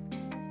die.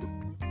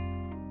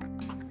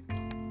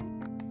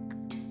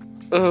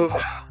 Oh,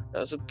 that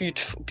was a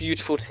beautiful,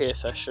 beautiful tier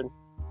session.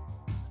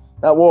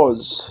 That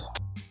was.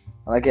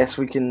 And I guess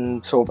we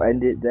can sort of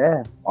end it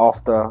there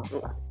after.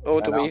 Or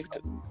do we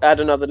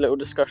add another little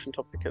discussion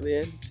topic at the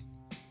end?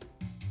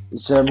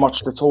 Is there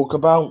much to talk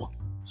about?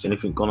 Has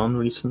anything gone on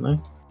recently?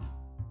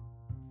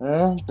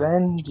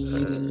 Ben, do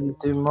you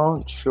do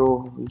much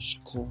or wish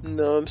to?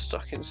 No, I'm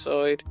stuck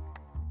inside.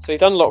 So we've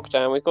done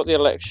lockdown, we've got the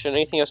election,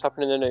 anything else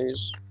happening in the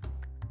news?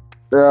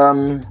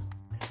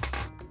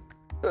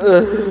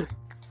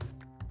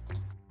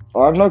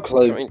 I have no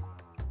clue. I'm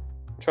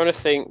trying to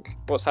think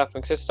what's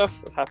happened, because there's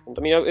stuff that happened.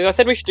 I mean, I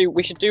said we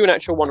should do an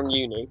actual one on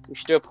uni. We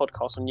should do a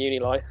podcast on uni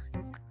life.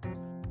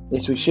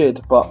 Yes, we should,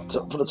 but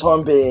for the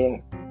time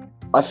being,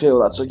 I feel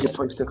that's a good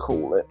place to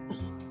call it.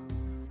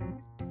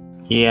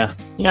 Yeah.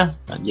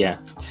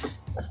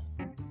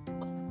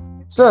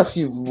 So if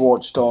you've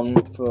watched on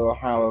for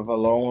however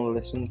long or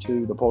listened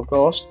to the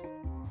podcast,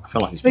 I feel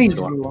like it's been please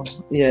too long.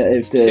 yeah,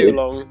 It's too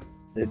long.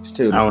 It's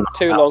too long.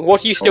 Too long.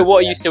 What are you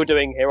still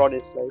doing here,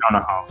 honestly? Hour and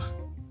a half.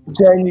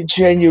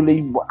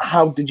 Genuinely,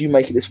 how did you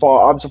make it this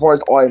far? I'm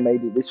surprised I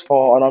made it this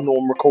far, and I'm the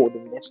one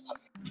recording this.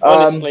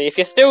 Honestly, if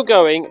you're still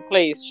going,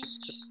 please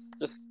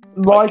just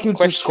like and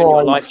question subscribe.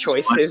 your life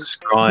choices.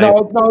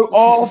 No,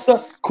 after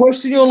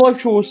question your life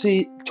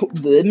choices.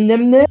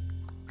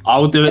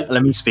 I'll do it.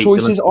 Let me speak.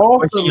 Choices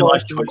Question after your life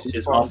life choices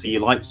choices. after you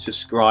like,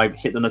 subscribe,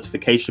 hit the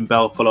notification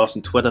bell, follow us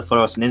on Twitter,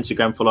 follow us on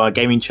Instagram, follow our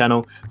gaming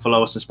channel,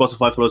 follow us on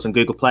Spotify, follow us on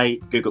Google Podcasts,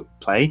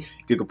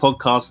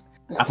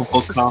 Apple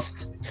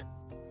Podcasts.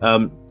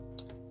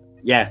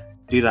 Yeah,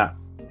 do that.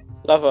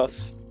 Love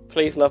us.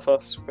 Please love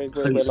us. We're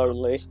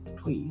lonely.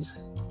 Please.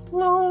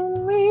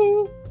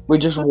 We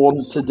just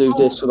want to do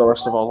this for the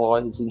rest of our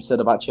lives instead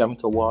of actually having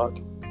to work.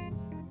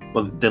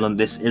 Well, Dylan,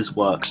 this is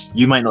work.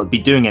 You might not be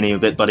doing any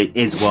of it, but it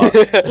is work.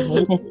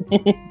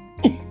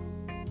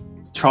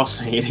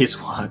 Trust me, it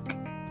is work.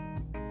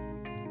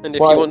 And if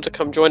you want to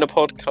come join a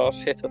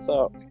podcast, hit us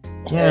up.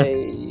 Yeah,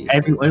 Hey.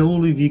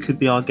 all of you could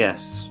be our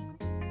guests.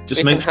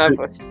 Just We make can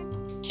sure have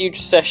a huge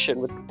session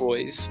with the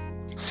boys.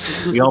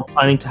 we are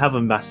planning to have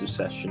a massive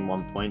session at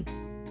one point.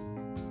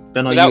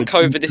 Ben, are Without you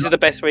COVID, this is the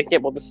best way to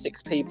get more than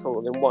 6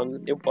 people in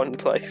one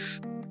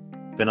place.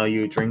 Ben, are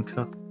you a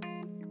drinker?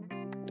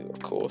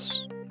 Of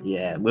course.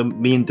 Yeah,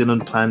 me and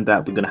Dylan planned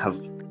that we're gonna have,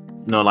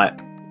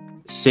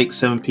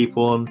 6-7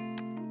 people on,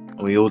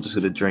 and we all just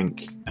gonna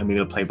drink, and we're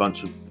gonna play a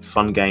bunch of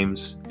fun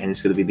games, and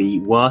it's gonna be the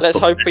worst. Let's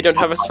hope we don't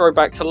have a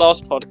throwback to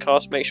last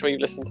podcast. Make sure you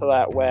listen to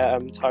that where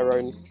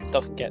Tyrone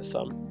doesn't get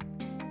some.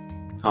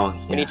 Oh,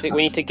 yeah.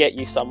 We need to get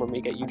you some when we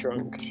get you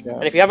drunk. Yeah.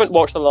 And if you haven't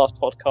watched the last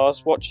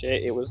podcast, watch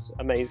it. It was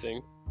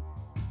amazing.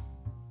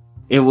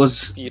 It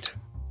was Beautiful.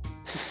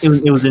 it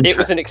was interesting. It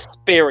was an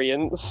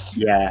experience.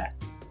 Yeah.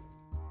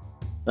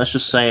 Let's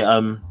just say,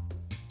 I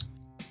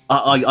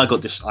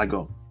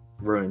got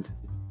ruined.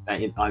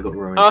 I got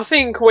ruined. I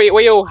think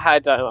we all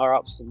had our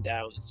ups and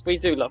downs. We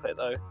do love it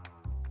though.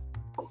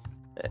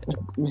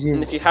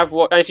 And if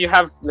you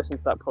have listened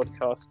to that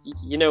podcast,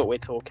 you know what we're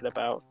talking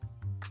about.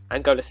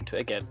 And go listen to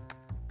it again.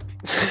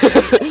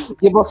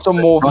 Give us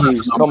some more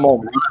views. Come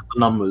on. The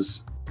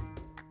numbers.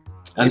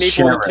 We And need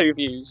share more it. than 2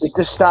 views. It's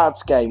a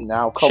stats game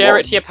now. Come Share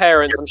on. it to your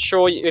parents. I'm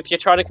sure if you're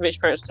trying to convince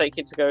your parents to take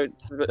you to go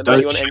to the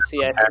you on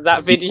NCS,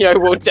 that video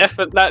will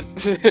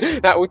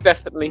that will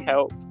definitely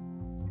help.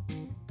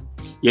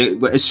 Yeah,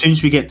 but as soon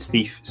as we get to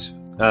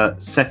the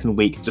second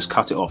week, just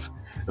cut it off.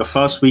 The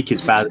first week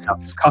is bad enough.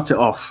 Just cut it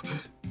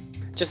off.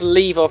 Just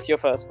leave off your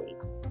first week.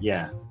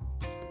 Yeah.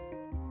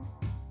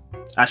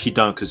 Actually,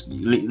 don't, because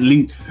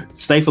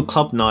stay for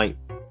club night.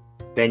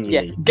 Then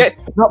you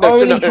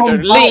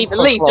leave.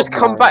 Leave. Just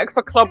come back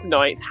for club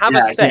night. Have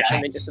a session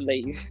and then just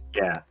leave.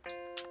 Yeah.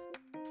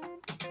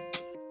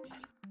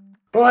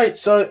 Right,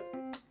 so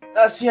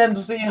that's the end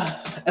of the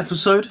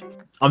episode.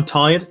 I'm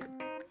tired,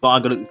 but I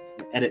gotta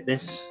edit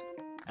this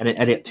and then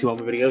edit 2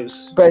 other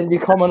videos. Ben, you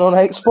comment on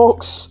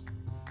Xbox?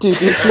 The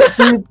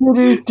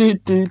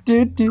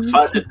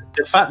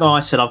fact that I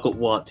said I've got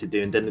work to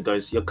do and then it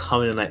goes, you're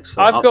coming on Xbox.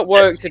 I've got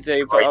work to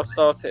do, but I'll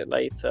start it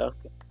later.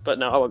 But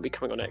no, I won't be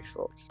coming on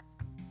Xbox.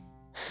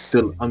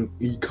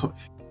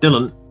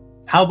 Dylan,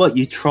 how about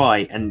you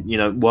try and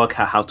work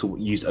out how to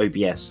use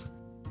OBS?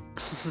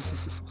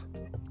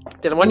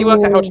 Dylan, why don't you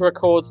work out how to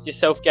record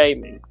yourself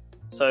gaming?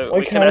 So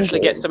we can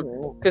actually get some.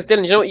 Because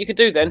Dylan, you know what you could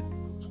do then?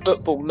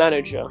 Football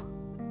Manager.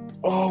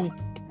 Oh.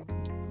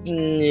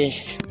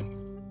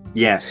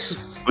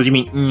 Yes. What do you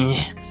mean?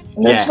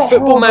 That's not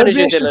Football hard.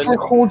 Manager, Just Dylan.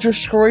 record your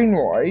screen,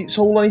 right?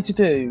 So all I need to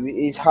do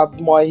is have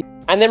my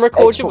And then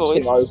record your Xbox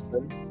thing voice.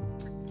 open.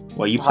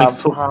 Well, you play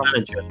Football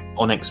Manager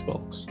on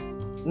Xbox.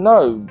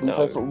 No, we No.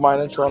 play Football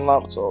Manager on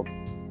laptop.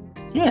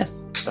 Yeah,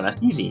 so that's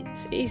easy.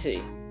 It's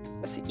easy.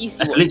 That's the easy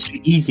That's one.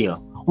 literally easier.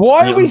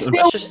 Why Yeah, are we let's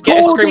still just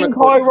get a screen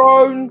recording, recorder.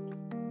 Tyrone?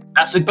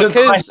 That's a good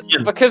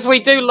question. Because we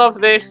do love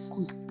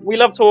this. We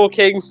love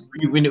talking.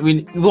 We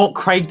want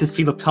Craig to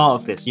feel a part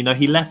of this.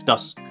 He left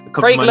us.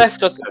 Craig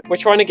left us. We're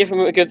trying to give him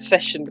a good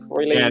session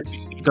before he Yeah,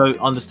 leaves. you go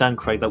understand,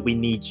 Craig, that we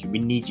need you. We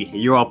need you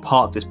here. You're a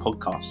part of this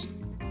podcast.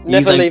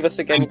 Never He's leave us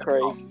again,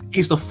 Craig.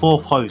 He's the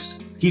 4th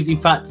host. He's a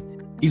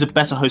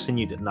better host than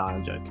you did. No,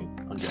 I'm joking.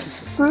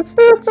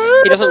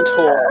 He doesn't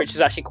talk, which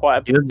is actually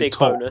quite He a doesn't big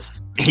talk.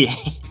 bonus.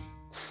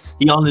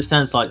 He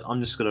understands, like, I'm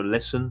just going to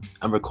listen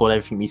and record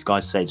everything these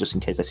guys say just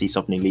in case they see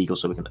something illegal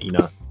so we can,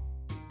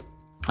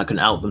 I can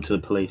out them to the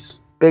police.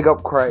 Big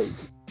up Craig.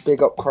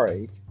 Big up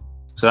Craig.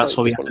 So that's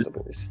why we have to,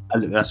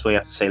 that's why you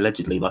have to say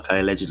allegedly, like I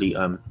allegedly,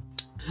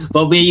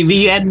 but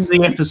we end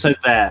the episode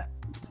there.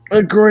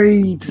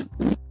 Agreed.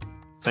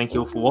 Thank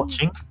you all for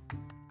watching.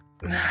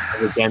 And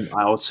again,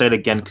 I'll say it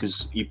again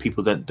because you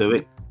people don't do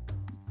it.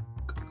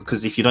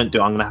 Because if you don't do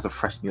it, I'm going to have to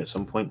threaten you at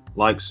some point.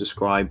 Like,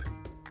 subscribe,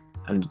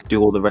 and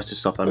do all the rest of the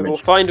stuff I We'll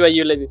mentioned. find where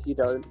you live if you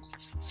don't.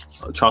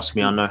 Trust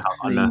me, I know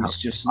how. Please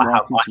just I like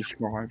have- and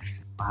subscribe.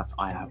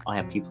 I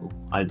have people.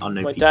 I know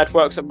My people. dad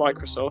works at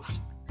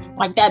Microsoft.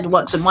 My dad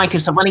works at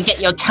Microsoft. I want to get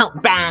your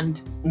account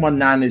banned. My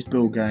nan is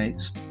Bill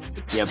Gates.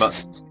 Yeah,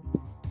 but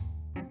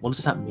what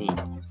does that mean?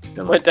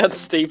 My dad's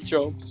Steve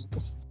Jobs.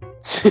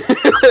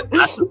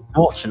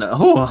 Watching it.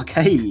 Oh,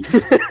 okay.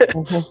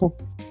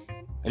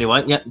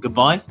 Anyway, yeah.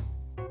 Goodbye.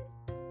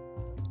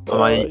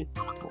 Bye.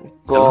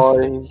 Bye.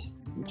 Wow,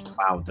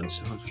 that's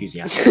so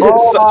enthusiastic.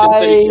 Such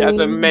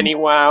enthusiasm, many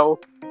wow.